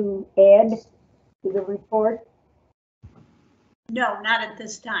anything to add to the report? No, not at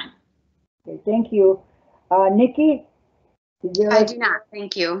this time. Okay, thank you. Nikki? I do not,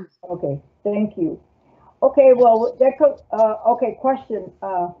 thank you. Okay, thank you. Okay, well, that could, okay, question.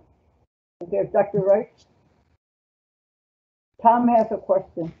 There's Dr. Rice. Tom has a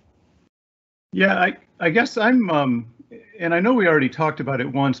question. Yeah, I guess I'm, and I know we already talked about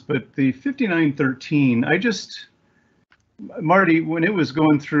it once, but the 5913, Marty, when it was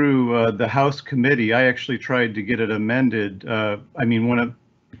going through the House committee, I actually tried to get it amended. I mean,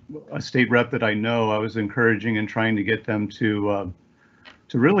 a state rep that I know, I was encouraging and trying to get them to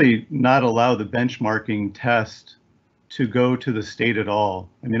really not allow the benchmarking test to go to the state at all.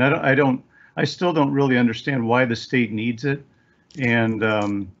 I mean, I still don't really understand why the state needs it. And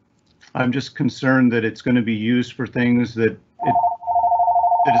I'm just concerned that it's going to be used for things that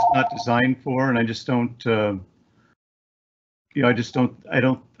it's not designed for. And I just don't,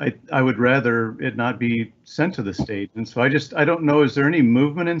 I would rather it not be sent to the state. And so I don't know, is there any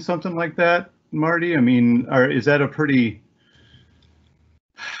movement in something like that, Marty? I mean, is that a pretty,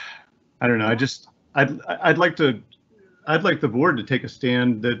 I don't know, I'd like the board to take a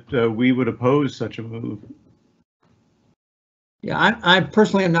stand that we would oppose such a move. Yeah, I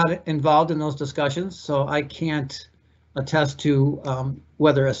personally am not involved in those discussions, so I can't attest to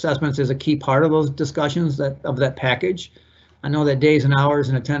whether assessments is a key part of those discussions of that package. I know that days and hours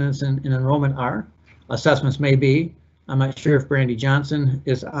and attendance and enrollment are. Assessments may be. I'm not sure if Brandy Johnson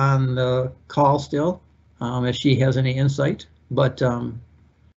is on the call still, if she has any insight, but I'm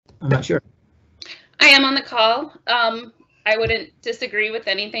not sure. I am on the call. I wouldn't disagree with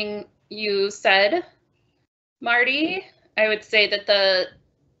anything you said, Marty. I would say that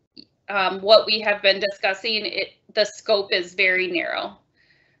what we have been discussing, the scope is very narrow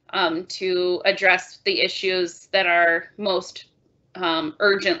to address the issues that are most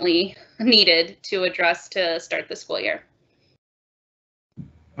urgently needed to address to start the school year.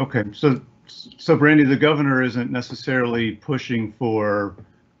 Okay, so Brandy, the governor isn't necessarily pushing for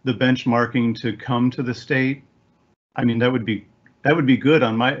the benchmarking to come to the state. I mean, that would be good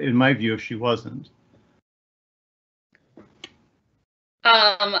in my view if she wasn't.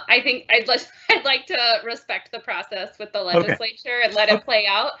 I think I'd like to respect the process with the legislature and let it play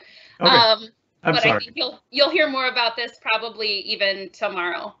out. Okay. But I think you'll hear more about this probably even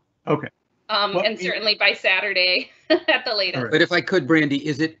tomorrow. Okay. And certainly by Saturday at the latest. But if I could, Brandy,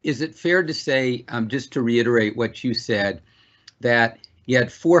 is it fair to say, just to reiterate what you said, that you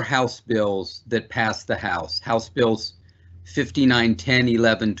had 4 House bills that passed the House Bills 59, 10,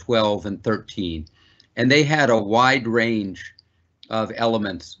 11, 12, and 13, and they had a wide range of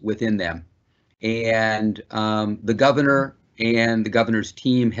elements within them. And the governor and the governor's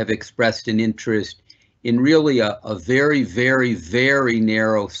team have expressed an interest in really a very, very, very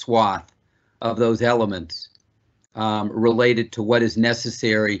narrow swath of those elements related to what is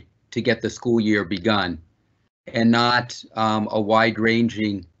necessary to get the school year begun, and not a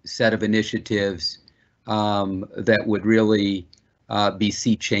wide-ranging set of initiatives that would really be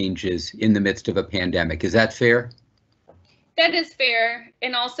sea changes in the midst of a pandemic. Is that fair? That is fair.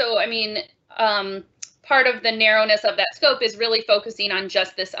 And also, I mean, part of the narrowness of that scope is really focusing on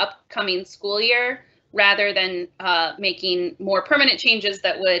just this upcoming school year rather than making more permanent changes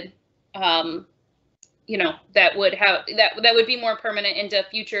that would, that would be more permanent into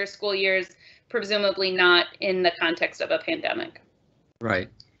future school years, presumably not in the context of a pandemic. Right.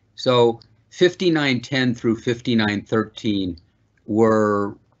 So 5910 through 5913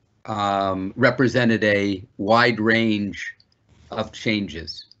 were represented a wide range of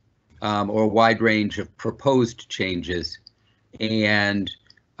changes, or a wide range of proposed changes, and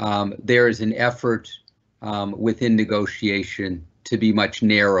there is an effort within negotiation to be much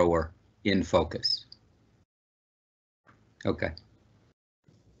narrower in focus. Okay.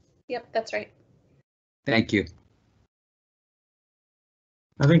 Yep, that's right. Thank you.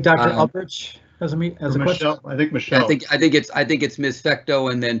 I think Dr. Aldrich has a question. I think Michelle. I think it's Ms. Fecto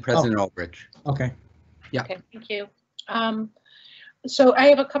and then President Aldrich. Okay. Yeah. Okay, thank you. So I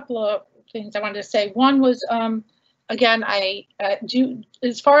have a couple of things I wanted to say. One was, again, I do,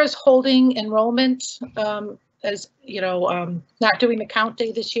 as far as holding enrollment, as you know, not doing the count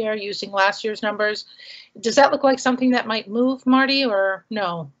day this year, using last year's numbers, does that look like something that might move, Marty, or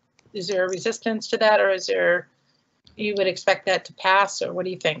no? Is there a resistance to that, or is there, you would expect that to pass, or what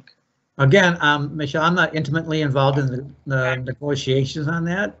do you think? Again, Michelle, I'm not intimately involved in the negotiations on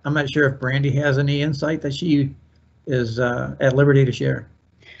that. I'm not sure if Brandy has any insight that she is at liberty to share.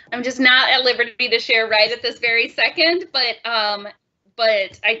 I'm just not at liberty to share right at this very second, but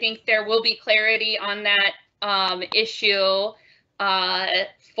I think there will be clarity on that issue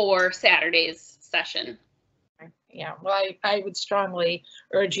for Saturday's session. Yeah, well, I would strongly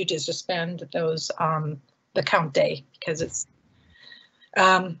urge you to suspend those the count day, because it's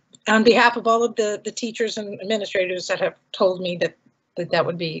on behalf of all of the teachers and administrators that have told me that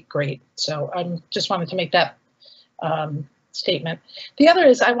would be great. So I just wanted to make that statement. The other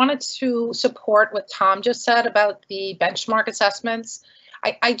is I wanted to support what Tom just said about the benchmark assessments.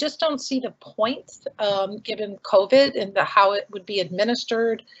 I just don't see the point given COVID and how it would be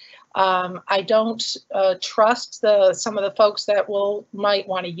administered. I don't trust some of the folks that might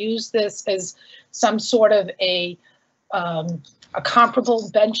want to use this as some sort of a comparable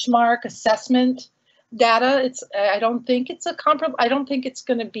benchmark assessment data. I don't think it's a comparable. I don't think it's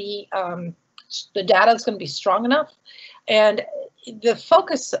going to be the data is going to be strong enough, and the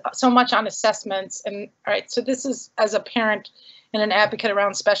focus so much on assessments. And all right, so this is as a parent and an advocate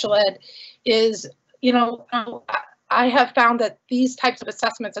around special ed, is I have found that these types of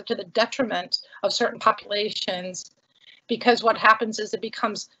assessments are to the detriment of certain populations, because what happens is it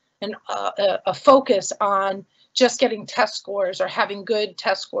becomes a focus on just getting test scores or having good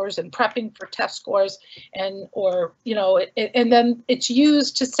test scores and prepping for test scores, and then it's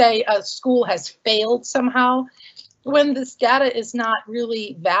used to say a school has failed somehow, when this data is not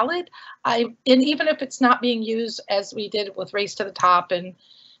really valid. And even if it's not being used as we did with Race to the Top and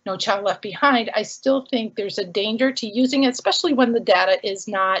No Child Left Behind, I still think there's a danger to using it, especially when the data is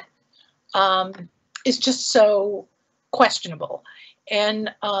not, is just so questionable. And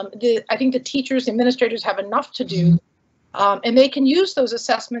I think the teachers, administrators have enough to do, and they can use those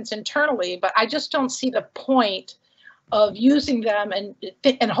assessments internally, but I just don't see the point of using them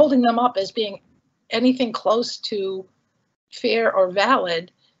and holding them up as being anything close to fair or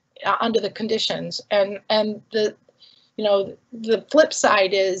valid under the conditions. And the flip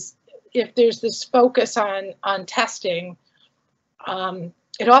side is, if there's this focus on testing,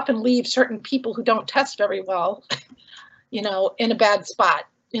 it often leaves certain people who don't test very well, in a bad spot.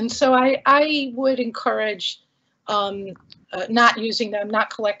 And so I would encourage not using them, not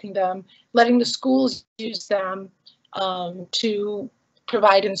collecting them, letting the schools use them to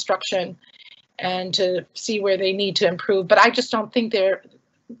provide instruction and to see where they need to improve. But I just don't think they're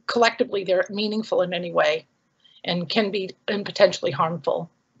meaningful in any way, and can be potentially harmful.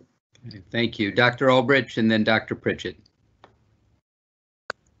 Thank you. Dr. Ulbrich and then Dr. Pritchett.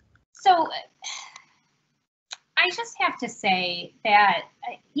 So I just have to say that,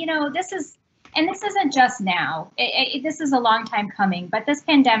 this isn't just now, this is a long time coming, but this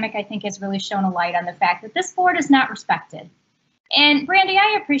pandemic, I think, has really shown a light on the fact that this board is not respected. And Brandy,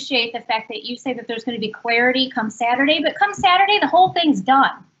 I appreciate the fact that you say that there's going to be clarity come Saturday, but come Saturday, the whole thing's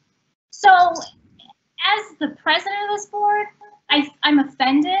done. So as the president of this board, I'm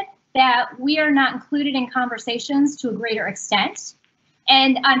offended that we are not included in conversations to a greater extent.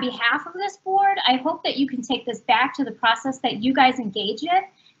 And on behalf of this board, I hope that you can take this back to the process that you guys engage in,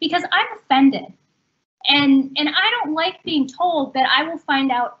 because I'm offended. And I don't like being told that I will find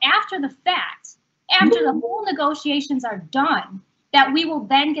out after the fact, after the whole negotiations are done, that we will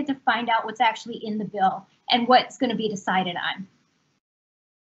then get to find out what's actually in the bill and what's going to be decided on.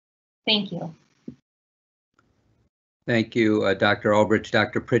 Thank you. Thank you, Dr. Ulbrich.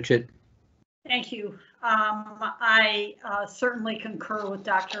 Dr. Pritchett. Thank you. I certainly concur with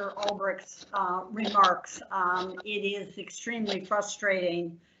Dr. Ulbrich's remarks. It is extremely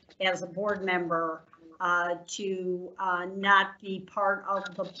frustrating as a board member to not be part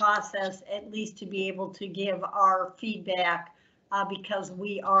of the process, at least to be able to give our feedback, because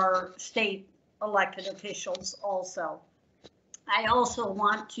we are state elected officials also. I also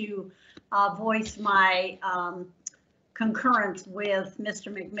want to voice my concurrence with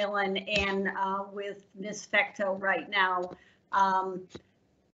Mr. McMillan and with Ms. Fecto right now.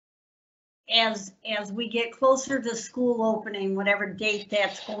 As we get closer to school opening, whatever date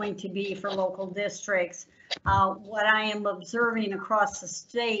that's going to be for local districts, what I am observing across the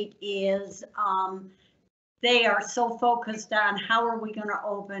state is they are so focused on how are we going to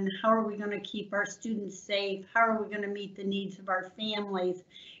open, how are we going to keep our students safe, how are we going to meet the needs of our families.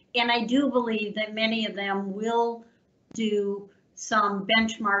 And I do believe that many of them will do some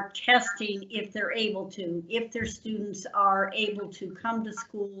benchmark testing if they're able to, if their students are able to come to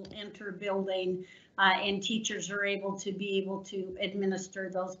school, enter a building, and teachers are able to administer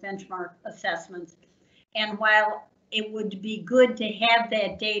those benchmark assessments. And while it would be good to have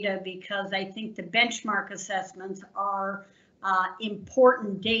that data, because I think the benchmark assessments are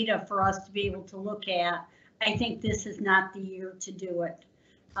important data for us to be able to look at, I think this is not the year to do it.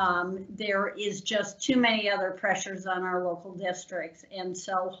 There is just too many other pressures on our local districts. And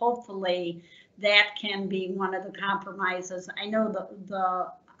so hopefully that can be one of the compromises. I know the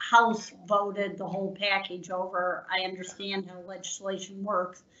House voted the whole package over. I understand how legislation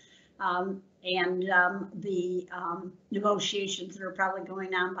works and the negotiations that are probably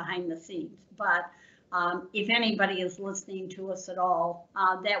going on behind the scenes. But if anybody is listening to us at all,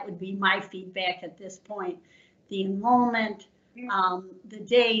 that would be my feedback at this point. The enrollment, the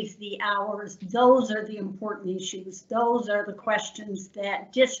days, the hours, those are the important issues. Those are the questions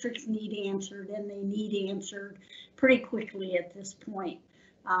that districts need answered, and they need answered pretty quickly at this point.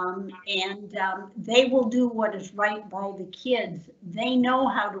 They will do what is right by the kids. They know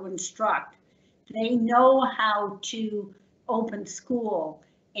how to instruct. They know how to open school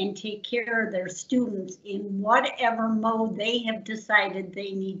and take care of their students in whatever mode they have decided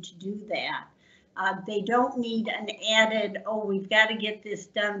they need to do that. They don't need an added, oh, we've got to get this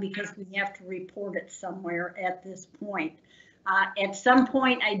done because we have to report it somewhere at this point. At some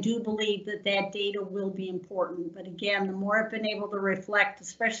point, I do believe that that data will be important. But again, the more I've been able to reflect,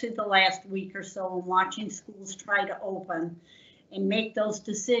 especially the last week or so, and watching schools try to open and make those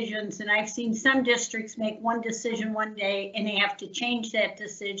decisions. And I've seen some districts make one decision one day and they have to change that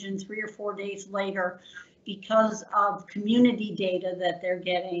decision 3 or 4 days later because of community data that they're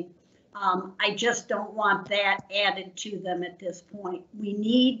getting. I just don't want that added to them at this point. We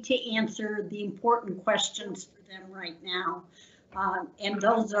need to answer the important questions for them right now. And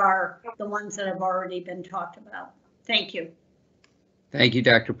those are the ones that have already been talked about. Thank you. Thank you,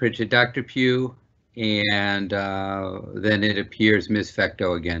 Dr. Pritchett. Dr. Pugh, and then it appears Ms.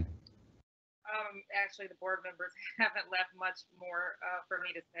 Fecteau again. Actually, the board members haven't left much more for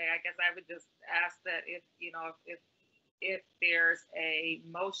me to say. I guess I would just ask that if there's a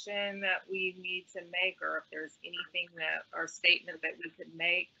motion that we need to make, or if there's anything that, or statement that we could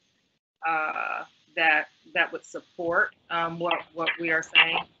make that would support what we are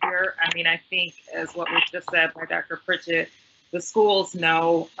saying here. I mean, I think as what was just said by Dr. Pritchett, the schools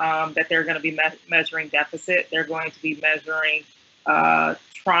know that they're going to be measuring deficit. They're going to be measuring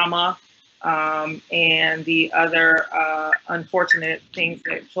trauma and the other unfortunate things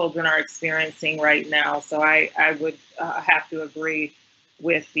that children are experiencing right now. So I would have to agree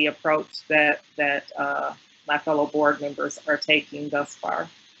with the approach that my fellow board members are taking thus far.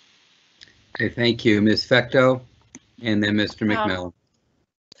 Okay, thank you, Ms. Fecteau, and then Mr. McMillan.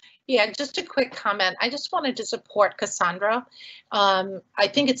 Yeah, just a quick comment. I just wanted to support Cassandra. I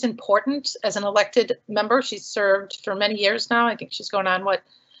think it's important as an elected member. She's served for many years now. I think she's going on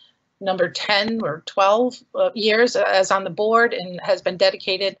number 10 or 12 years as on the board, and has been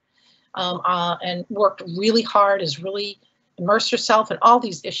dedicated and worked really hard, has really immersed herself in all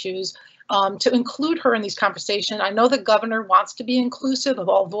these issues. To include her in these conversations. I know the governor wants to be inclusive of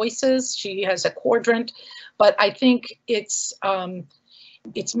all voices. She has a quadrant, but I think it's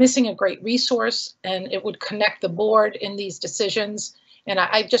missing a great resource, and it would connect the board in these decisions. And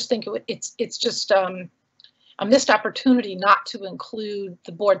I just think it's just a missed opportunity not to include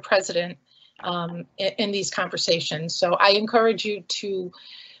the board president in these conversations. So I encourage you to,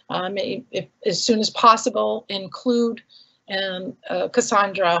 if, as soon as possible, include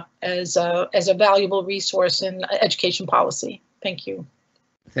Cassandra as a valuable resource in education policy. Thank you.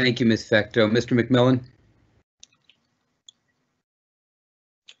 Thank you, Ms. Fecteau. Mr. McMillan.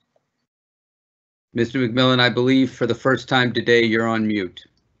 Mr. McMillan, I believe for the first time today, you're on mute.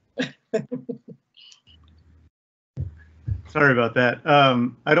 Sorry about that.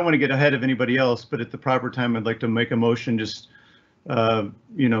 I don't want to get ahead of anybody else, but at the proper time, I'd like to make a motion just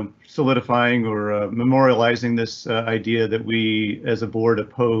solidifying or memorializing this idea that we as a board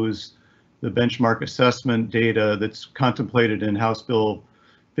oppose the benchmark assessment data that's contemplated in House Bill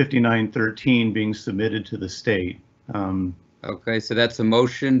 5913 being submitted to the state. Okay, so that's a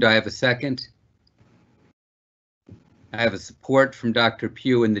motion. Do I have a second? I have a support from Dr.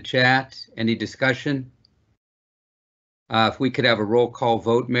 Pugh in the chat. Any discussion? If we could have a roll call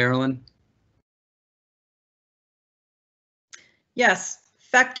vote, Marilyn. Yes.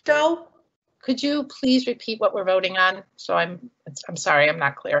 Fecteau? Could you please repeat what we're voting on? So I'm sorry, I'm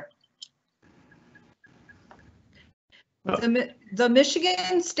not clear. The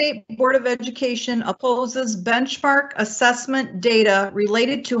Michigan State Board of Education opposes benchmark assessment data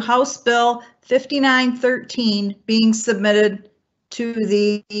related to House Bill 5913 being submitted to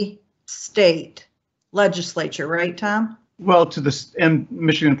the state legislature, right, Tom? Well, to the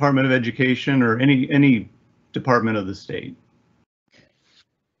Michigan Department of Education or any department of the state.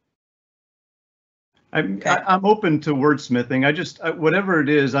 I'm open to wordsmithing. I just, whatever it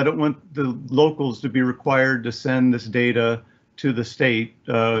is, I don't want the locals to be required to send this data to the state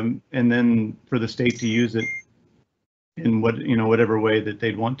and then for the state to use it in whatever way that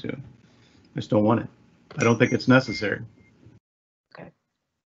they'd want to. I just don't want it. I don't think it's necessary. Okay.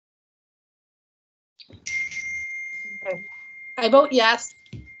 I vote yes.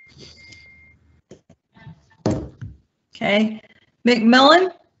 Okay.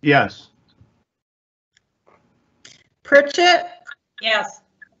 McMillan? Yes. Pritchett? Yes.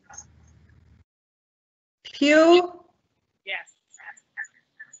 Pugh? Yes.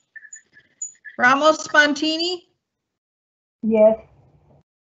 Ramos Spontini, Yes.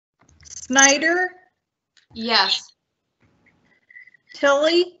 Snyder, Yes.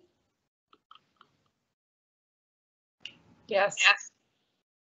 Tilly, Yes.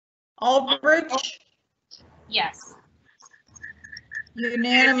 Aldrich, Yes.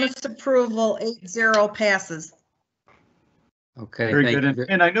 unanimous approval, 8-0 passes. Okay, Very thank good. you.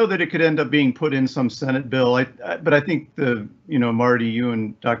 And I know that it could end up being put in some Senate bill, but I think Marty, you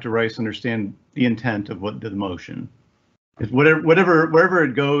and Dr. Rice understand the intent of what the motion is. Wherever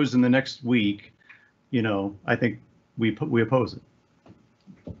it goes in the next week, I think we oppose it.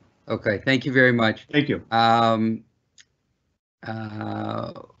 Okay, thank you very much. Thank you.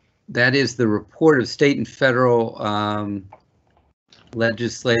 That is the report of state and federal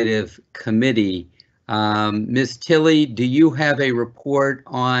legislative committee. Ms. Tilly, do you have a report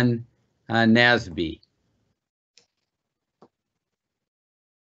on NASB?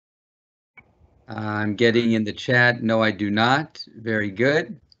 I'm getting in the chat. No, I do not. Very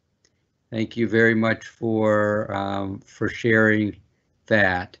good. Thank you very much for sharing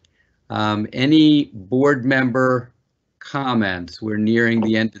that. Any board member comments? We're nearing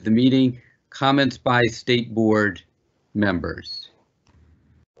the end of the meeting. Comments by state board members.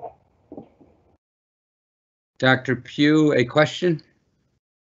 Dr. Pugh, a question?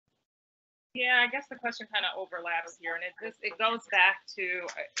 Yeah, I guess the question kind of overlaps here, and it goes back to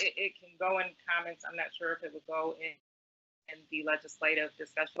it can go in comments. I'm not sure if it would go in the legislative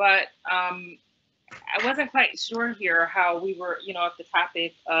discussion, but I wasn't quite sure here how we were, if the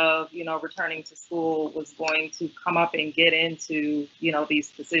topic of returning to school was going to come up and get into these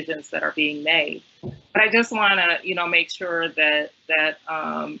decisions that are being made. But I just want to make sure that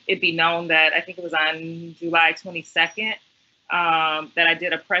it be known that I think it was on July 22nd. That I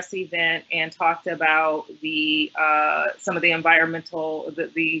did a press event and talked about some of the environmental,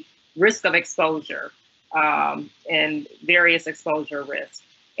 the risk of exposure and various exposure risks.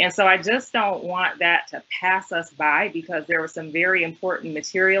 And so I just don't want that to pass us by, because there were some very important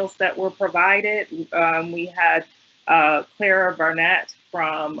materials that were provided. We had Clara Barnett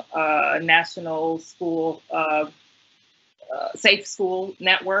from National School Safe School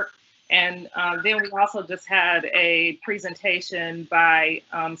Network. And then we also just had a presentation by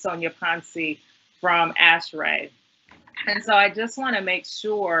Sonia Ponce from ASHRAE. And so I just want to make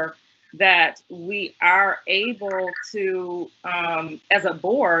sure that we are able to, as a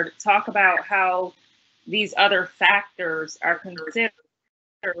board, talk about how these other factors are considered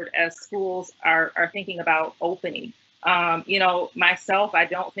as schools are thinking about opening. Myself, I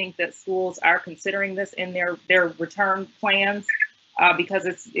don't think that schools are considering this in their return plans. Because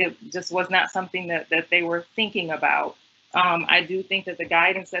it just was not something that they were thinking about. I do think that the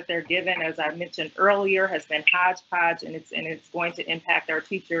guidance that they're given, as I mentioned earlier, has been hodgepodge, and it's going to impact our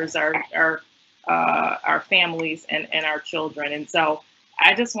teachers, our families, and our children. And so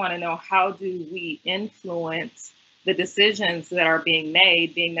I just want to know, how do we influence the decisions that are being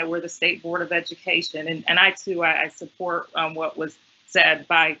made, being that we're the State Board of Education, and I too I support what was said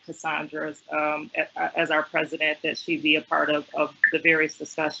by Cassandra as our president, that she be a part of the various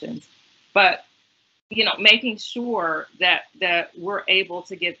discussions. But, making sure that we're able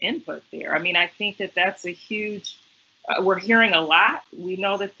to give input there. I mean, I think that that's a huge, we're hearing a lot. We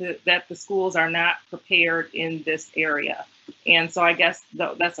know that the schools are not prepared in this area. And so I guess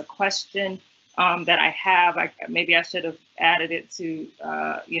that's a question that I have. Maybe I should have added it to,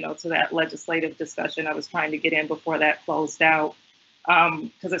 to that legislative discussion I was trying to get in before that closed out.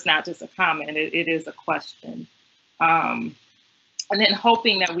 Because it's not just a comment, it is a question. And then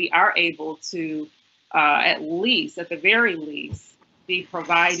hoping that we are able to, at the very least, be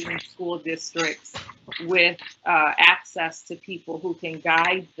providing school districts with access to people who can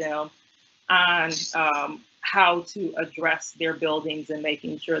guide them on how to address their buildings and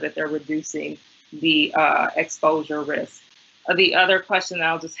making sure that they're reducing the exposure risk. The other question that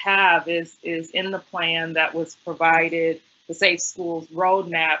I'll just have is in the plan that was provided, the Safe Schools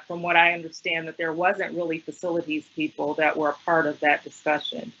Roadmap, from what I understand, that there wasn't really facilities people that were a part of that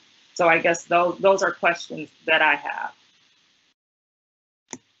discussion. So I guess those are questions that I have.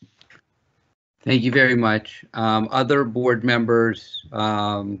 Thank you very much. Other board members,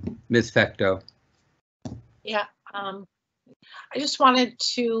 Ms. Fecteau. Yeah, I just wanted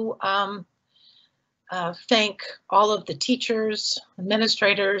to thank all of the teachers,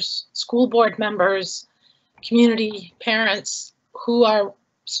 administrators, school board members, community parents who are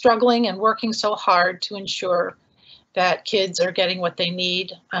struggling and working so hard to ensure that kids are getting what they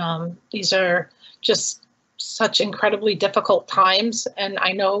need. These are just such incredibly difficult times, and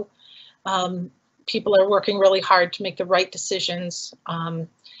I know people are working really hard to make the right decisions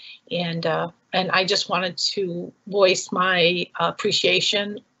And I just wanted to voice my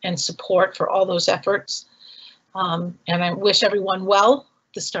appreciation and support for all those efforts. And I wish everyone well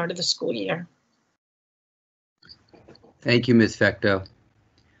at the start of the school year. Thank you, Ms. Fecteau.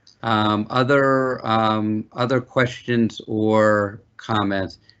 Other questions or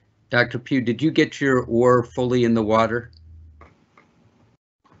comments? Dr. Pugh, did you get your oar fully in the water?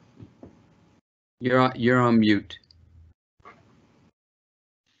 You're on mute.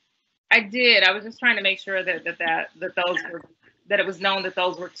 I did. I was just trying to make sure that it was known that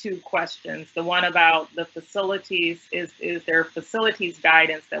those were two questions. The one about the facilities, is there facilities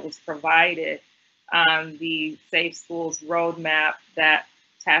guidance that was provided on the Safe Schools Roadmap, that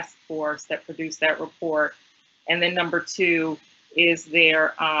task force that produced that report? And then number two, is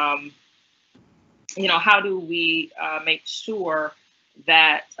there, how do we make sure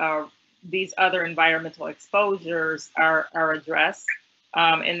that these other environmental exposures are addressed?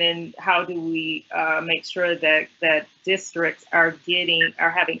 And then how do we make sure that districts are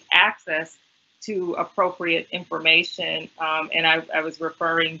having access to appropriate information? And I was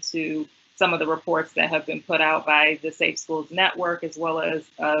referring to some of the reports that have been put out by the Safe Schools Network, as well as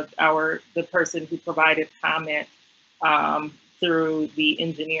the person who provided comment through the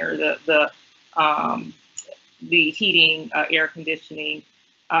engineer, the Heating, Air Conditioning,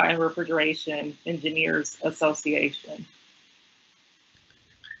 and Refrigeration Engineers Association.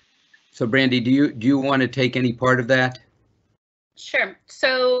 So Brandy, do you want to take any part of that? Sure.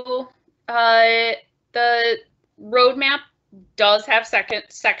 So the roadmap does have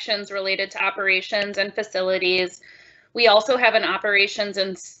sections related to operations and facilities. We also have an operations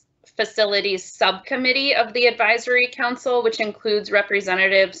and facilities subcommittee of the advisory council, which includes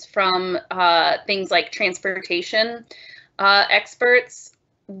representatives from things like transportation experts.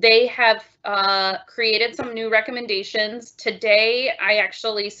 They have created some new recommendations. Today, I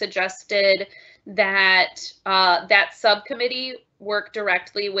actually suggested that that subcommittee work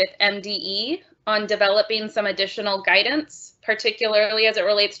directly with MDE on developing some additional guidance, particularly as it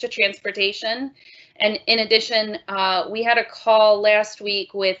relates to transportation. And in addition, we had a call last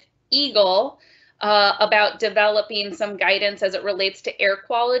week with Eagle about developing some guidance as it relates to air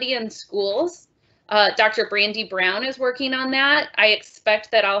quality in schools. Dr. Brandy Brown is working on that. I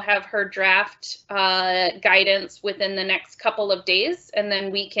expect that I'll have her draft guidance within the next couple of days, and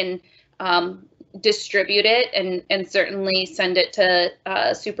then we can distribute it and certainly send it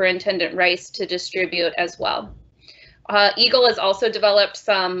to Superintendent Rice to distribute as well. Eagle has also developed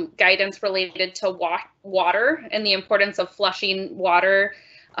some guidance related to water and the importance of flushing water,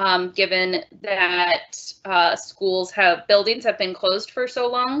 given that buildings have been closed for so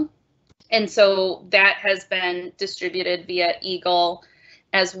long. And so that has been distributed via Eagle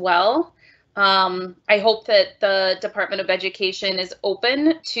as well. I hope that the Department of Education is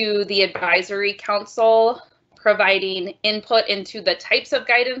open to the advisory council providing input into the types of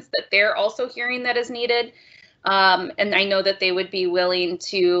guidance that they're also hearing that is needed. And I know that they would be willing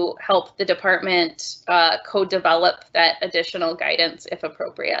to help the department co-develop that additional guidance if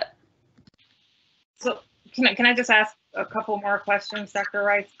appropriate. So can I just ask a couple more questions, Dr.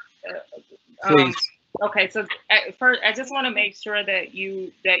 Rice? Please. Okay, so first, I just want to make sure that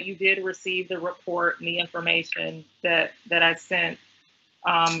you did receive the report and the information that I sent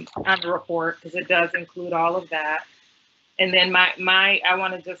on the report, because it does include all of that. And then I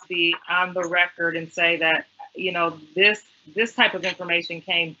want to just be on the record and say that, this type of information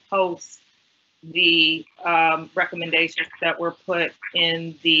came post the recommendations that were put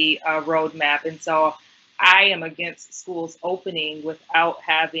in the roadmap, and so I am against schools opening without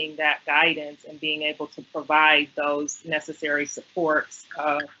having that guidance and being able to provide those necessary supports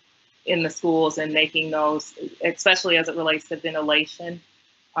in the schools and making those, especially as it relates to ventilation.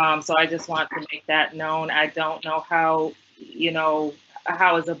 So I just want to make that known. I don't know how,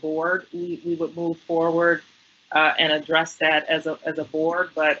 how as a board we would move forward and address that as a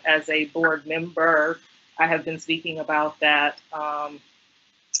board, but as a board member, I have been speaking about that.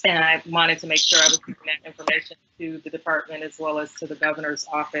 And I wanted to make sure I was giving that information to the department as well as to the governor's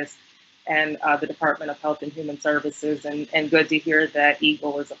office and the Department of Health and Human Services. And good to hear that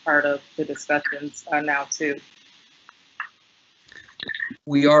Eagle is a part of the discussions now too.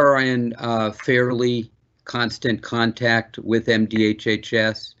 We are in fairly constant contact with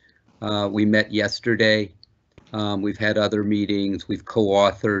MDHHS. We met yesterday. We've had other meetings. We've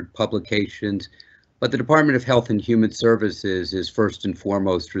co-authored publications. But the Department of Health and Human Services is first and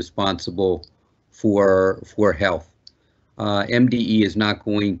foremost responsible for health. MDE is not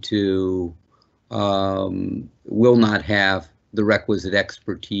going to, will not have the requisite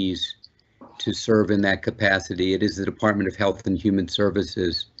expertise to serve in that capacity. It is the Department of Health and Human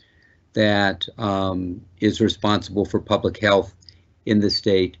Services that is responsible for public health in the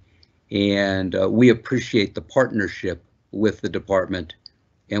state. And we appreciate the partnership with the department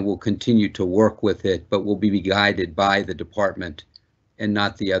and will continue to work with it, but will be guided by the department and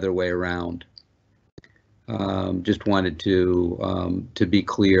not the other way around. Just wanted to be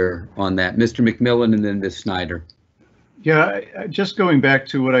clear on that. Mr. McMillan and then Ms. Snyder. Yeah, just going back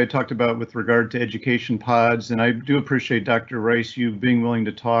to what I talked about with regard to education pods, and I do appreciate Dr. Rice, you being willing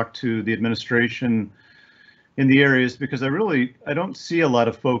to talk to the administration in the areas, because I don't see a lot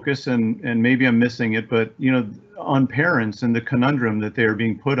of focus, and maybe I'm missing it, but on parents and the conundrum that they are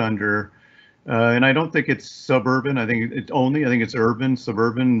being put under. And I don't think it's suburban. I think it's urban,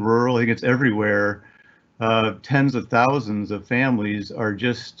 suburban, rural. I think it's everywhere. Tens of thousands of families are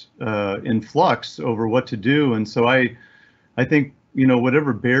just in flux over what to do. And so I think,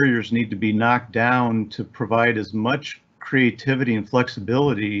 whatever barriers need to be knocked down to provide as much creativity and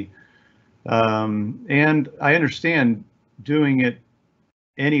flexibility. And I understand doing it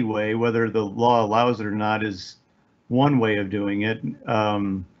anyway, whether the law allows it or not is one way of doing it.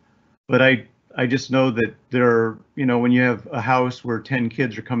 But I just know that when you have a house where 10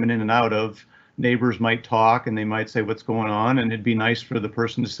 kids are coming in and out of, neighbors might talk and they might say what's going on, and it'd be nice for the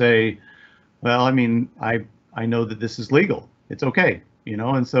person to say, well, I mean, I know that this is legal. It's okay,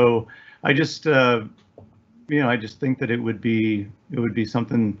 and so I just I just think that it would be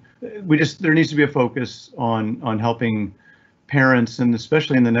something there needs to be a focus on helping parents, and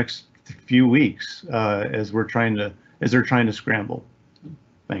especially in the next few weeks as they're trying to scramble.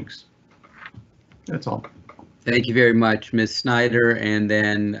 Thanks. That's all. Thank you very much, Ms. Snyder, and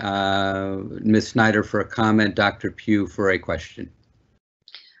then Ms. Snyder for a comment, Dr. Pugh for a question.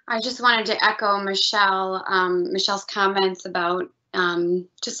 I just wanted to echo Michelle's comments about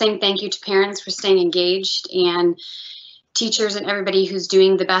just saying thank you to parents for staying engaged, and teachers and everybody who's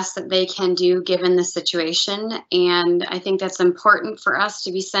doing the best that they can do given the situation. And I think that's important for us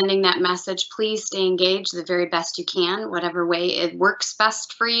to be sending that message. Please stay engaged the very best you can, whatever way it works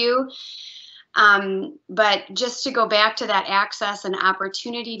best for you. But just to go back to that access and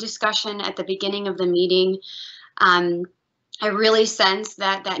opportunity discussion at the beginning of the meeting, I really sense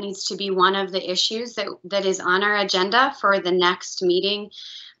that that needs to be one of the issues that is on our agenda for the next meeting.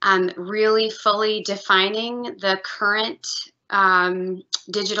 Really fully defining the current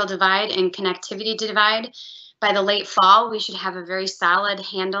digital divide and connectivity divide. By the late fall, we should have a very solid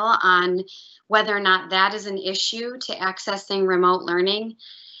handle on whether or not that is an issue to accessing remote learning.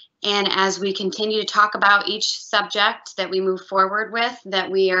 And as we continue to talk about each subject that we move forward with, that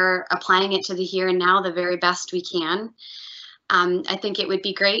we are applying it to the here and now the very best we can. I think it would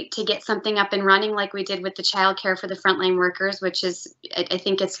be great to get something up and running like we did with the childcare for the frontline workers, which is, I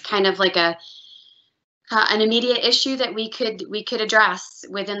think it's kind of like an immediate issue that we could address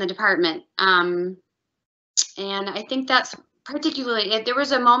within the department. And I think that's particularly, there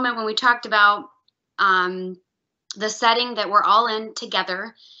was a moment when we talked about the setting that we're all in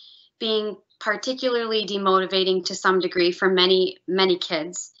together being particularly demotivating to some degree for many, many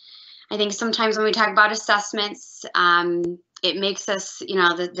kids. I think sometimes when we talk about assessments, it makes us,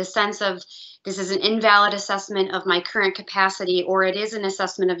 the sense of this is an invalid assessment of my current capacity, or it is an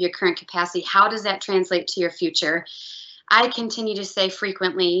assessment of your current capacity. How does that translate to your future? I continue to say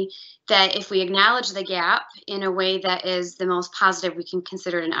frequently that if we acknowledge the gap in a way that is the most positive, we can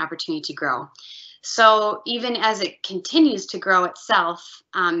consider it an opportunity to grow. So even as it continues to grow itself,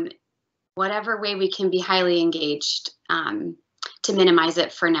 whatever way we can be highly engaged to minimize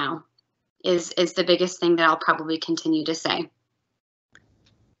it for now is the biggest thing that I'll probably continue to say.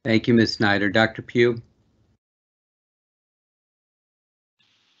 Thank you, Ms. Snyder. Dr. Pugh?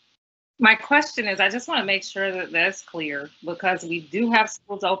 My question is, I just want to make sure that that's clear, because we do have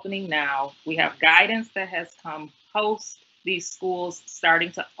schools opening now. We have guidance that has come post these schools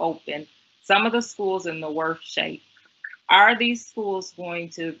starting to open. Some of the schools in the worst shape. Are these schools going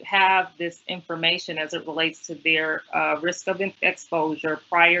to have this information as it relates to their risk of exposure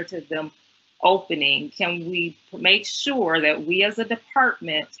prior to them opening? Can we make sure that we as a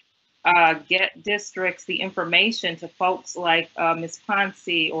department get districts the information to folks like Ms.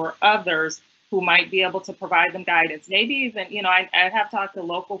 Ponce or others who might be able to provide them guidance? Maybe even, I have talked to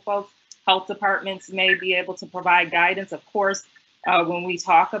local folks, health departments may be able to provide guidance. Of course, when we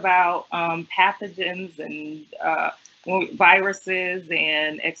talk about pathogens and viruses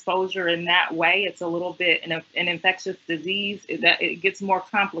and exposure in that way, it's a little bit an infectious disease that it gets more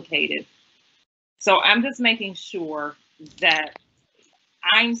complicated. So I'm just making sure that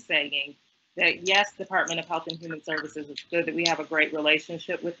I'm saying that yes, Department of Health and Human Services, it's good that we have a great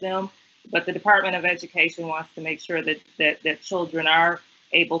relationship with them, but the Department of Education wants to make sure that children are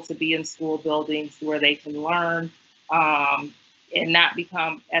able to be in school buildings where they can learn and not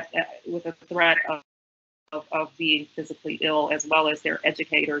become with a threat of being physically ill, as well as their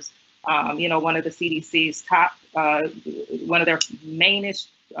educators. One of the CDC's top, one of their mainest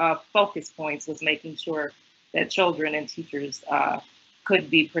focus points was making sure that children and teachers could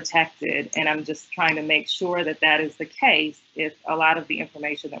be protected. And I'm just trying to make sure that that is the case if a lot of the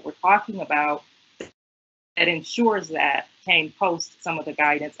information that we're talking about that ensures that came post some of the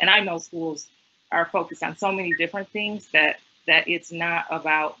guidance. And I know schools are focused on so many different things that it's not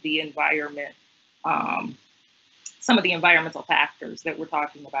about the environment, some of the environmental factors that we're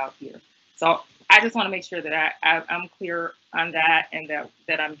talking about here. So I just want to make sure that I'm clear on that, and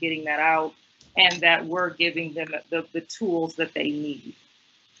that I'm getting that out, and that we're giving them the tools that they need.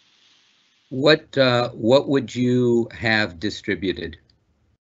 What would you have distributed?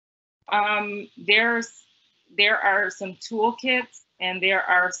 There are some toolkits, and there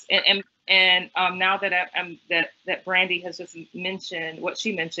are now that Brandy has just mentioned what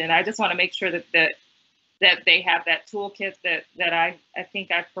she mentioned, I just want to make sure that they have that toolkit that I think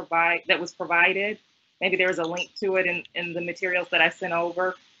that was provided. Maybe there's a link to it in the materials that I sent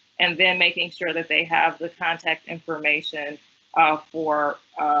over, and then making sure that they have the contact information for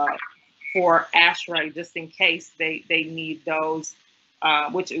ASHRAE, just in case they need those,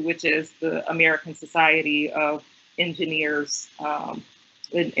 which is the American Society of Engineers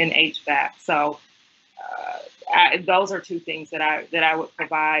in HVAC. So those are two things that I would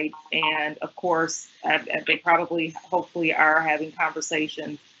provide. And of course, they probably, hopefully, are having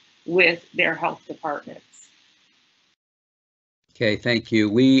conversations with their health departments. Okay, thank you.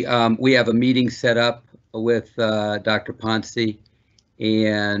 We have a meeting set up with Dr. Ponce,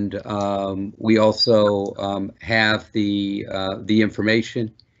 and we also have the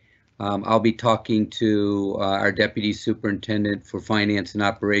information. I'll be talking to our Deputy Superintendent for Finance and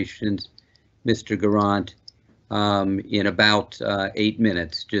Operations, Mr. Garant, in about 8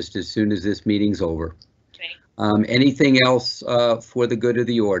 minutes, just as soon as this meeting's over. Anything else for the good of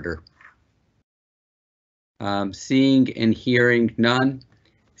the order? Seeing and hearing none.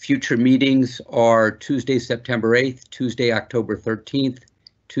 Future meetings are Tuesday, September 8th, Tuesday, October 13th,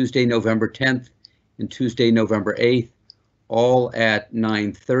 Tuesday, November 10th, and Tuesday, November 8th, all at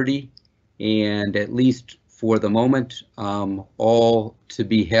 9:30, and at least for the moment, all to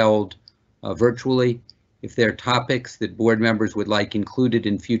be held virtually. If there are topics that board members would like included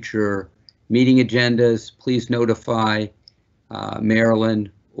in future meeting agendas, please notify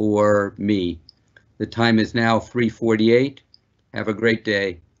Marilyn or me. The time is now 3:48. Have a great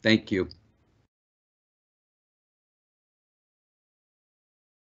day. Thank you.